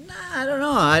 Nah, I don't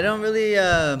know. I don't really,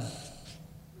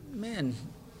 man.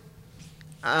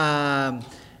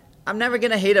 I'm never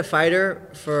gonna hate a fighter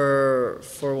for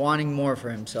wanting more for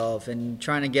himself and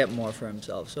trying to get more for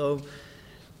himself. So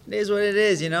it is what it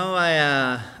is, you know.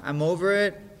 I'm over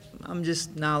it. I'm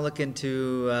just now looking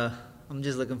to. I'm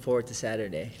just looking forward to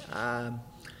Saturday.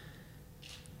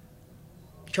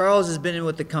 Charles has been in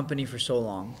with the company for so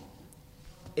long.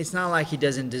 It's not like he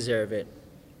doesn't deserve it.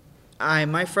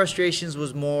 My frustrations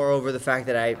was more over the fact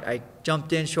that I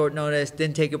jumped in short notice,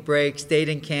 didn't take a break, stayed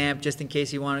in camp just in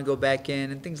case he wanted to go back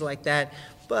in and things like that.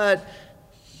 But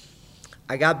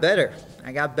I got better.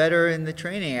 I got better in the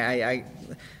training.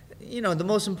 You know, the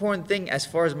most important thing as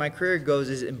far as my career goes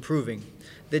is improving.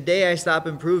 The day I stop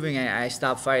improving, I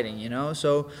stop fighting, you know?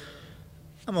 So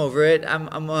I'm over it.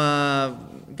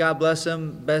 God bless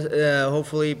him.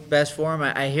 Hopefully best for him.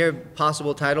 I hear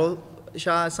possible title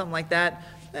shot, something like that.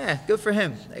 Yeah, good for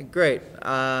him. Great.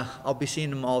 I'll be seeing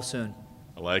them all soon.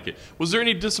 I like it. Was there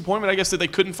any disappointment, I guess, that they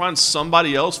couldn't find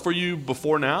somebody else for you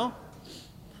before now?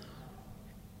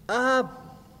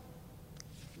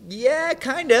 Yeah,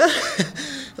 kind of.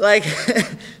 Like,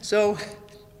 so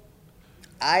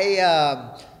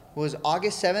I was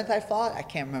August 7th I fought. I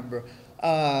can't remember.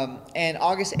 And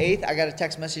August 8th, I got a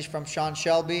text message from Sean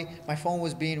Shelby. My phone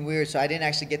was being weird, so I didn't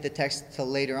actually get the text till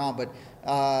later on. But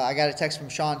I got a text from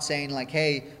Sean saying, like,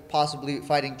 hey, possibly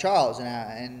fighting Charles.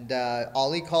 And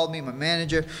Ali called me, my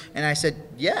manager, and I said,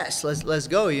 yes, let's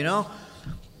go, you know.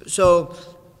 So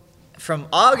from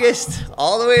August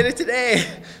all the way to today,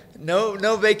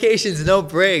 no vacations, no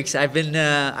breaks. I've been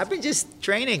just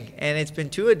training, and it's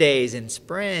been two-a-days and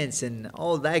sprints and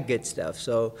all that good stuff.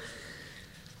 So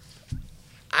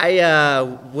I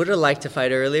would have liked to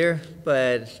fight earlier,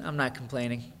 but I'm not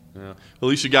complaining. Yeah. At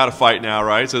least you got a fight now,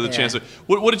 right? So the chance of,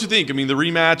 what did you think? I mean, the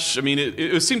rematch, I mean,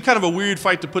 it seemed kind of a weird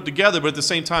fight to put together, but at the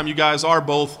same time, you guys are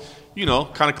both, you know,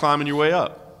 kind of climbing your way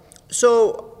up.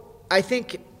 So I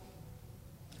think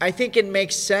it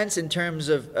makes sense in terms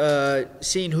of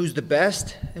seeing who's the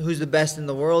best in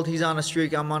the world. He's on a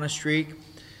streak, I'm on a streak.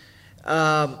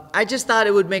 I just thought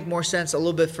it would make more sense a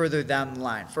little bit further down the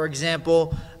line. For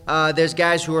example, there's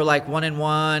guys who are like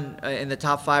 1-1 in the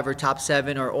top 5 or top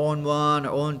 7, or 0-1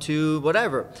 or 0-2,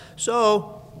 whatever.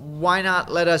 So why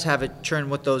not let us have a turn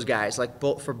with those guys, like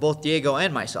for both Diego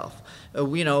and myself?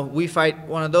 You know, we fight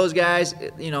one of those guys.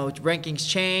 You know, rankings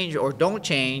change or don't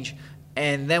change,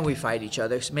 and then we fight each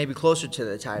other, so maybe closer to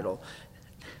the title.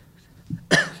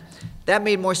 That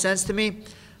made more sense to me.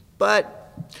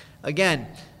 But again,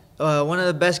 one of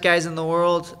the best guys in the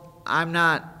world, I'm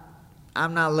not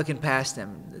looking past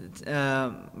him.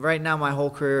 Right now, my whole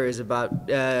career is about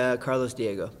Carlos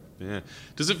Diego. Yeah.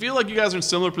 Does it feel like you guys are in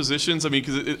similar positions? I mean,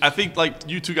 because I think like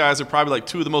you two guys are probably like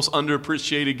two of the most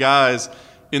underappreciated guys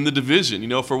in the division, you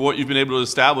know, for what you've been able to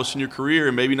establish in your career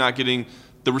and maybe not getting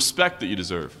the respect that you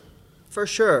deserve. For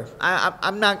sure.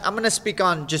 I'm going to speak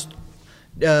on just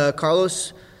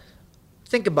Carlos.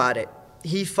 Think about it.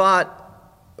 He fought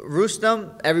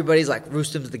Rustam. Everybody's like,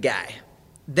 Rustam's the guy.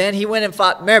 Then he went and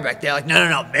fought Merbek. They're like, no,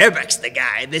 Merbek's the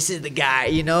guy. This is the guy,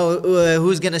 you know,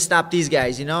 who's going to stop these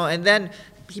guys, you know? And then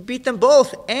he beat them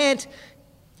both, and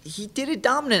he did it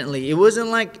dominantly. It wasn't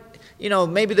like, you know,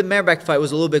 maybe the Merbek fight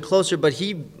was a little bit closer, but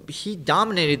he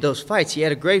dominated those fights. He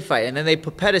had a great fight, and then they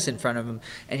put Pettis in front of him,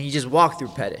 and he just walked through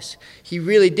Pettis. He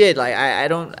really did. Like, I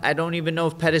don't even know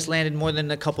if Pettis landed more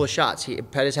than a couple of shots.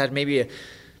 Pettis had maybe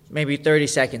 30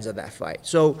 seconds of that fight.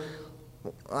 So,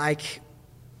 like,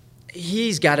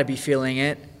 he's got to be feeling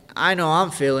it. I know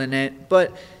I'm feeling it.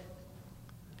 But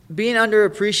being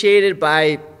underappreciated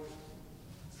by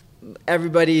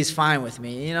everybody is fine with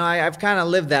me. You know, I've kind of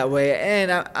lived that way.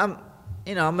 And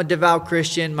I'm a devout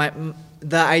Christian.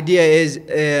 The idea is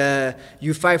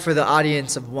you fight for the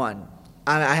audience of one.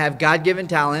 I have God-given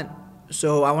talent,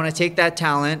 so I want to take that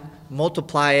talent,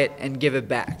 multiply it, and give it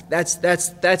back.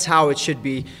 That's how it should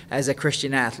be as a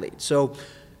Christian athlete. So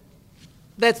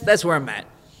that's where I'm at.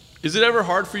 Is it ever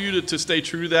hard for you to stay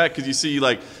true to that? Because you see,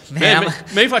 like, man,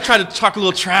 maybe if I try to talk a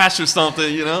little trash or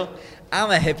something, you know? I'm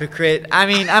a hypocrite. I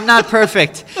mean, I'm not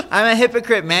perfect. I'm a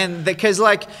hypocrite, man. Because,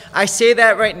 like, I say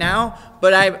that right now,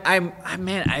 but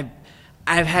I've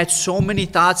had so many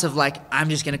thoughts of, like, I'm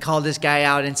just going to call this guy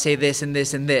out and say this and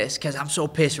this and this because I'm so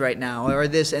pissed right now, or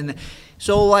this and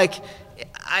so, like,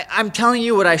 I'm telling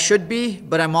you what I should be,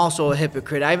 but I'm also a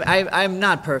hypocrite. I'm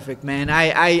not perfect, man.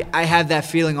 I have that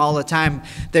feeling all the time.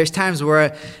 There's times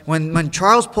where when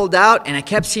Charles pulled out and I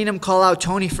kept seeing him call out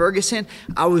Tony Ferguson,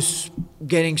 I was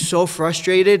getting so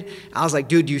frustrated. I was like,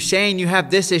 dude, you're saying you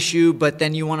have this issue, but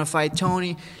then you want to fight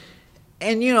Tony.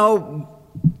 And, you know,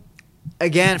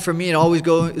 again, for me, it always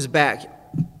goes back.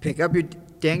 Pick up your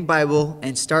dang Bible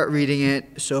and start reading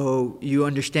it so you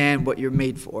understand what you're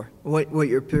made for, what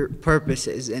your purpose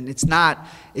is. And it's not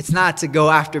to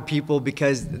go after people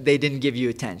because they didn't give you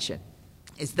attention.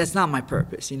 That's not my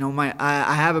purpose. You know,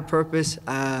 I have a purpose.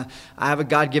 I have a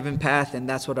God-given path, and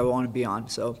that's what I want to be on.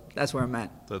 So that's where I'm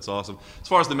at. That's awesome. As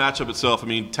far as the matchup itself, I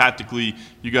mean, tactically,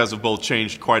 you guys have both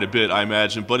changed quite a bit, I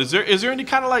imagine. But is there any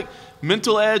kind of like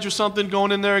mental edge or something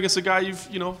going in there against a guy you've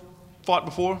fought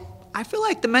before? I feel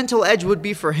like the mental edge would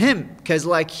be for him because,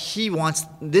 like, he wants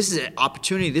 – this is an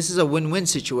opportunity. This is a win-win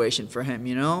situation for him,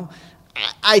 you know?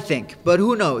 I think, but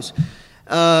who knows?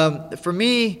 For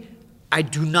me, I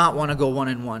do not want to go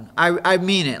 1-1. I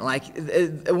mean it. Like,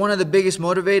 one of the biggest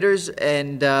motivators,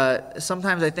 and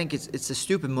sometimes I think it's a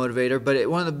stupid motivator, but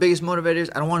one of the biggest motivators,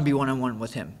 I don't want to be 1-1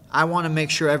 with him. I want to make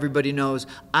sure everybody knows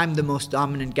I'm the most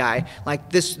dominant guy. Like,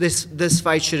 this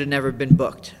fight should have never been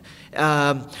booked.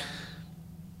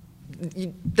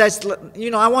 That's, you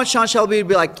know, I want Sean Shelby to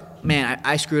be like, man,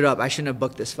 I screwed up. I shouldn't have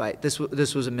booked this fight. This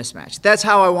was a mismatch. That's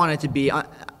how I want it to be.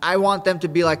 I want them to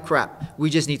be like, crap, we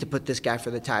just need to put this guy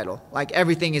for the title. Like,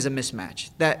 everything is a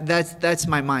mismatch. That's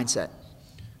my mindset.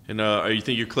 And you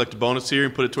think you collect a bonus here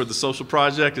and put it toward the social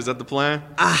project? Is that the plan?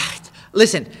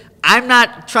 Listen, I'm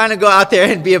not trying to go out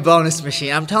there and be a bonus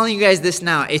machine. I'm telling you guys this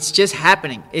now. It's just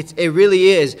happening. It really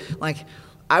is. Like,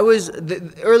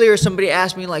 earlier somebody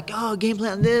asked me, like, oh, game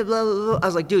plan, blah, blah, blah. I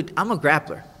was like, dude, I'm a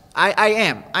grappler. I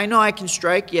am. I know I can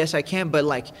strike. Yes, I can. But,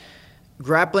 like,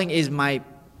 grappling is my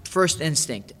first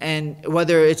instinct. And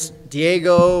whether it's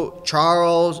Diego,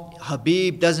 Charles,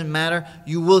 Habib, doesn't matter.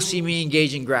 You will see me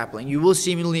engage in grappling. You will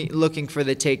see me looking for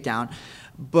the takedown.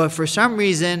 But for some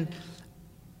reason,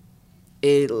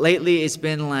 lately it's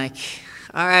been like,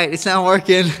 all right, it's not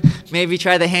working. Maybe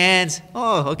try the hands.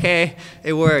 Oh, okay,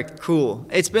 it worked. Cool.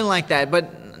 It's been like that,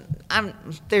 but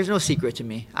there's no secret to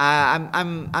me.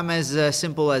 I'm as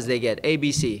simple as they get.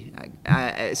 ABC.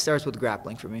 It starts with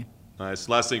grappling for me. Nice.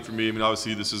 Last thing for me. I mean,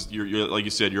 obviously, this is you're like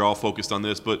you said, you're all focused on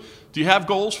this. But do you have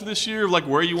goals for this year? Like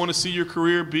where you want to see your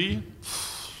career be?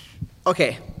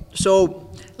 Okay, so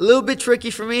a little bit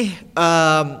tricky for me.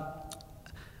 I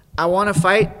want to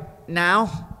fight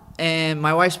now. And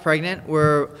my wife's pregnant.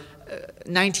 We're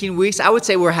 19 weeks. I would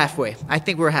say we're halfway. I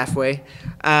think we're halfway.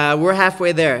 We're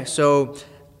halfway there. So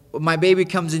my baby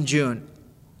comes in June.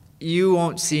 You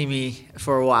won't see me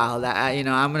for a while.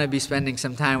 I'm going to be spending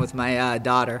some time with my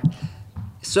daughter.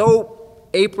 So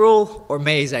April or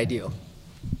May is ideal.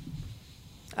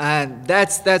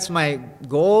 That's my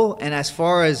goal. And as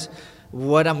far as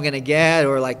what I'm going to get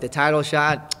or like the title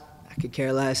shot, I could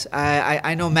care less.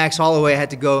 I know Max Holloway had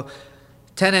to go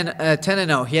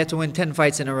 10-0. He had to win 10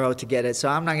 fights in a row to get it. So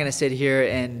I'm not going to sit here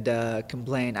and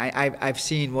complain. I've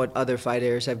seen what other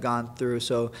fighters have gone through.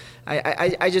 So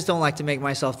I just don't like to make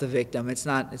myself the victim. It's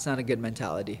not a good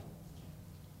mentality.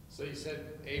 So you said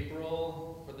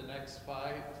April for the next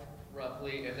fight,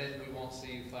 roughly, and then we won't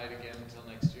see you fight again until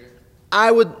next year?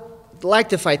 I would like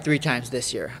to fight 3 times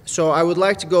this year. So I would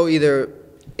like to go either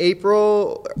late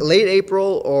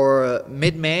April or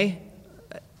mid-May.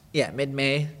 Yeah,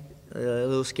 mid-May. A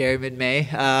little scary mid-May.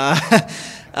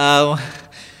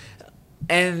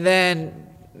 And then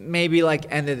maybe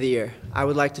like end of the year. I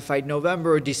would like to fight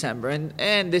November or December.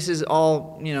 And this is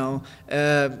all,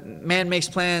 man makes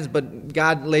plans, but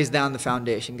God lays down the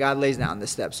foundation. God lays down the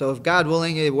steps. So if God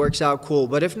willing, it works out, cool.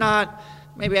 But if not,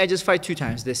 maybe I just fight 2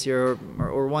 times this year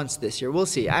or once this year. We'll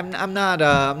see. I'm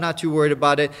not too worried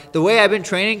about it. The way I've been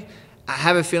training, I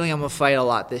have a feeling I'm going to fight a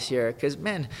lot this year because,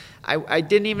 man, I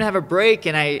didn't even have a break,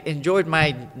 and I enjoyed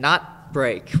my not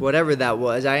break, whatever that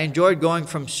was. I enjoyed going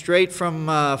straight from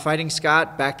fighting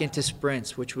Scott back into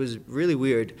sprints, which was really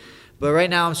weird. But right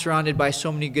now I'm surrounded by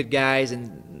so many good guys,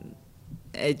 and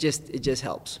it just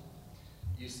helps.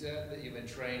 You said that you've been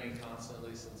training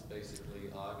constantly since basically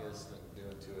August and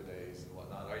doing 2-a-days and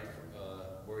whatnot. Are you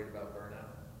worried about burnout?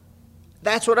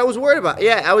 That's what I was worried about.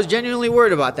 Yeah, I was genuinely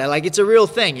worried about that. Like, it's a real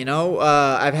thing,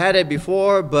 I've had it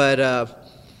before, but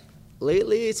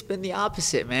lately it's been the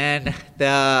opposite, man.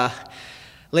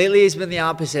 Lately it's been the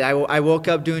opposite. I woke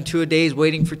up doing 2-a-days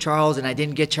waiting for Charles, and I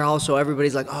didn't get Charles, so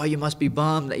everybody's like, oh, you must be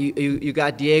bummed that you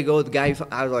got Diego, the guy.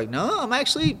 I was like, no, I'm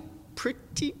actually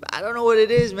I don't know what it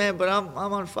is, man, but I'm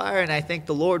on fire, and I thank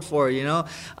the Lord for it.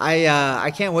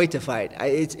 I can't wait to fight.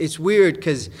 It's weird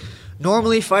because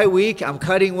normally fight week, I'm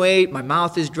cutting weight, my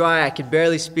mouth is dry, I can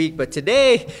barely speak, but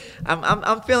today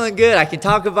I'm feeling good. I can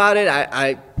talk about it.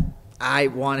 I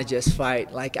want to just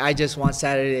fight. Like, I just want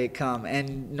Saturday to come,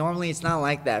 and normally it's not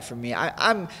like that for me.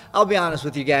 I'll be honest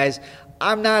with you guys.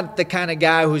 I'm not the kind of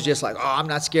guy who's just like, oh, I'm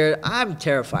not scared. I'm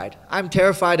terrified. I'm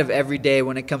terrified of every day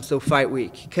when it comes to fight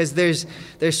week because there's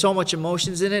so much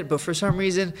emotions in it. But for some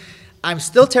reason, I'm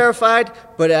still terrified,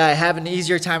 but I have an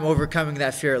easier time overcoming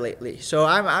that fear lately. So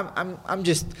I'm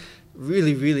just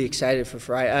really, really excited for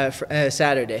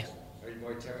Saturday. Are you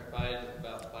more terrified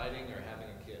about fighting or having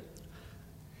a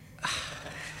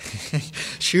kid?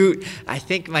 Shoot, I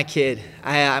think my kid.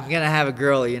 I'm gonna have a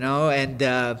girl,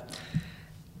 and.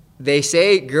 They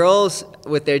say girls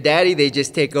with their daddy, they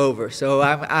just take over. So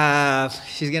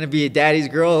she's gonna be a daddy's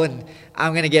girl, and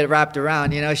I'm gonna get wrapped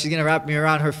around. She's gonna wrap me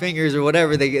around her fingers or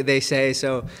whatever they say.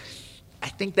 So I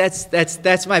think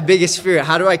that's my biggest fear.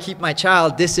 How do I keep my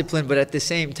child disciplined, but at the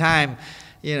same time,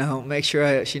 make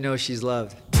sure she knows she's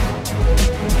loved.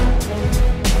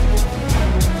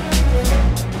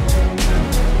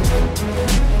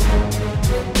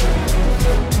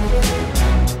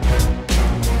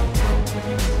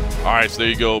 All right, so there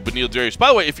you go, Beneil Dariush. By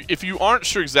the way, if you aren't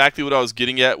sure exactly what I was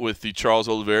getting at with the Charles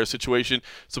Oliveira situation,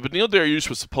 so Beneil Dariush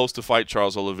was supposed to fight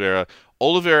Charles Oliveira.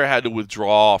 Oliveira had to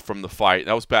withdraw from the fight.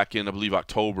 That was back in, I believe,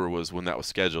 October was when that was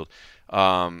scheduled.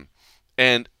 And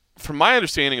from my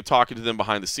understanding of talking to them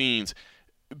behind the scenes,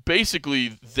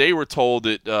 basically they were told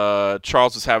that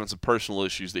Charles was having some personal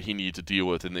issues that he needed to deal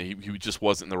with and that he just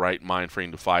wasn't in the right mind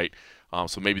frame to fight.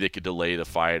 So maybe they could delay the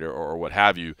fight or what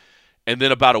have you. And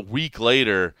then about a week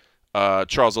later,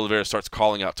 Charles Oliveira starts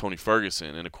calling out Tony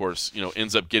Ferguson, and of course,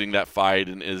 ends up getting that fight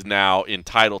and is now in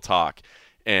title talk.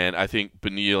 And I think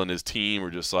Beneil and his team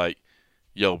were just like,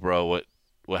 "Yo, bro,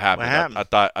 what happened? I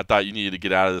thought you needed to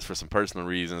get out of this for some personal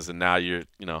reasons, and now you're,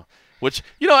 which,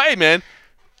 hey, man."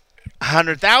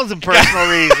 100,000 personal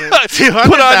reasons.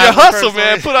 Put on your hustle,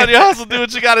 man. Put on your hustle. Do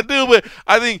what you got to do. But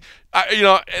I think,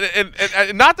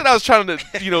 and not that I was trying to,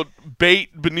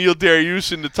 bait Beneil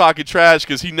Dariush into talking trash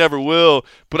because he never will.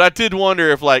 But I did wonder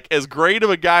if, as great of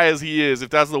a guy as he is, if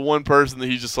that's the one person that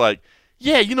he's just like,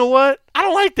 yeah, you know what? I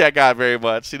don't like that guy very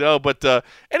much, But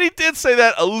and he did say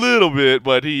that a little bit,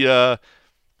 but he,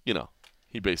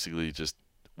 he basically just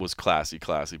was classy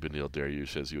Beneil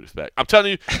Dariush, as you would expect. I'm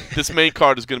telling you, this main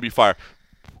card is going to be fire.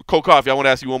 Cold Coffee, I want to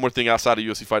ask you one more thing outside of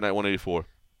UFC Fight Night 184.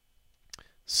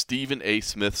 Stephen A.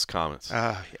 Smith's comments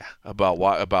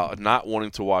about not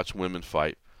wanting to watch women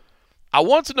fight. I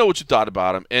want to know what you thought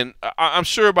about him, and I'm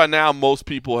sure by now most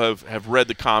people have read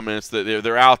the comments that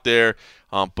they're out there.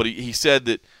 But he said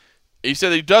that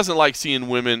he doesn't like seeing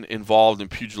women involved in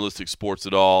pugilistic sports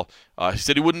at all. He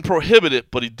said he wouldn't prohibit it,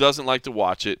 but he doesn't like to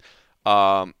watch it.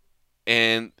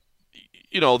 And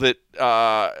that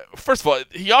first of all,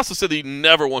 he also said that he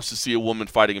never wants to see a woman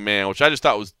fighting a man, which I just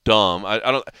thought was dumb.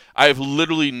 I've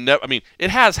literally never. I mean,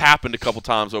 it has happened a couple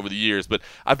times over the years, but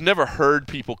I've never heard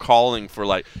people calling for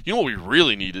what we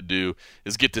really need to do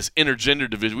is get this intergender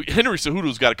division. Henry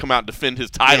Cejudo's got to come out and defend his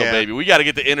title, baby. We got to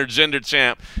get the intergender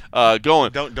champ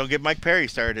going. Don't get Mike Perry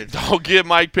started. Don't get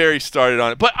Mike Perry started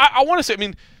on it. But I want to say,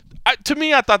 to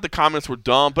me, I thought the comments were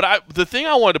dumb. But the thing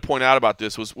I wanted to point out about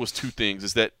this was two things.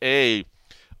 Is that, A,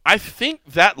 I think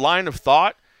that line of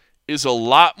thought is a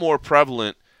lot more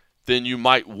prevalent than you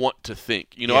might want to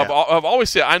think. I've always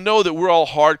said, I know that we're all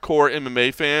hardcore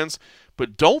MMA fans,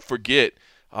 but don't forget,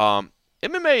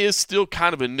 MMA is still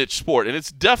kind of a niche sport, and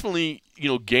it's definitely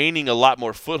gaining a lot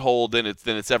more foothold than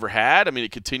it's ever had. I mean,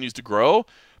 it continues to grow,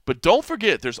 but don't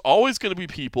forget, there's always going to be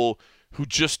people who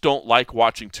just don't like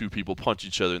watching two people punch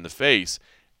each other in the face.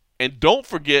 And don't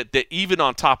forget that even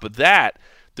on top of that,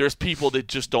 there's people that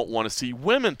just don't want to see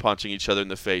women punching each other in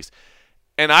the face.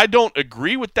 And I don't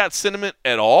agree with that sentiment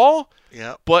at all.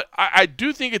 Yeah. But I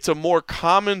do think it's a more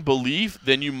common belief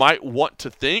than you might want to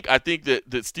think. I think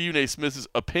that Stephen A. Smith's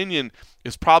opinion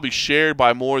is probably shared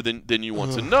by more than you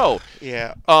want to know.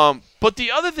 Yeah. But the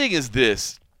other thing is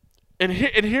this, and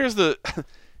here's the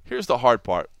hard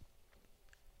part.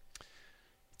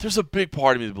 There's a big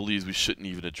part of me that believes we shouldn't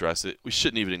even address it. We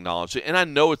shouldn't even acknowledge it. And I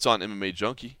know it's on MMA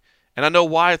Junkie. And I know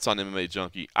why it's on MMA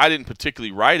Junkie. I didn't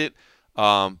particularly write it.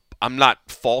 I'm not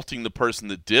faulting the person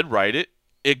that did write it.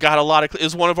 It got it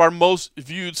was one of our most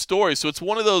viewed stories. So it's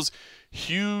one of those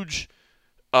huge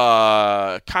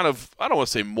kind of, I don't want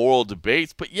to say moral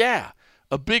debates, but yeah,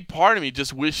 a big part of me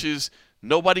just wishes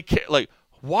nobody cared. Like,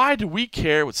 why do we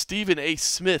care what Stephen A.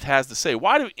 Smith has to say?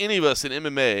 Why do any of us in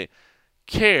MMA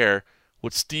care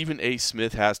what Stephen A.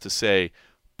 Smith has to say,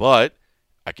 but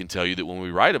I can tell you that when we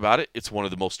write about it, it's one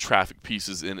of the most trafficked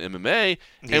pieces in MMA,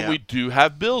 and we do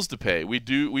have bills to pay. We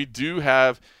do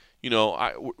have,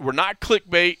 we're not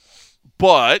clickbait,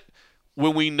 but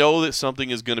when we know that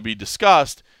something is going to be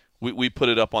discussed, we put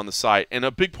it up on the site. And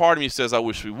a big part of me says I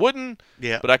wish we wouldn't,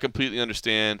 but I completely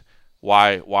understand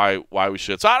why we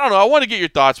should. So I don't know. I want to get your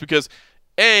thoughts because,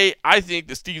 A, I think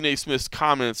that Stephen A. Smith's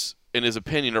comments and his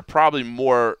opinion are probably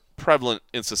more prevalent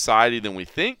in society than we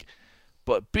think.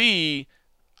 But B,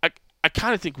 I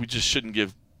kind of think we just shouldn't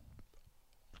give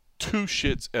two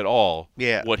shits at all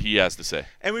what he has to say.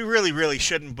 And we really, really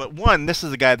shouldn't. But one, this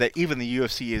is a guy that even the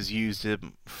UFC has used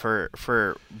him for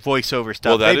voiceover stuff.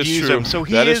 Well, that is true. So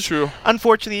he is true.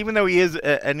 Unfortunately, even though he is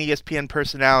an ESPN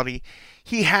personality,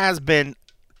 he has been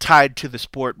tied to the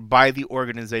sport by the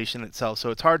organization itself.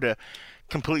 So it's hard to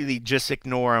completely just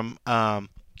ignore him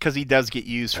because he does get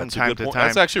used from time to time.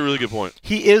 That's actually a really good point.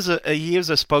 He is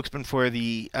a spokesman for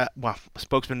the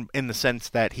spokesman in the sense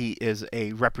that he is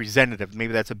a representative.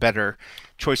 Maybe that's a better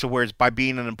choice of words by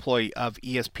being an employee of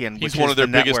ESPN. He's one of their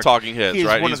biggest talking heads,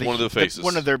 right? He's one of the faces.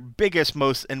 One of their biggest,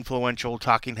 most influential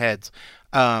talking heads.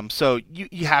 So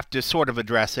you have to sort of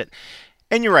address it.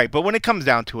 And you're right. But when it comes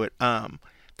down to it,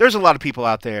 there's a lot of people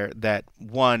out there that,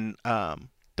 one,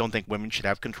 don't think women should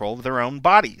have control of their own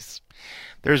bodies.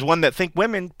 There's one that think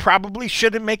women probably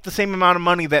shouldn't make the same amount of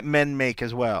money that men make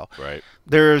as well. Right.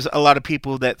 There's a lot of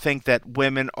people that think that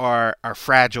women are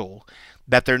fragile,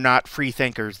 that they're not free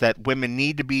thinkers, that women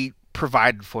need to be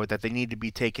provided for, that they need to be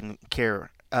taken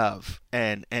care of,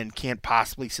 and can't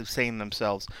possibly sustain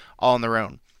themselves all on their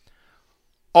own.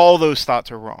 All those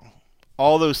thoughts are wrong.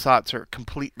 All those thoughts are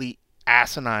completely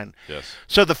asinine. Yes.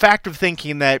 So the fact of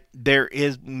thinking that there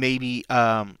is maybe,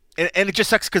 and it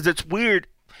just sucks because it's weird.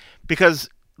 Because,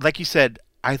 like you said,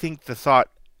 I think the thought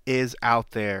is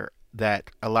out there that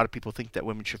a lot of people think that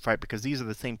women should fight because these are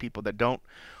the same people that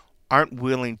aren't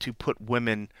willing to put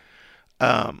women,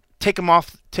 take them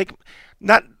off,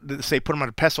 not to say put them on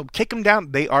a pedestal, take them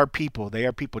down. They are people. They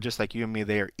are people just like you and me.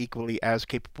 They are equally as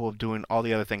capable of doing all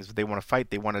the other things. If they want to fight,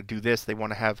 they want to do this, they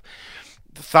want to have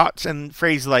thoughts and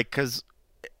phrases like, because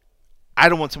I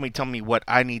don't want somebody telling me what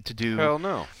I need to do. Hell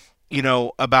no.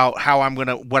 About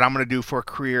what I'm gonna do for a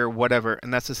career, whatever,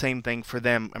 and that's the same thing for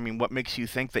them. I mean, what makes you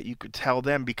think that you could tell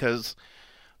them? Because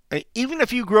even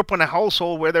if you grew up in a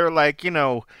household where they're like,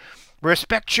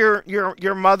 respect your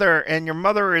mother, and your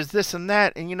mother is this and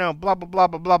that, and blah blah blah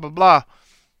blah blah blah blah,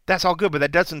 that's all good, but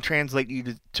that doesn't translate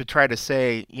you to try to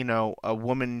say, a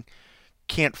woman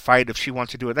can't fight if she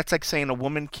wants to do it. That's like saying a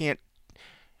woman can't.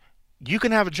 You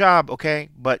can have a job, okay,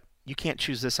 but you can't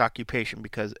choose this occupation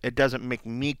because it doesn't make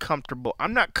me comfortable.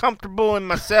 I'm not comfortable in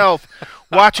myself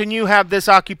watching you have this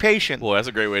occupation. Well, that's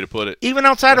a great way to put it. Even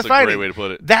outside of fighting. That's a great way to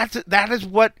put it. That is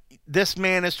what this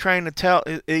man is trying to tell.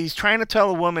 He's trying to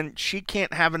tell a woman she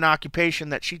can't have an occupation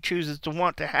that she chooses to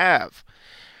want to have.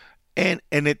 And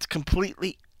it's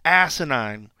completely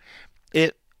asinine.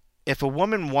 If a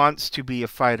woman wants to be a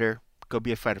fighter, go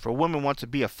be a fighter. If a woman wants to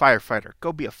be a firefighter,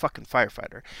 go be a fucking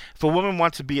firefighter. If a woman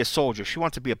wants to be a soldier, she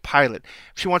wants to be a pilot,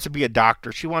 if she wants to be a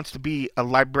doctor, she wants to be a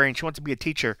librarian, she wants to be a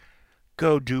teacher,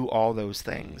 go do all those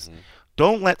things. Mm-hmm.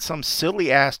 Don't let some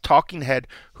silly ass talking head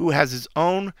who has his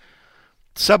own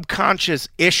subconscious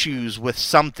issues with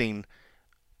something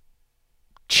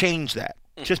change that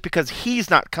just because he's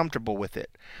not comfortable with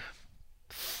it.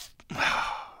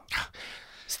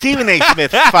 Stephen A.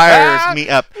 Smith fires me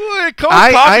up.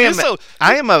 I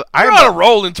am a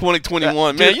roll in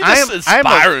 2021, man. You're just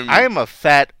inspiring me. I am a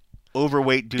fat,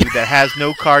 overweight dude that has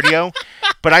no cardio,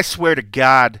 but I swear to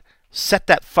God, set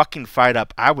that fucking fight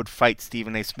up. I would fight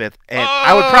Stephen A. Smith, and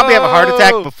I would probably have a heart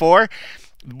attack before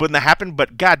when that happened.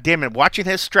 But God damn it, watching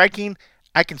his striking,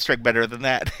 I can strike better than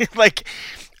that.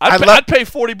 I'd pay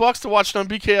 $40 to watch it on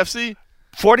BKFC.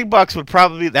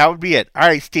 $40 would be it. All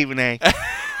right, Stephen A.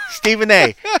 Stephen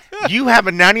A., you have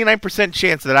a 99%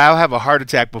 chance that I'll have a heart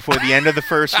attack before the end of the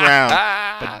first round.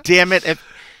 But damn it,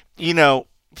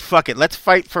 fuck it. Let's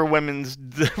fight for women's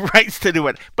rights to do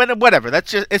it. But whatever,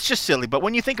 it's just silly. But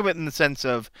when you think of it in the sense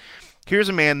of, here's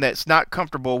a man that's not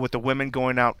comfortable with a woman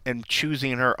going out and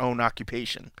choosing her own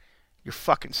occupation. You're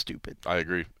fucking stupid. I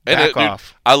agree. Back off.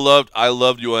 Dude, I loved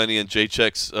Ioane and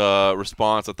Jacek's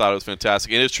response. I thought it was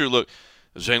fantastic. And it's true. Look,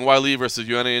 Zhang Weili versus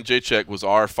Ioane and Jacek was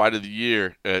our fight of the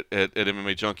year at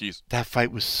MMA Junkies. That fight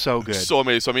was so good. So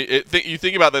amazing. So, I mean, you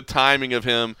think about the timing of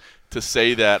him to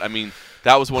say that. I mean,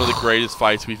 that was one of the greatest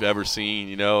fights we've ever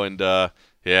seen, and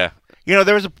yeah.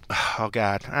 There was oh,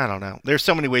 God, I don't know. There's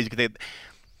so many ways you could.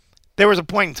 There was a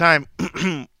point in time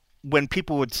when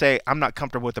people would say, I'm not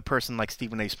comfortable with a person like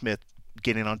Stephen A. Smith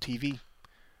getting on TV.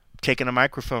 taking a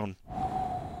microphone.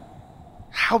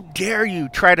 How dare you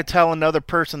try to tell another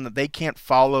person that they can't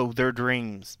follow their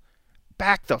dreams?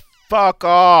 Back the fuck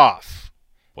off.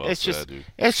 Well it's said, dude.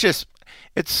 It's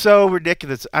so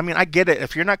ridiculous. I mean, I get it.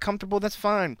 If you're not comfortable, that's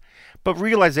fine. But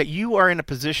realize that you are in a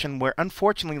position where,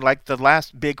 unfortunately, like the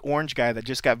last big orange guy that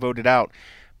just got voted out,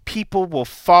 people will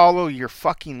follow your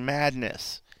fucking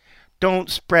madness. Don't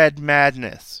spread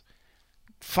madness.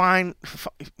 Think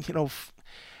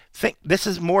this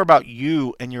is more about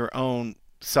you and your own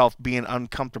self being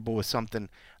uncomfortable with something.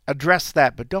 Address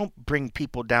that, but don't bring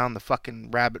people down the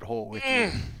fucking rabbit hole with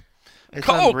you. It's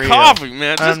cold coffee,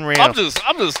 man. I'm just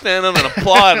standing and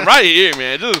applauding right here,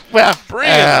 man. Just bring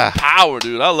some power,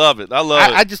 dude. I love it.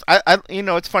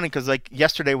 It's funny because like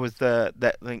yesterday was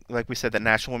like we said, that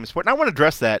National Women's Sport, and I want to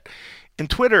address that. In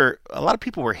Twitter, a lot of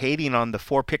people were hating on the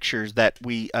 4 pictures that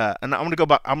we and I'm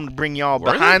gonna bring y'all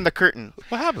behind the curtain.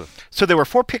 What happened? So there were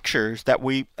 4 pictures that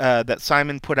we that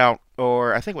Simon put out,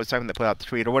 or I think it was Simon that put out the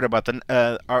tweet, or what about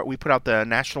we put out the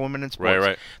National Women in Sports.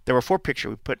 Right. There were 4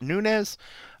 pictures. We put Nunes,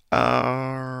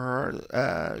 Zhang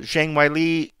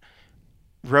Weili,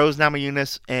 Rose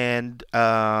Namajunas, and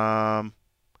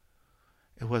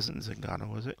it wasn't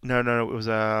Zingano, was it? No, it was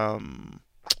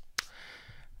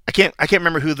I can't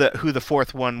remember who the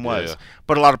 4th one was. Yeah.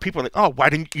 But a lot of people are like, "Oh,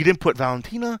 you didn't put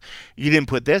Valentina? You didn't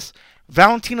put this?"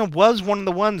 Valentina was one of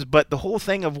the ones, but the whole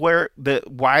thing of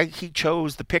why he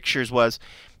chose the pictures was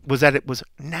that it was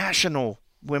National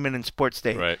Women in Sports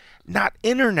Day, right, not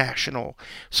international.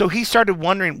 So he started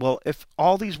wondering, well, if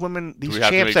all these women, these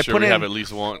champs that put in, have at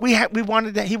least one. He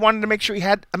wanted to make sure he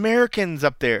had Americans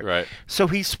up there, right? So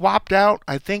he swapped out,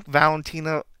 I think,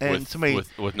 Valentina and somebody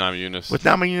with Namajunas. With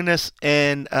Namajunas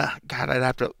and God, I'd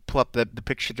have to pull up the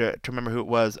picture to remember who it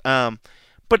was. And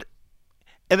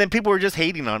then people were just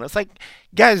hating on it. It's like,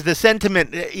 guys, the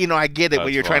sentiment, I get it.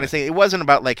 What you're trying to say. It wasn't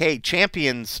about like, hey,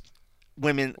 champions.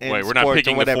 Women in we're not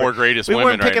picking the 4 greatest women right now. We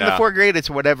weren't picking the 4 greatest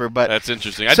or whatever, but that's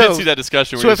interesting. I did see that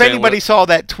discussion. So if anybody saw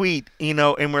that tweet,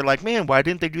 and we're like, man, why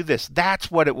didn't they do this?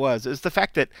 That's what it was. It's the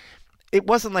fact that it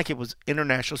wasn't like it was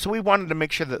international. So we wanted to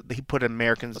make sure that he put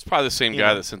Americans. That's probably the same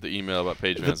guy that sent the email about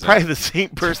Paige Van Zandt. Probably the same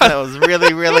person that was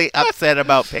really, really upset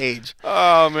about Paige.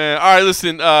 Oh, man. All right,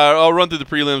 listen, I'll run through the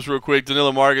prelims real quick.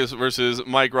 Danilo Marcus versus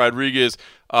Mike Rodriguez.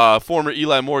 Former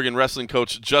Eli Morgan wrestling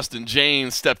coach Justin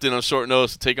James stepped in on short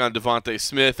notice to take on Devontae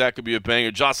Smith. That could be a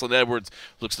banger. Jocelyn Edwards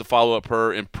looks to follow up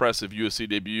her impressive UFC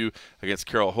debut against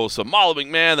Carol Hossa. Mala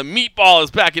McMahon, the meatball,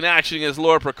 is back in action against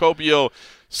Laura Procopio.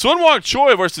 Sun Wong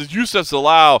Choi versus Yusuf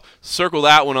Zalal. Circle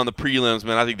that one on the prelims,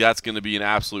 man. I think that's going to be an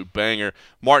absolute banger.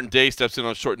 Martin Day steps in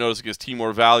on short notice against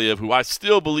Timur Valiev, who I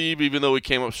still believe, even though he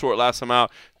came up short last time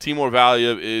out, Timur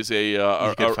Valiev is a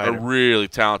really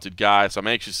talented guy. So I'm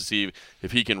anxious to see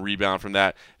if he can rebound from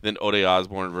that. And then Ode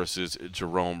Osborne versus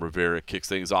Jerome Rivera kicks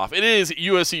things off. It is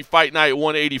UFC Fight Night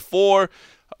 184.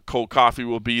 Cold Coffee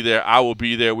will be there. I will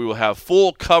be there. We will have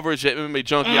full coverage at MMA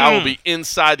Junkie. I will be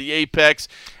inside the Apex.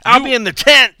 I'll be in the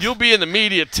tent. You'll be in the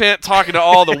media tent talking to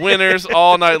all the winners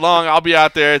all night long. I'll be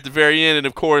out there at the very end. And,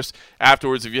 of course,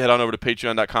 afterwards, if you head on over to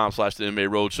patreon.com/the MMA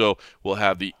Roadshow, we'll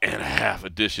have the and a half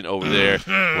edition over there.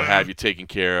 We'll have you taken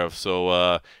care of.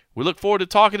 So we look forward to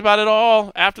talking about it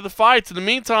all after the fights. In the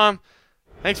meantime,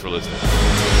 thanks for listening.